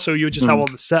also you would just have all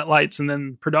the set lights, and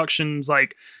then productions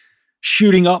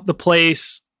shooting up the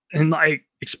place and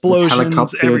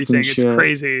explosions, everything. It's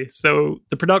crazy. So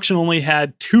the production only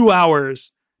had 2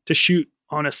 hours to shoot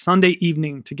on a Sunday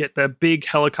evening to get the big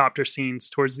helicopter scenes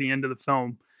towards the end of the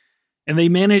film. And they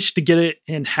managed to get it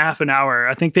in half an hour.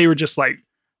 I think they were just like,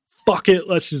 fuck it,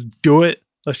 let's just do it.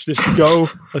 Let's just go.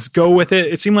 Let's go with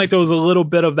it. It seemed like there was a little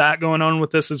bit of that going on with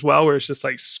this as well, where it's just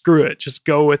like, screw it, just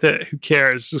go with it. Who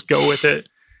cares? Just go with it.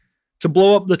 To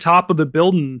blow up the top of the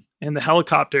building and the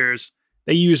helicopters,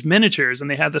 they used miniatures, and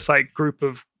they had this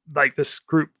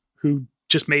group who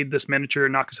just made this miniature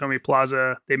Nakatomi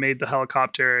Plaza. They made the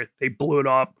helicopter. They blew it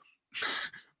up.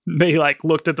 They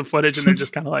looked at the footage and they're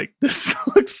just kind of this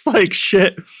looks like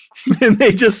shit. And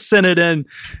they just sent it in.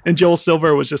 And Joel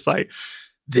Silver was just like,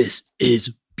 this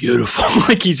is beautiful.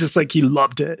 He's just he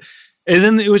loved it. And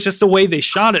then it was just the way they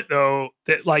shot it though,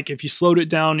 that if you slowed it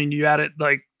down and you added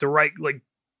the right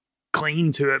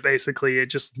clean to it, basically,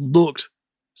 it just looked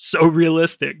so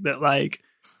realistic that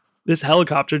this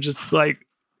helicopter just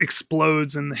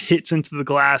explodes and hits into the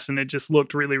glass, and it just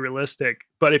looked really realistic.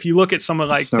 But if you look at some of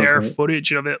their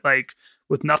footage of it,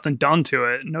 with nothing done to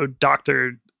it, no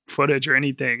doctor footage or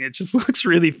anything, it just looks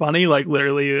really funny.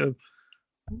 Literally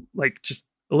just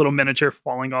a little miniature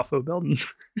falling off of a building.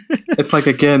 It's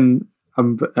again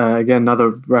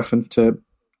another reference to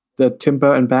the Tim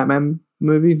Burton Batman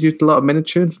movie. Used a lot of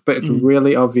miniatures, but it's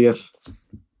really obvious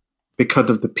because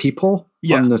of the people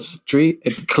on the street.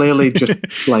 It clearly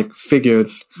just like figured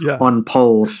on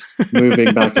poles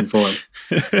moving back and forth.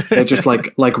 They're just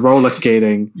like roller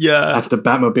skating at the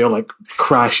Batmobile, like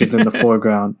crashing in the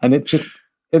foreground. And it's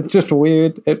just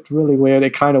weird. It's really weird.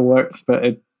 It kind of works, but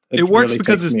it works really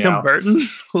because it's Tim Burton.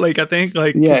 Like, I think,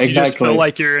 like, you just feel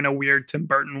like you're in a weird Tim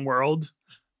Burton world.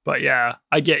 But yeah,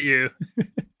 I get you.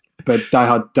 But Die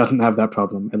Hard doesn't have that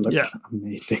problem. It looks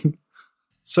amazing.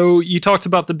 So you talked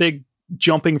about the big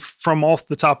jumping from off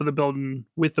the top of the building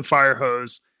with the fire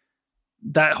hose.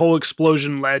 That whole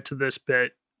explosion led to this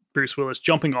bit, Bruce Willis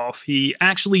jumping off. He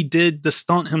actually did the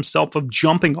stunt himself of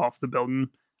jumping off the building.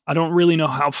 I don't really know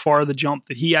how far the jump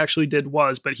that he actually did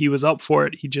was, but he was up for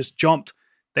it. He just jumped.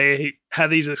 They had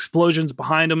these explosions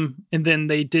behind him, and then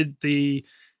they did the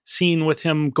scene with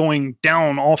him going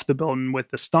down off the building with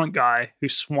the stunt guy who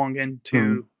swung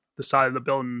into the side of the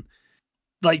building.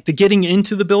 Like the getting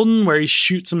into the building where he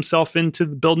shoots himself into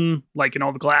the building, like, and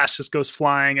all the glass just goes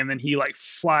flying, and then he like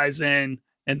flies in,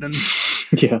 and then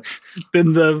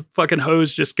then the fucking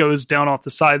hose just goes down off the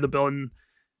side of the building.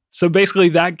 So basically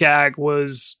that gag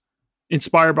was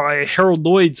inspired by Harold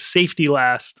Lloyd's Safety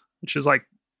Last, which is like,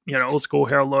 you know, old school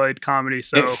Harold Lloyd comedy.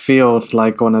 So it feels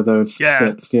like one of those.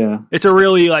 Yeah. It's a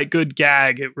really like good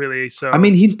gag. It really, so. I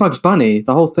mean, he's Bugs Bunny.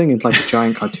 The whole thing is like a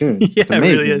giant cartoon. It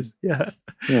really is. Yeah.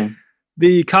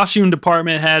 The costume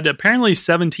department had apparently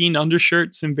 17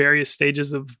 undershirts in various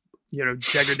stages of, you know,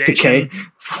 degradation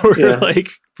for like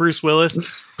Bruce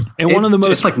Willis. And one of the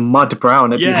most, it's like mud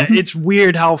brown. It's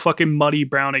weird how fucking muddy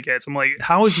brown it gets. I'm like,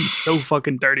 how is he so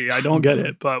fucking dirty? I don't get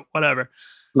it, but whatever.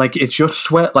 Like, it's your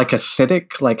sweat like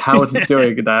acidic? Like, how is it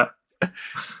doing that?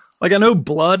 Like, I know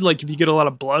blood, like, if you get a lot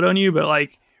of blood on you, but,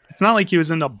 like, it's not like he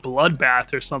was in a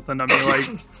bloodbath or something. I mean, like,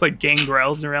 it's like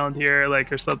gangrels around here,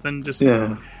 like, or something. Just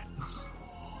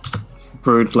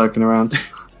brood lurking around.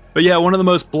 But yeah, one of the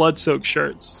most blood-soaked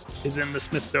shirts is in the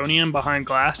Smithsonian behind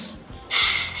glass.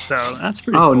 So that's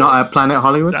pretty cool. Not at Planet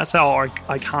Hollywood? That's how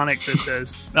iconic this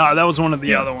is. No, that was one of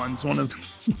the other ones. One of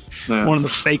the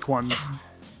fake ones,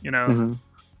 you know. Mm-hmm.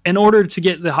 In order to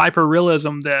get the hyper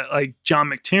realism that like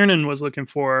John McTiernan was looking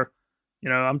for, you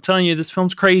know, I'm telling you, this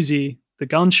film's crazy. The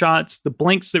gunshots, the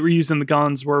blanks that were used in the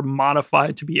guns were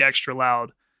modified to be extra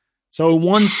loud. So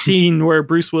one scene where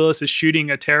Bruce Willis is shooting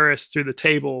a terrorist through the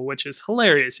table, which is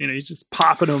hilarious. You know, he's just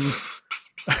popping him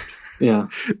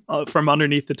from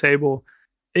underneath the table.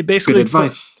 It basically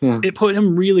it put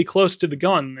him really close to the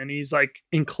gun, and he's like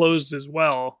enclosed as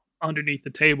well underneath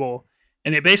the table.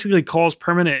 And it basically caused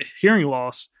permanent hearing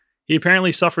loss. He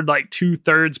apparently suffered like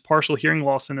 2/3 partial hearing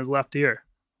loss in his left ear,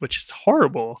 which is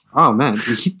horrible. Oh man,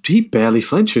 he barely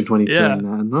flinched when he did that.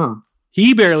 No.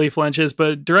 He barely flinches,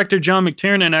 but director John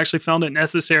McTiernan actually found it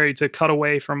necessary to cut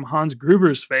away from Hans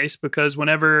Gruber's face because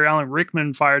whenever Alan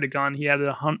Rickman fired a gun, he had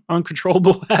an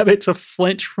uncontrollable habit to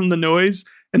flinch from the noise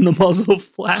and the muzzle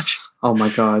flash. Oh my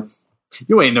god,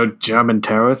 you ain't no German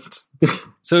terrorist.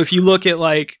 So if you look at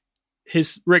like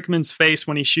Rickman's face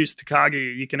when he shoots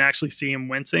Takagi, you can actually see him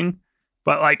wincing.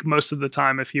 But like most of the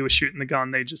time, if he was shooting the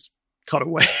gun, they just cut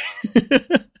away.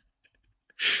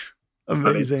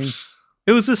 Amazing.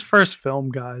 It was his first film,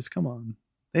 guys. Come on.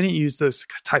 They didn't use those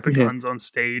type of guns on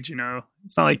stage, you know.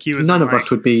 It's not like he was... None of us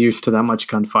would be used to that much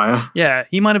gunfire. Yeah,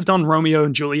 he might have done Romeo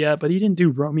and Juliet, but he didn't do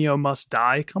Romeo Must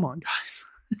Die. Come on, guys.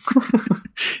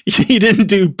 He didn't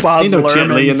do Baz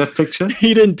Luhrmann's in this picture.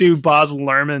 He didn't do Baz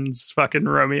Luhrmann's fucking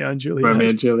Romeo and Juliet. Romeo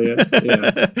and Juliet,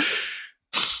 yeah.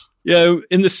 Yeah,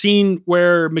 in the scene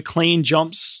where McClane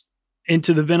jumps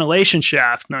into the ventilation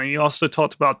shaft, now he also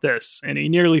talked about this, and he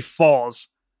nearly falls.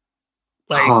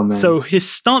 Like, so his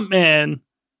stuntman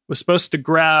was supposed to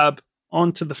grab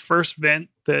onto the first vent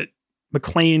that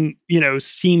McClane, you know,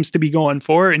 seems to be going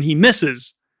for, and he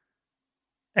misses.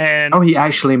 And he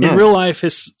actually missed. In real life,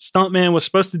 his stuntman was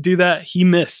supposed to do that. He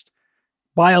missed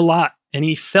by a lot, and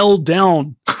he fell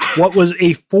down what was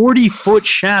a 40-foot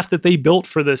shaft that they built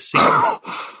for this scene.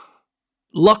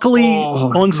 Luckily,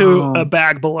 onto a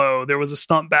bag below. There was a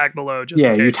stunt bag below. Just in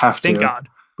case. You'd have to. Thank God.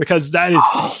 Because that is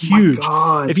huge.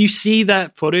 If you see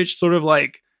that footage sort of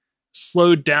like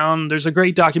slowed down, there's a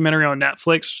great documentary on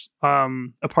Netflix,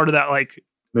 a part of that like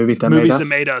Movies That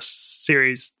Made Us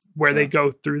series where they go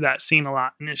through that scene a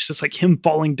lot. And it's just like him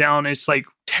falling down. It's like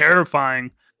terrifying.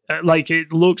 Like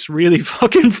it looks really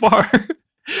fucking far.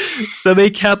 So they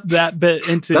kept that bit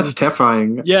into... That's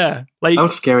terrifying. Yeah. Like, that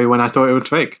was scary when I thought it was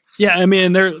fake. Yeah, I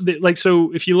mean, they're like,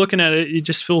 so if you're looking at it, it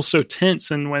just feels so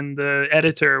tense. And when the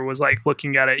editor was like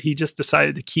looking at it, he just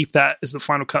decided to keep that as the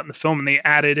final cut in the film. And they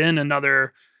added in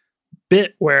another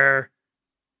bit where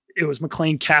it was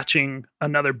McClane catching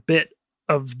another bit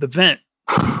of the vent.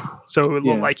 So it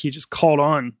looked like he just caught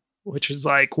on which is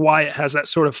like why it has that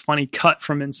sort of funny cut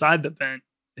from inside the vent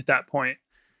at that point.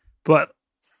 But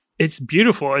it's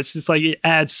beautiful. It's just like it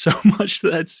adds so much to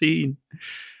that scene.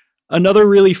 Another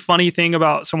really funny thing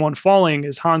about someone falling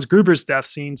is Hans Gruber's death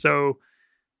scene. So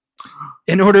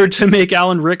in order to make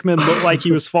Alan Rickman look like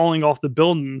he was falling off the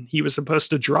building, he was supposed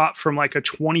to drop from like a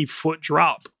 20-foot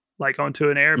drop, like onto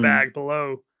an airbag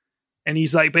below. And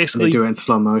he's like basically they do it in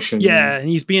slow motion. Yeah, and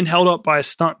he's being held up by a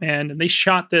stuntman. And they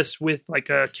shot this with like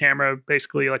a camera,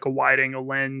 basically like a wide angle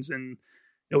lens, and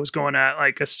it was going at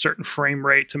like a certain frame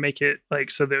rate to make it like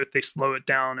so that if they slow it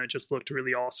down, it just looked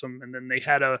really awesome. And then they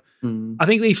had I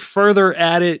think they further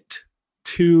added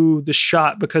to the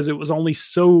shot because it was only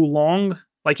so long.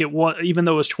 Like it was, even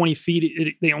though it was 20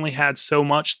 feet, they only had so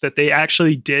much that they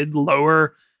actually did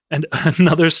lower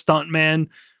another stuntman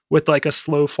with like a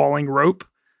slow falling rope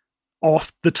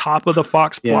off the top of the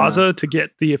Fox Plaza to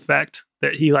get the effect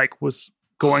that he like was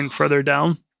going further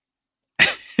down.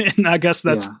 And I guess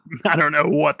that's, I don't know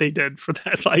what they did for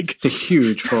that. Like the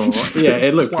huge fall. Yeah,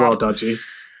 it looked well dodgy.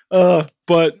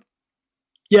 But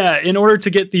yeah, in order to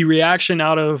get the reaction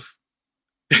out of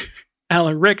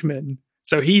Alan Rickman,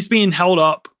 so he's being held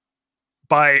up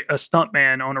by a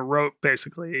stuntman on a rope,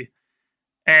 basically.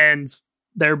 And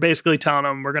they're basically telling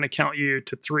him, we're going to count you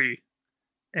to 3.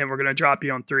 And we're going to drop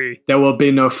you on 3. There will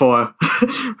be no 4.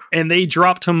 And they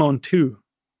dropped him on 2.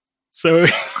 So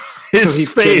his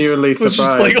face was just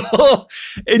like, oh.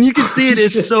 And you can see it.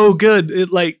 It's so good.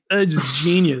 It like, it's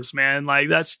genius, man. Like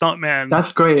that stuntman.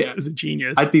 That's great. Is a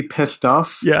genius. I'd be pissed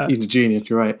off. Yeah. He's a genius.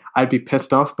 You're right. I'd be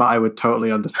pissed off, but I would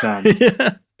totally understand.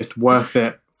 It's worth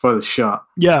it for the shot.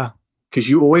 Yeah. Because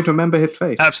you always remember his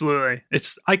face. Absolutely.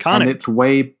 It's iconic. And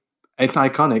it's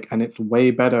iconic and it's way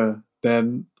better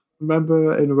than,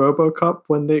 remember in RoboCop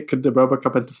when the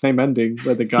RoboCop had the same ending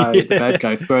where the bad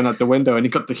guy thrown out the window and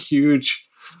he got the huge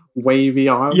wavy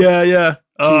arm. Yeah.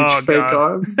 Huge fake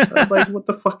arm. I'm like, what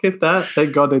the fuck is that?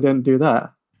 Thank God they didn't do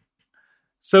that.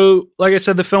 So, like I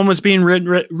said, the film was being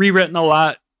rewritten a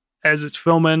lot as it's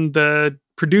filming. The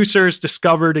producers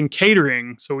discovered in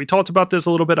catering. So we talked about this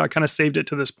a little bit. I kind of saved it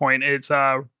to this point. It's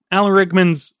Alan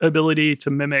Rickman's ability to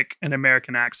mimic an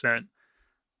American accent.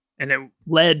 And it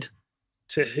led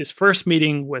to his first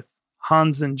meeting with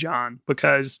Hans and John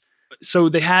because so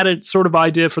they had a sort of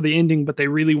idea for the ending, but they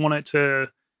really wanted to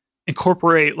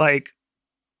incorporate like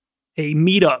a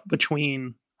meetup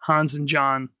between Hans and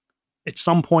John at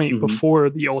some point before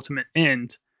the ultimate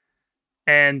end.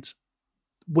 And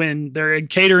when they're in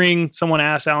catering, someone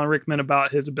asked Alan Rickman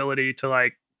about his ability to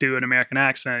like do an American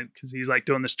accent because he's like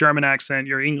doing this German accent.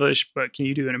 You're English, but can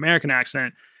you do an American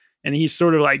accent? And he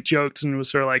sort of like joked and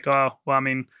was sort of like, oh, well, I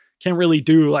mean, can't really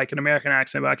do like an American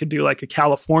accent, but I could do like a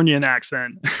Californian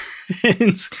accent.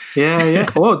 Yeah.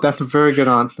 Oh, that's a very good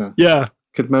answer. Yeah.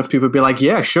 Because most people would be like,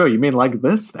 yeah, sure, you mean like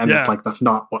this? And it's like, that's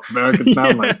not what Americans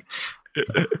sound like.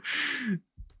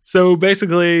 So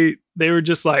basically, they were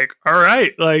just like, all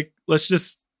right, like, let's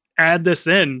just add this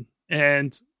in.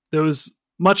 And there was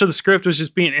much of the script was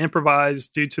just being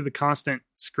improvised due to the constant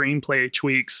screenplay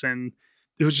tweaks. And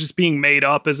it was just being made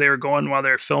up as they were going while they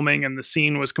were filming. And the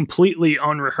scene was completely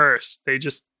unrehearsed. They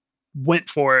just went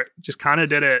for it, just kind of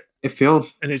did it. It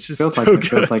feels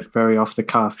like very off the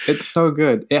cuff. It's so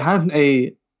good. It had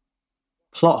a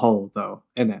plot hole though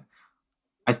in it.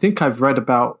 I think I've read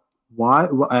about why.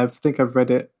 I think I've read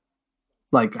it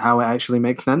like how it actually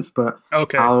makes sense. But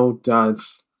how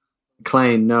does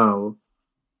McClane know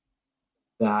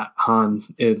that Han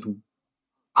is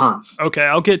Han? Okay,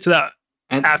 I'll get to that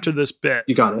after this bit.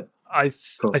 You got it. I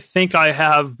think I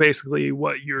have basically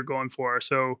what you're going for.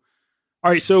 So,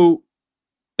 all right. So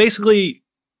basically,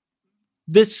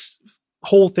 this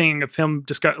whole thing of him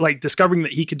discovering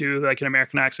that he could do like an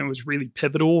American accent was really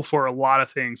pivotal for a lot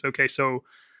of things. Okay, so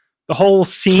the whole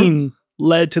scene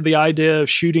led to the idea of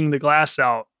shooting the glass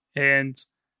out and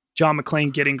John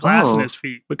McClane getting glass in his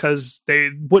feet because they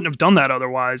wouldn't have done that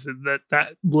otherwise.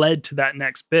 That led to that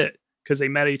next bit because they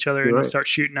met each other and they start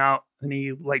shooting out and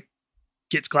he like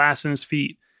gets glass in his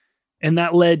feet. And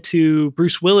that led to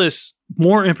Bruce Willis,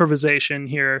 more improvisation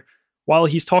here while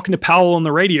he's talking to Powell on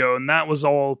the radio. And that was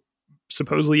all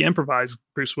supposedly improvised.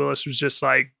 Bruce Willis was just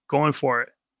like going for it.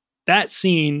 That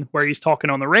scene where he's talking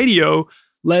on the radio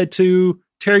led to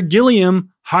Terry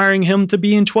Gilliam hiring him to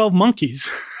be in 12 Monkeys.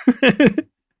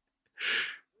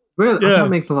 Really? Yeah. That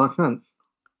makes a lot of sense.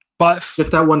 But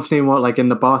just that one scene, like in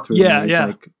the bathroom.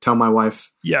 Like tell my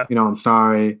wife, I'm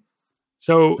sorry.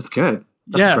 So it's good.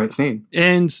 That's a great scene.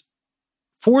 And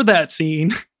for that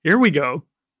scene, here we go.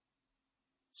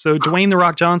 So Dwayne "The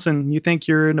Rock" Johnson, you think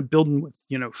you're in a building with,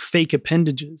 fake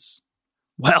appendages.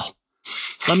 Well,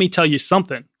 let me tell you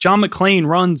something. John McClane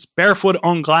runs barefoot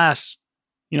on glass,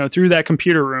 through that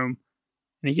computer room,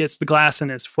 and he gets the glass in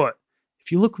his foot.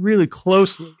 If you look really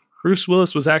closely, Bruce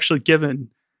Willis was actually given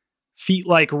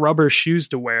feet-like rubber shoes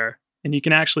to wear, and you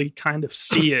can actually kind of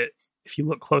see it if you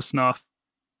look close enough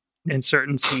in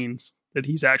certain scenes that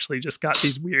he's actually just got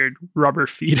these weird rubber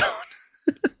feet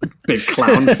on. Big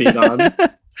clown feet on.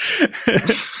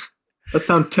 That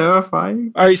sounds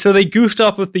terrifying. All right, so they goofed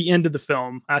up at the end of the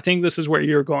film. I think this is where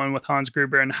you're going with Hans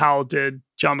Gruber, and how did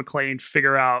John McClane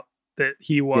figure out that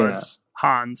he was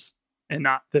Hans and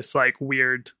not this like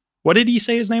weird... What did he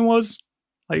say his name was?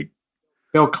 Like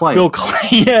Bill Clay. Bill Clay.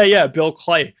 Yeah, Bill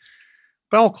Clay.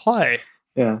 Bill Clay.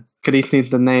 Yeah, could he see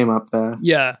the name up there?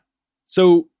 Yeah.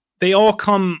 So they all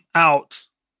come out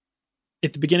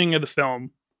at the beginning of the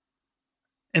film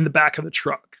in the back of the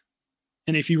truck.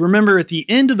 And if you remember at the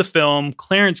end of the film,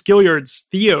 Clarence Gilliard's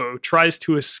Theo tries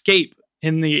to escape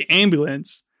in the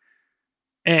ambulance,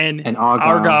 and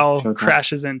Argyle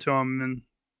crashes into him and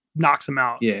knocks him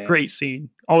out. Yeah. Great scene.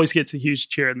 Always gets a huge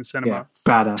cheer in the cinema. Yeah,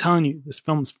 badass. I'm telling you, this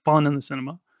film's fun in the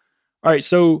cinema. All right,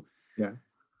 so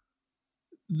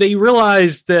they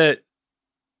realized that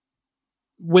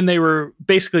when they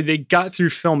got through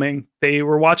filming, they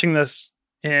were watching this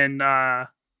in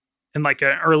like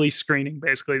an early screening.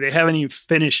 Basically, they haven't even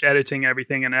finished editing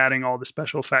everything and adding all the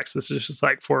special effects. This is just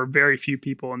like for very few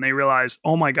people, and they realized,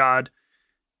 oh my god,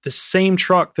 the same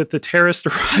truck that the terrorists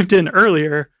arrived in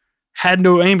earlier had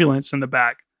no ambulance in the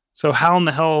back. So how in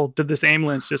the hell did this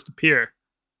ambulance just appear?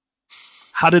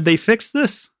 How did they fix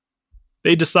this?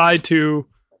 They decide to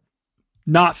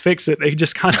not fix it. They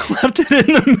just kind of left it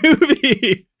in the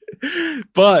movie.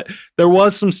 But there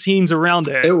was some scenes around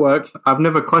it. It worked. I've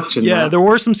never questioned that. Yeah, there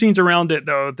were some scenes around it,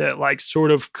 though, that like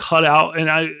sort of cut out. And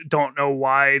I don't know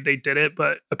why they did it,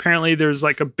 but apparently there's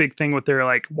like a big thing with their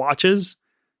like watches.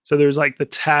 So there's like the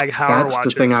Tag Heuer watches. That's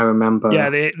the thing I remember.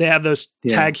 Yeah, they have those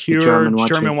Tag Heuer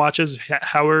German watches.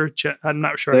 Heuer, I'm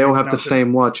not sure. They all have the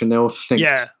same watch and they all sync.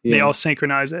 Yeah, they all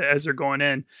synchronize it as they're going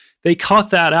in. They cut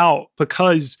that out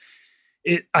because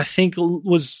it, I think,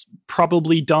 was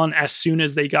probably done as soon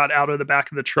as they got out of the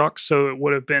back of the truck. So it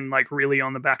would have been like really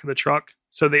on the back of the truck.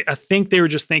 So I think they were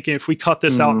just thinking, if we cut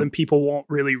this out, then people won't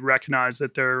really recognize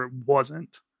that there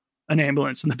wasn't an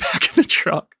ambulance in the back of the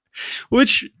truck,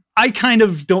 which I kind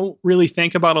of don't really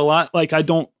think about a lot. Like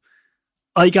no,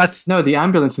 the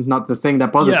ambulance is not the thing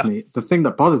that bothers me. The thing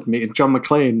that bothers me is John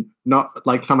McClane not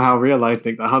like somehow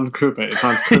realizing that Hans Gruber is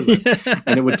Hans Gruber.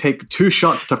 And it would take 2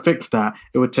 shots to fix that.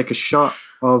 It would take a shot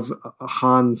of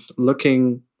Hans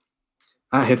looking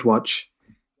at his watch,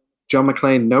 John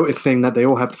McClane noticing that they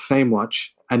all have the same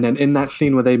watch, and then in that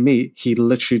scene where they meet, he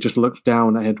literally just looks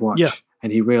down at his watch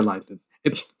and he realized it.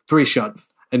 It's 3 shots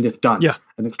and it's done. Yeah.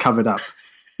 And it's covered up.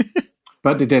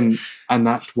 But they didn't, and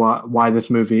that's why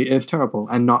this movie is terrible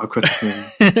and not a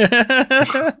Christmas movie.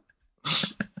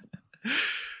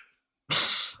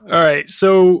 All right,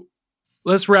 so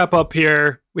let's wrap up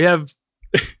here. We have...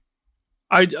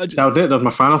 that was it. That was my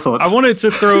final thought. I wanted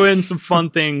to throw in some fun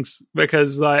things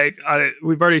because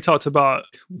we've already talked about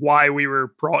why we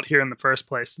were brought here in the first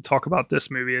place to talk about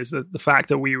this movie, is the fact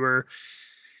that we were,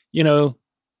 a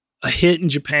hit in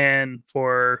Japan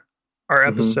for our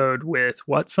episode with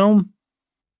what film?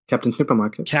 Captain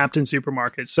Supermarket. Captain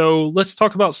Supermarket. So let's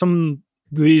talk about some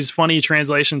of these funny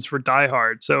translations for Die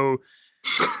Hard. So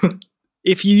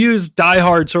if you use Die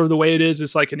Hard sort of the way it is,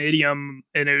 it's like an idiom,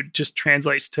 and it just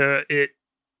translates to it,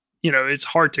 it's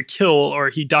hard to kill, or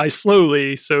he dies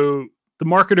slowly. So the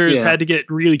marketers had to get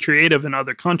really creative in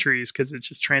other countries because it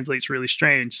just translates really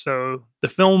strange. So the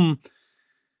film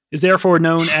is therefore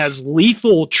known as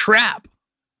Lethal Trap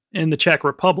in the Czech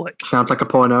Republic. Sounds like a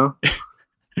porno.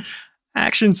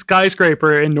 Action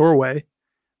Skyscraper in Norway.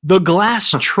 The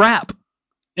Glass Trap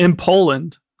in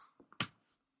Poland.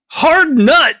 Hard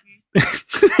Nut in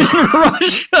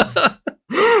Russia.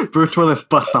 Bruce Willis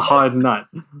busts a hard nut.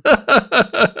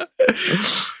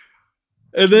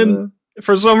 And then,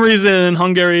 for some reason, in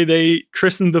Hungary, they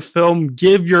christened the film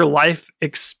Give Your Life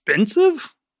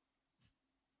Expensive?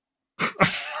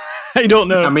 I don't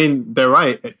know. I mean, they're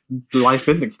right. Life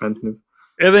is expensive.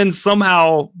 And then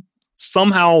somehow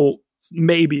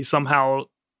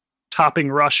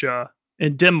topping Russia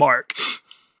and Denmark,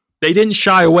 they didn't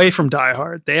shy away from Die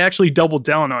Hard. They actually doubled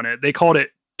down on it. They called it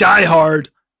Die Hard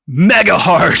Mega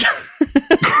Hard.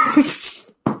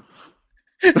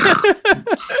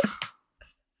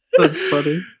 That's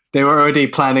funny. They were already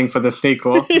planning for the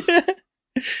sequel.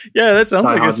 Yeah, that sounds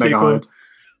Die like Hard, a sequel. Mega Hard.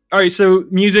 All right, so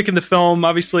music in the film,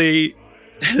 obviously,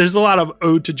 there's a lot of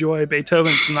Ode to Joy,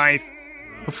 Beethoven's Ninth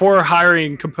Before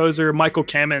hiring composer Michael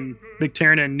Kamen,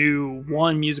 McTiernan knew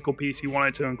one musical piece he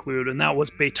wanted to include, and that was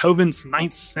Beethoven's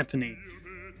Ninth Symphony,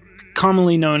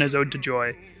 commonly known as Ode to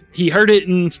Joy. He heard it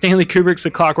in Stanley Kubrick's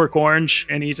A Clockwork Orange,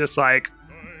 and he's just like,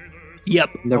 yep,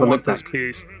 Never I want looked this back.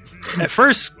 piece. At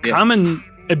first, Kamen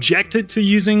objected to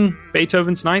using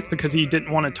Beethoven's Ninth because he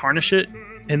didn't want to tarnish it,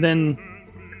 and then,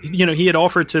 you know, he had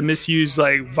offered to misuse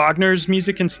like Wagner's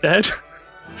music instead.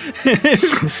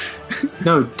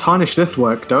 No, tarnish this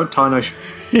work. Don't tarnish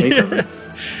Beethoven.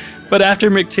 But after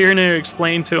McTiernan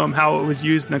explained to him how it was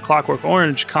used in A Clockwork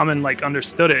Orange, Kamen like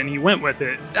understood it and he went with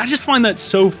it. I just find that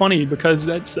so funny because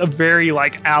that's a very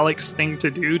like Alex thing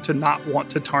to do, to not want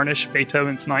to tarnish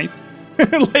Beethoven's Ninth.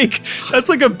 Like that's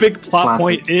like a big plot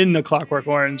point in A Clockwork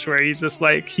Orange where he's just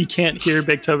like he can't hear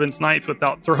Beethoven's Ninth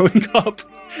without throwing up,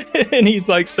 and he's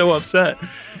like so upset.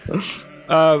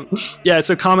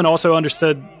 So Kamen also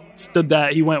understood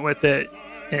that. He went with it,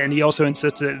 and he also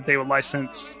insisted that they would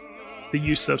license the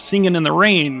use of Singin' in the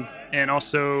Rain, and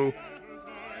also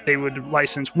they would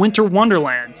license Winter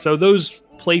Wonderland. So those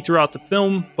play throughout the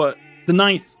film, but the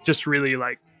Ninth just really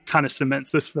like kind of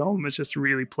cements this film. It just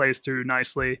really plays through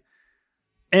nicely.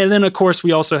 And then of course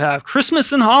we also have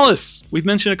Christmas in Hollis. We've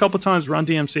mentioned a couple times Run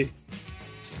DMC.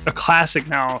 It's a classic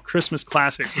now, Christmas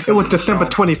classic. It was December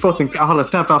 24th in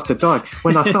Hollis after dark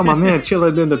when I saw my man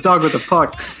chilling in the dog with the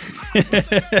park.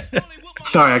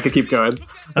 Sorry, I could keep going.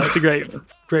 That's a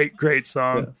great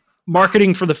song. Yeah.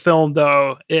 Marketing for the film,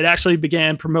 though, it actually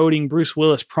began promoting Bruce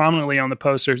Willis prominently on the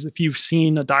posters. If you've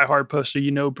seen a Die Hard poster,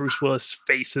 you know Bruce Willis'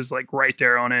 face is like right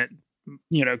there on it.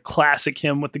 You know, classic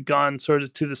him with the gun sort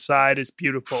of to the side. It's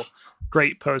beautiful.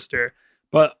 Great poster.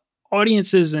 But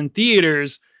audiences in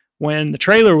theaters, when the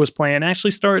trailer was playing,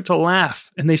 actually started to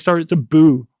laugh and they started to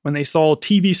boo when they saw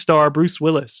TV star Bruce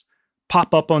Willis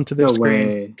pop up onto their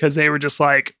screen because they were just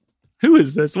like, who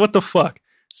is this? What the fuck?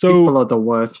 So people are the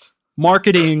worst.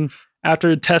 Marketing,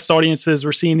 after test audiences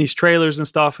were seeing these trailers and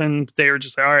stuff, and they were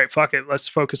just like, all right, fuck it, let's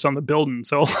focus on the building.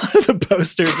 So a lot of the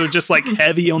posters are just like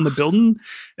heavy on the building,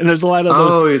 and there's a lot of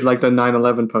those. Oh, like the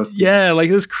 9/11 poster. Yeah, like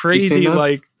this crazy,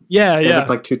 like yeah. Look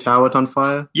like two towers on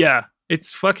fire. Yeah,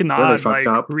 it's fucking really odd, fucked like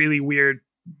up. Really weird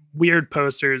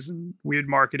posters and weird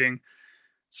marketing.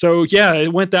 So yeah,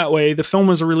 it went that way. The film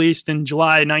was released in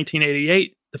July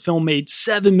 1988. The film made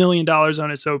 $7 million on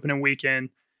its opening weekend,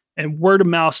 and word of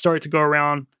mouth started to go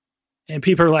around, and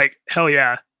people are like, hell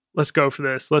yeah, let's go for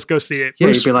this. Let's go see it. Yeah,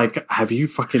 you'd be like, have you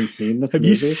fucking seen this movie?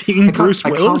 You seen Bruce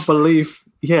Willis?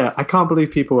 I can't believe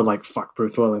people were like, fuck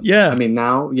Bruce Willis. Yeah. I mean,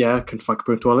 now, yeah, can fuck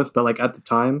Bruce Willis, but like at the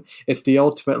time, it's the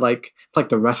ultimate, like, it's like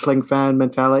the wrestling fan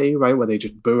mentality, right? Where they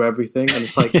just boo everything. And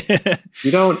it's like,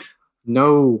 you don't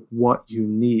know what you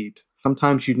need.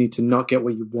 Sometimes you need to not get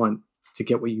what you want to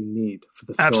get what you need for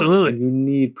the story. Absolutely. And you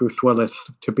need Bruce Willis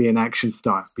to be an action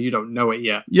star, but you don't know it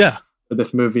yet. Yeah. But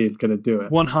this movie is going to do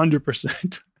it.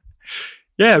 100%.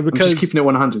 Yeah, because... I'm just keeping it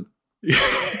 100.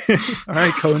 All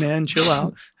right, Conan, chill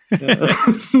out.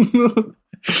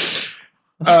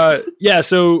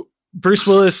 So Bruce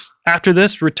Willis, after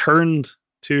this, returned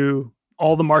to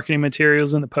all the marketing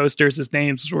materials and the posters. His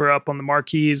names were up on the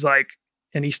marquees,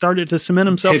 and he started to cement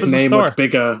himself as a star. His name was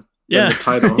bigger than the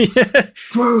title.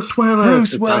 Bruce Willis.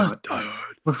 Bruce Willis died.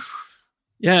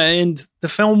 Yeah, and the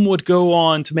film would go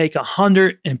on to make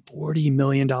 $140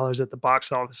 million at the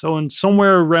box office. So in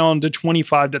somewhere around a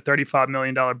 $25 to $35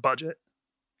 million budget.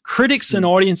 Critics and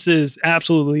audiences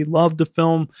absolutely loved the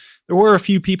film. There were a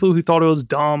few people who thought it was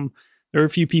dumb. There were a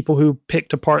few people who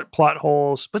picked apart plot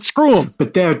holes, but screw them.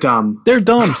 But they're dumb. They're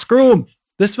dumb. Screw them.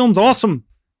 This film's awesome.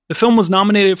 The film was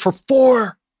nominated for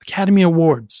 4 Academy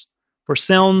Awards for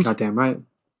sound, goddamn right,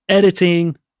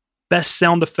 editing, best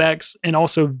sound effects, and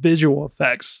also visual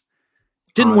effects.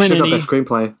 Didn't win any. Best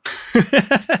screenplay.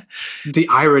 The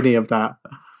irony of that.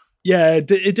 Yeah, it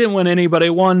didn't win any, but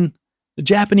it won the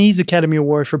Japanese Academy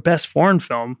Award for best foreign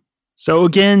film. So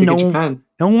again, no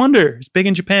wonder it's big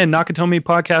in Japan. Nakatomi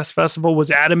Podcast Festival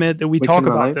was adamant that we talk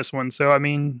about this one. So I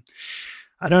mean,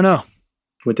 I don't know.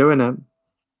 We're doing it.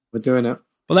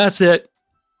 Well, that's it.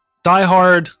 Die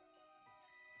Hard.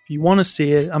 If you want to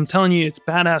see it, I'm telling you, it's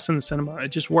badass in the cinema. It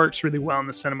just works really well in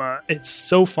the cinema. It's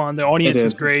so fun. The audience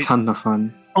is great. A ton of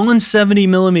fun. On 70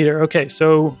 millimeter. Okay,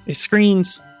 so it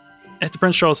screens at the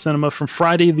Prince Charles Cinema from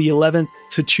Friday the 11th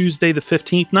to Tuesday the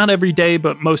 15th. Not every day,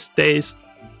 but most days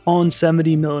on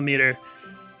 70 millimeter.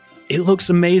 It looks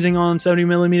amazing on 70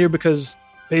 millimeter because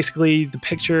basically the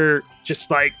picture just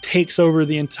takes over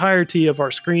the entirety of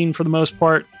our screen for the most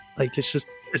part. It's just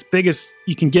as big as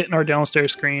you can get in our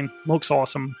downstairs screen. Looks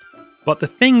awesome. But the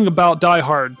thing about Die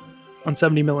Hard on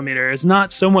 70 millimeter is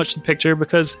not so much the picture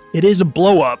because it is a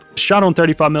blow up. Shot on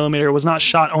 35 millimeter was not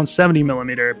shot on 70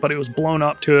 millimeter, but it was blown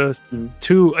up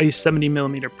to a 70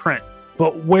 millimeter print.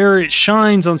 But where it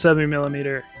shines on 70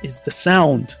 millimeter is the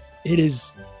sound. It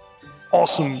is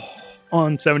awesome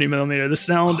on 70 millimeter. The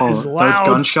sound is loud. Those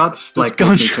gunshots, Those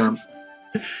gunshots.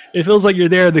 It feels like you're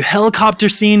there. The helicopter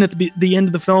scene at the end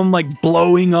of the film, like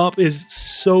blowing up, is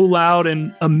so loud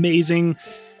and amazing.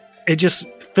 It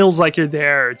just feels like you're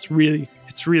there. It's really,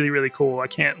 really cool. I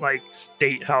can't like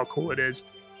state how cool it is.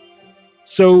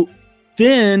 So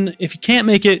then, if you can't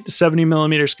make it to 70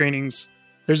 millimeter screenings,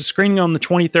 there's a screening on the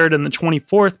 23rd and the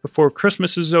 24th before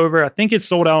Christmas is over. I think it's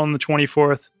sold out on the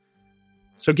 24th.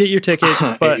 So get your tickets.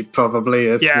 But it probably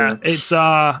is. Yeah, it's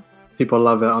people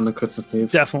love it on the Christmas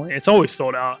Eve. Definitely. It's always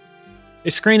sold out.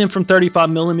 It's screening from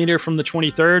 35 millimeter from the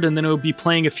 23rd, and then it'll be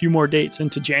playing a few more dates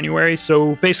into January.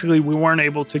 So basically, we weren't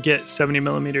able to get 70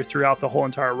 millimeter throughout the whole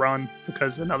entire run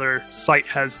because another site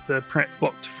has the print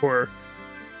booked for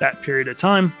that period of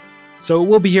time. So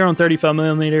we'll be here on 35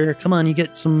 millimeter. Come on, you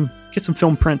get some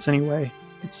film prints anyway.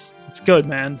 It's good,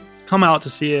 man. Come out to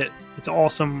see it. It's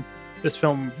awesome. This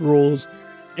film rules.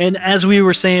 And as we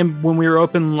were saying when we were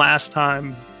open last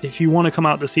time, if you want to come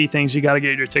out to see things, you got to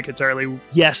get your tickets early.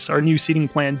 Yes, our new seating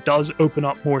plan does open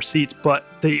up more seats, but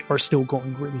they are still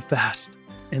going really fast,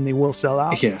 and they will sell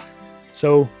out. Yeah.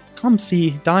 So come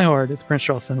see Die Hard at the Prince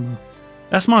Charles Cinema.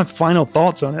 That's my final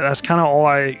thoughts on it. That's kind of all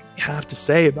I have to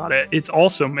say about it. It's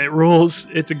awesome. It rules.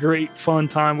 It's a great, fun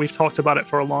time. We've talked about it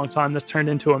for a long time. This turned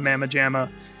into a Mamma Jamma.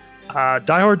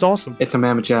 Die Hard's awesome. It's a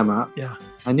Mamma Jamma. Yeah.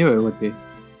 I knew it would be.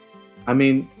 I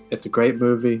mean, it's a great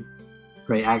movie.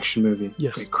 Great action movie.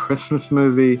 Yes. Great Christmas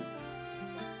movie.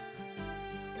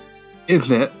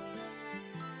 Isn't it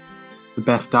the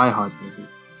best Die Hard movie?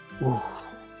 Ooh.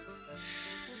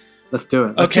 Let's do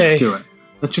it. Let's just do it.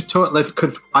 Let's just talk.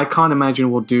 I can't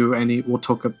imagine we'll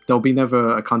talk. There'll be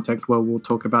never a context where we'll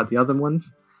talk about the other one.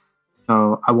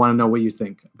 So I want to know what you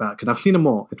think about it, because I've seen them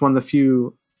all. It's one of the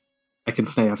few I can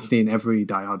say I've seen every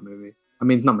Die Hard movie. I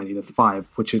mean, not many. There's 5,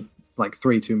 which is like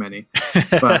 3 too many.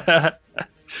 But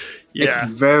yeah,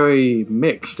 it's very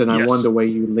mixed, and I wonder where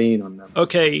you lean on them.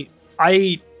 Okay,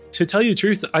 to tell you the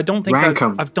truth, I don't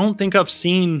think I've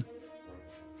seen.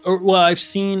 I've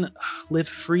seen Live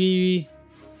Free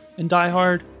and Die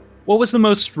Hard. What was the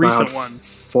most recent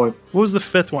one? What was the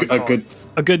 5th one?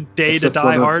 A Good Day to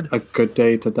Die Hard. A Good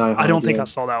Day to Die Hard. I don't think I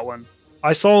saw that one.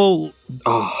 I saw.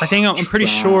 I'm pretty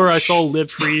sure I saw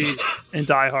Live Free and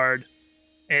Die Hard,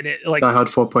 and it like Die Hard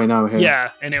 4.0 here.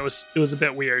 Yeah, and it was a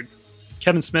bit weird.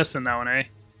 Kevin Smith's in that one, eh?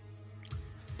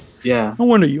 Yeah. No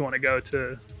wonder you want to go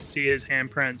to see his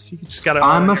handprints. You just got to.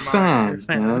 I'm a fan.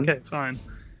 Man. Okay, fine.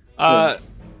 All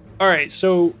right,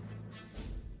 so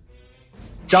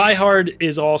Die Hard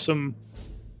is awesome.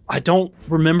 I don't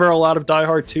remember a lot of Die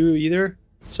Hard 2 either,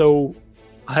 so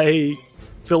I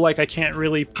feel like I can't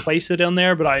really place it in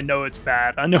there, but I know it's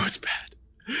bad.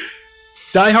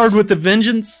 Die Hard with a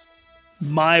Vengeance,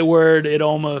 my word, it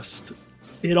almost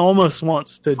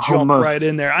wants to jump right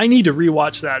in there. I need to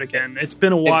rewatch that again. It's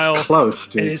been a while. It's close,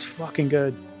 dude. It is fucking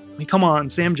good. I mean, come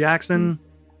on, Sam Jackson.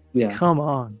 Yeah. Come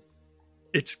on.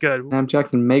 It's good. Sam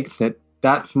Jackson makes it.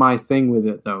 That's my thing with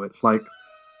it, though. It's like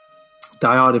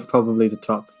Die Hard is probably the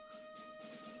top.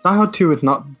 Die Hard 2 is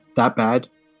not that bad,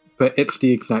 but it's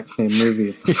the exact same movie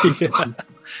as the first one.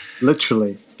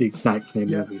 Literally the exact same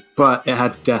movie. But it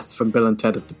had death from Bill and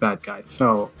Ted as the bad guy.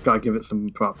 So, gotta give it some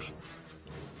props.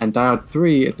 And Die Hard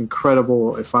 3, it's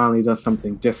incredible. It finally does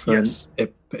something different. Yes.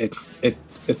 Die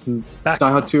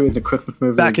Hard 2 is a Christmas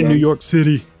movie. Back in New York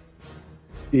City.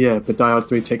 Yeah, but Die Hard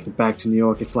 3 takes it back to New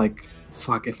York. It's like,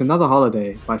 fuck, it's another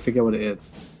holiday, but I forget what it is.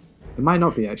 It might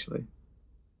not be, actually.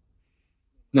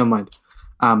 Never mind.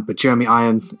 But Jeremy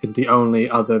Irons is the only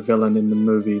other villain in the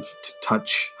movie to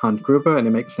touch Hans Gruber, and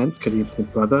it makes sense because he's his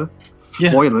brother.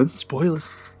 Yeah.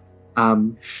 Spoilers.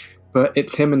 But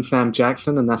it's him and Sam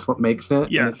Jackson, and that's what makes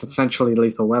it. Yeah. And it's essentially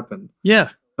Lethal Weapon. Yeah.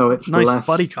 So it's nice less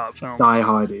buddy cop film. Die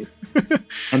Hardy.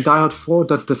 And Die Hard 4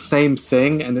 does the same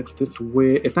thing, and it's this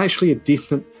weird. It's actually a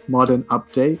decent modern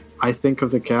update, I think,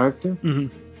 of the character. Mm-hmm.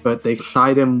 But they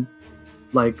side him,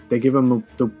 like, they give him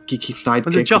the geeky sidekick.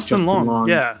 Was it Justin Long?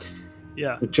 Yeah.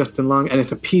 With Justin Long, and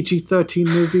it's a PG-13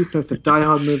 movie, so it's a Die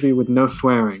Hard movie with no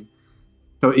swearing.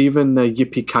 So even the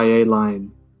yippee-ki-yay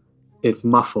line is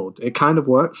muffled. It kind of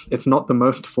works. It's not the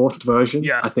most forced version.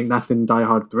 Yeah. I think that's in Die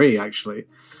Hard 3, actually,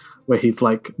 where he'd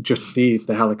like just see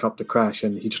the helicopter crash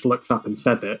and he just looked up and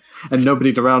said it, and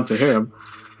nobody's around to hear him.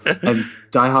 And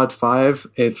Die Hard 5,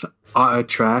 it's utter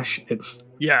trash. It's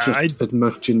just the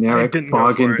most generic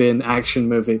bargain bin action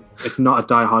movie. It's not a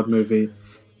Die Hard movie.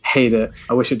 Hate it.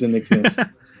 I wish it didn't exist.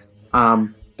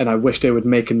 And I wish they would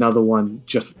make another one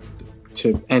just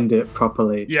to end it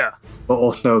properly. Yeah. But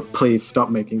also, please stop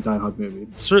making Die Hard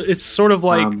movies. So it's sort of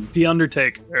like The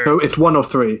Undertaker. So it's 1 or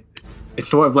 3. It's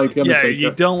sort of like The Undertaker. Yeah,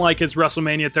 you don't like his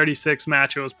WrestleMania 36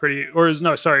 match. It was pretty...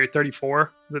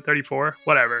 34. Is it 34?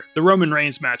 Whatever. The Roman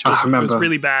Reigns match. It was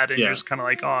really bad, and you're just kind of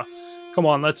like, oh, come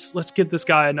on, let's get this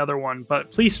guy another one.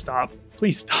 But please stop.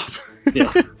 Please stop.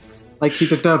 Yeah. Like, he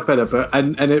deserved better, but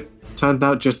and it turned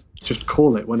out just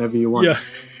call it whenever you want. Yeah.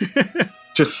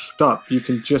 Just stop. You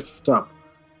can just stop.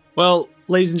 Well,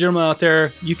 ladies and gentlemen out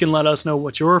there, you can let us know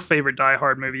what your favorite Die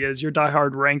Hard movie is, your Die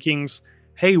Hard rankings.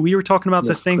 Hey, we were talking about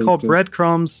this thing called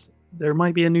Breadcrumbs. There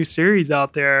might be a new series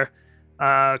out there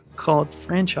called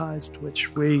Franchised,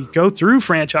 which we go through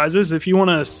franchises. If you want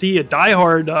to see a Die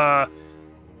Hard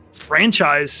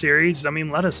franchise series, I mean,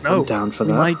 let us know. I'm down for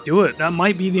we that. Might do it. That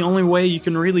might be the only way you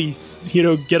can really,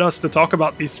 get us to talk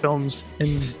about these films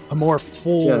in a more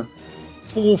full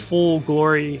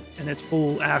glory and its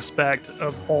full aspect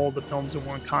of all the films in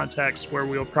one context, where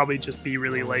we'll probably just be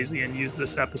really lazy and use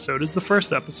this episode as the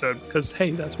first episode because,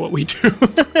 hey, that's what we do.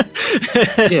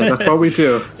 Yeah, that's what we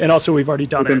do. And also, we've already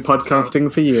done We've been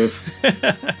podcasting for you.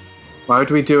 Why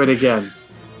would we do it again?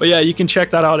 But yeah, you can check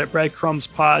that out at Breadcrumbs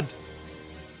Pod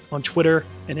on Twitter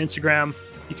and Instagram.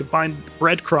 You can find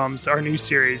Breadcrumbs, our new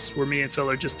series, where me and Phil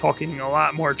are just talking a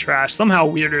lot more trash, somehow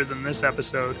weirder than this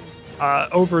episode,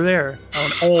 over there on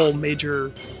all major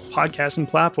podcasting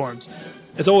platforms.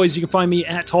 As always, you can find me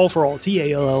at Tall for All,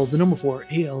 TALL, the number 4,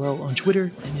 ALL, on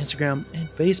Twitter and Instagram and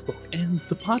Facebook. And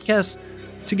the podcast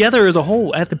together as a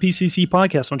whole at the PCC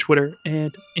Podcast on Twitter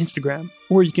and Instagram.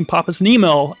 Or you can pop us an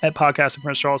email at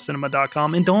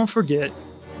podcast@PrinceCharlesCinema.com. And don't forget,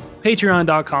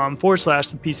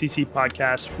 patreon.com/the PCC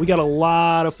Podcast. We got a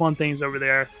lot of fun things over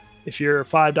there. If you're a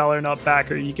 $5 and up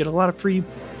backer, you get a lot of free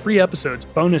episodes,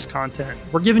 bonus content.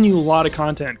 We're giving you a lot of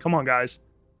content. Come on, guys.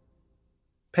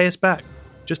 Pay us back.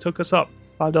 Just hook us up.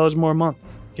 $5 more a month.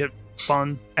 Get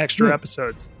fun, extra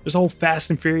episodes. There's a whole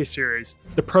Fast and Furious series.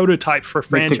 The prototype for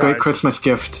franchise. Makes a great Christmas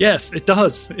gift. Yes, it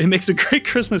does. It makes a great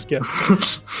Christmas gift.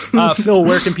 Phil,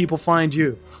 where can people find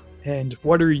you? And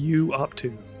what are you up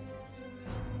to?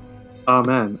 Oh,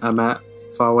 man. I'm at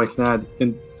FarAwayNad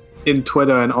in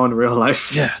Twitter and on real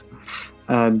life. Yeah.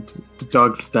 And the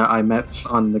dog that I met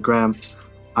on the gram.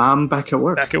 I'm back at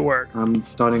work. I'm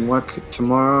starting work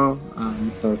tomorrow.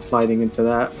 So sliding into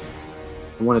that.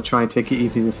 I want to try and take it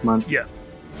easy this month. Yeah.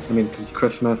 I mean, because it's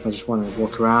Christmas, I just want to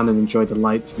walk around and enjoy the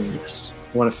lights. And yes.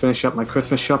 I want to finish up my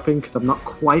Christmas shopping because I'm not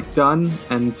quite done,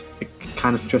 and it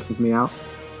kind of stresses me out.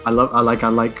 I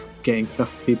like getting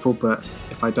stuff for people, but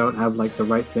if I don't have like the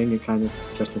right thing, it kind of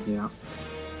stresses me out.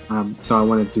 So I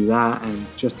want to do that and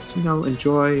just,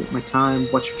 enjoy my time,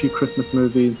 watch a few Christmas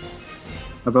movies.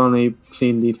 I've only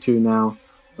seen these 2 now,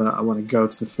 but I want to go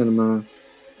to the cinema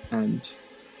and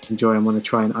enjoy. I want to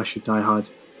try and usher Die Hard,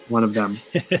 one of them,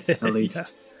 at least. Yeah.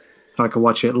 So I can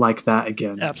watch it like that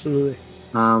again. Absolutely.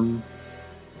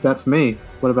 That's me.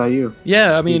 What about you?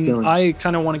 Yeah, I mean, I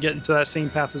kind of want to get into that same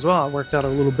path as well. I worked out a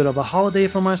little bit of a holiday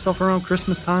for myself around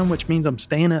Christmas time, which means I'm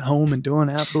staying at home and doing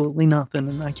absolutely nothing,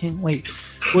 and I can't wait.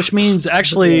 Which means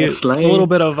actually a little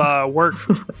bit of work,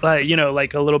 like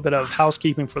a little bit of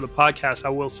housekeeping for the podcast. I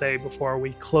will say before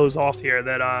we close off here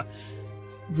that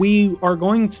we are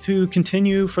going to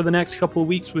continue for the next couple of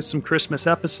weeks with some Christmas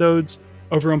episodes.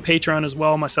 Over on Patreon as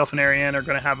well, myself and Ariane are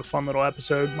going to have a fun little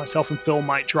episode. Myself and Phil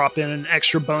might drop in an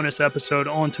extra bonus episode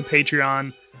onto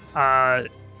Patreon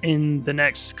in the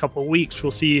next couple of weeks.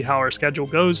 We'll see how our schedule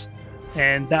goes.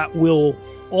 And that will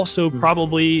also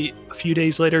probably a few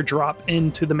days later drop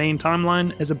into the main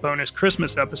timeline as a bonus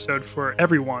Christmas episode for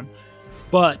everyone.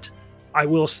 But I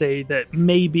will say that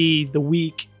maybe the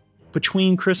week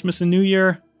between Christmas and New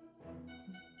Year,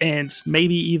 and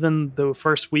maybe even the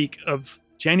first week of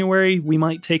January, we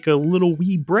might take a little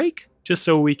wee break just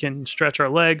so we can stretch our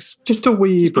legs. Just a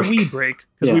wee break.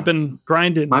 Because we've been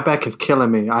grinding. My back is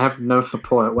killing me. I have no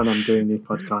support when I'm doing these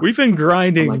podcasts. We've been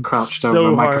grinding so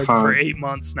hard microphone for 8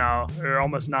 months now, or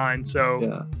almost 9.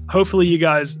 So hopefully you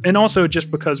guys, and also just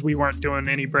because we weren't doing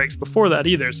any breaks before that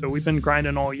either. So we've been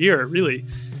grinding all year, really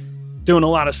doing a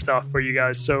lot of stuff for you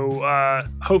guys. So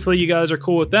hopefully you guys are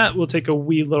cool with that. We'll take a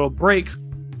wee little break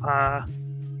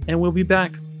and we'll be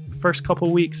back first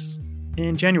couple weeks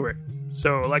in January.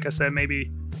 So like I said,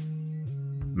 maybe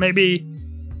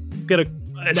get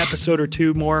an episode or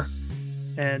 2 more,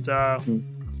 and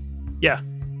enjoy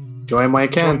them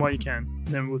while you can.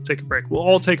 Then we'll take a break. We'll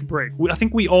all take a break. I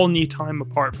think we all need time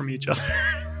apart from each other.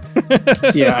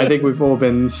 Yeah, I think we've all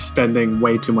been spending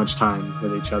way too much time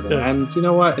with each other, and you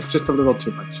know what? It's just a little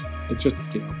too much. It's just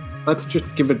Let's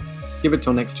just give it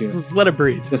till next year. Just let it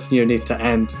breathe. This year needs to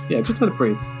end. Yeah, just let it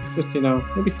breathe. Just,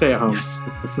 maybe stay at home. Yes.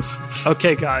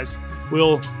 Okay, guys.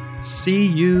 We'll see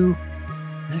you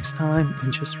next time.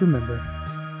 And just remember,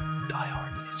 Die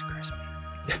Hard is crispy.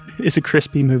 It's a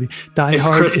crispy movie. Die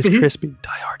Hard is crispy.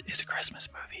 Die Hard is a Christmas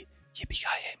movie.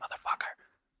 Yippee-ki-yay, motherfucker.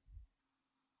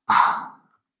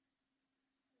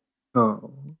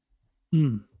 Oh.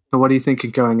 So what do you think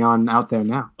is going on out there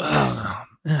now?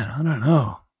 Man, I don't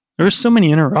know. There were so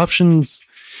many interruptions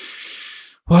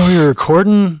while we were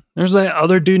recording. There's that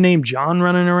other dude named John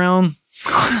running around.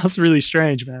 That's really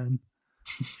strange, man.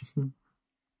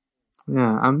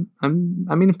 Yeah,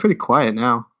 I'm pretty quiet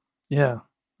now. Yeah.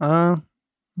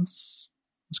 Let's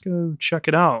go check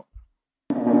it out.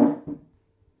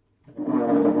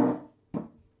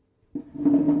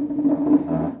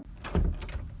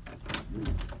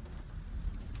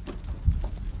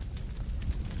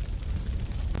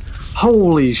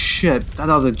 Holy shit, that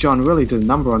other John really did a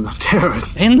number on the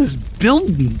terrorists. And this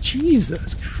building,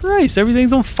 Jesus Christ,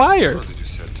 everything's on fire. What did you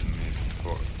say to me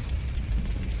before?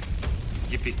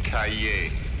 Yippee-ki-yay,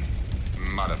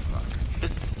 motherfucker.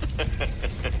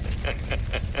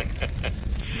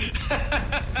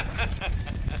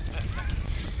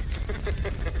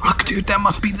 Look, dude, that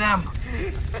must be them.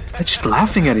 They're just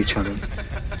laughing at each other.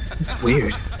 It's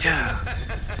weird. Yeah.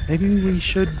 Maybe we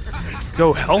should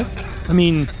go help? I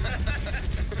mean,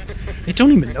 they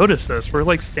don't even notice us. We're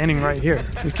like standing right here.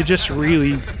 We could just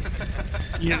we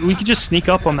could just sneak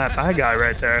up on that bad guy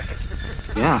right there.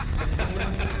 Yeah.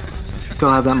 Still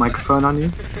have that microphone on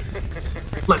you?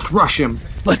 Let's rush him.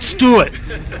 Let's do it.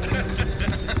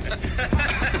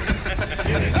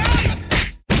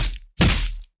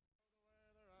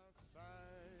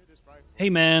 Hey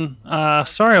man,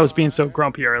 sorry I was being so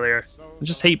grumpy earlier. I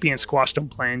just hate being squashed on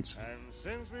planes.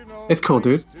 It's cool,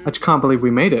 dude. I just can't believe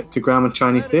we made it to Grauman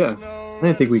Chinese Theater. I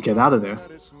didn't think we'd get out of there.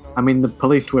 I mean, the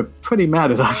police were pretty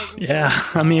mad at us. Yeah,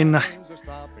 I mean,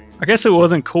 I guess it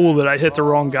wasn't cool that I hit the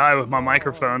wrong guy with my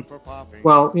microphone.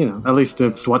 Well, at least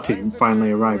the SWAT team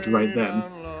finally arrived right then.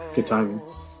 Good timing.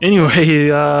 Anyway,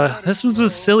 this was a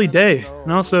silly day.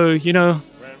 And also,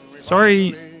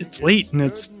 sorry it's late and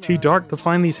it's too dark to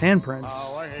find these handprints.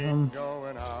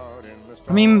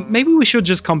 I mean, maybe we should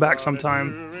just come back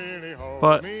sometime.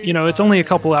 But, it's only a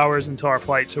couple hours until our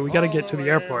flight, so we gotta get to the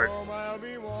airport.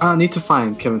 I need to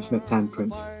find Kevin Smith's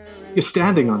handprint. You're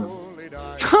standing on him.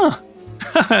 Huh.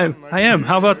 I am.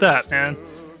 How about that, man?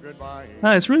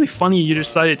 It's really funny you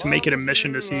decided to make it a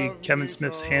mission to see Kevin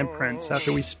Smith's handprints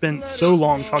after we spent so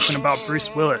long talking about Bruce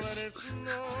Willis.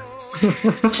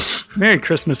 Merry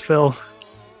Christmas, Phil.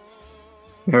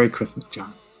 Merry Christmas,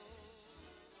 John.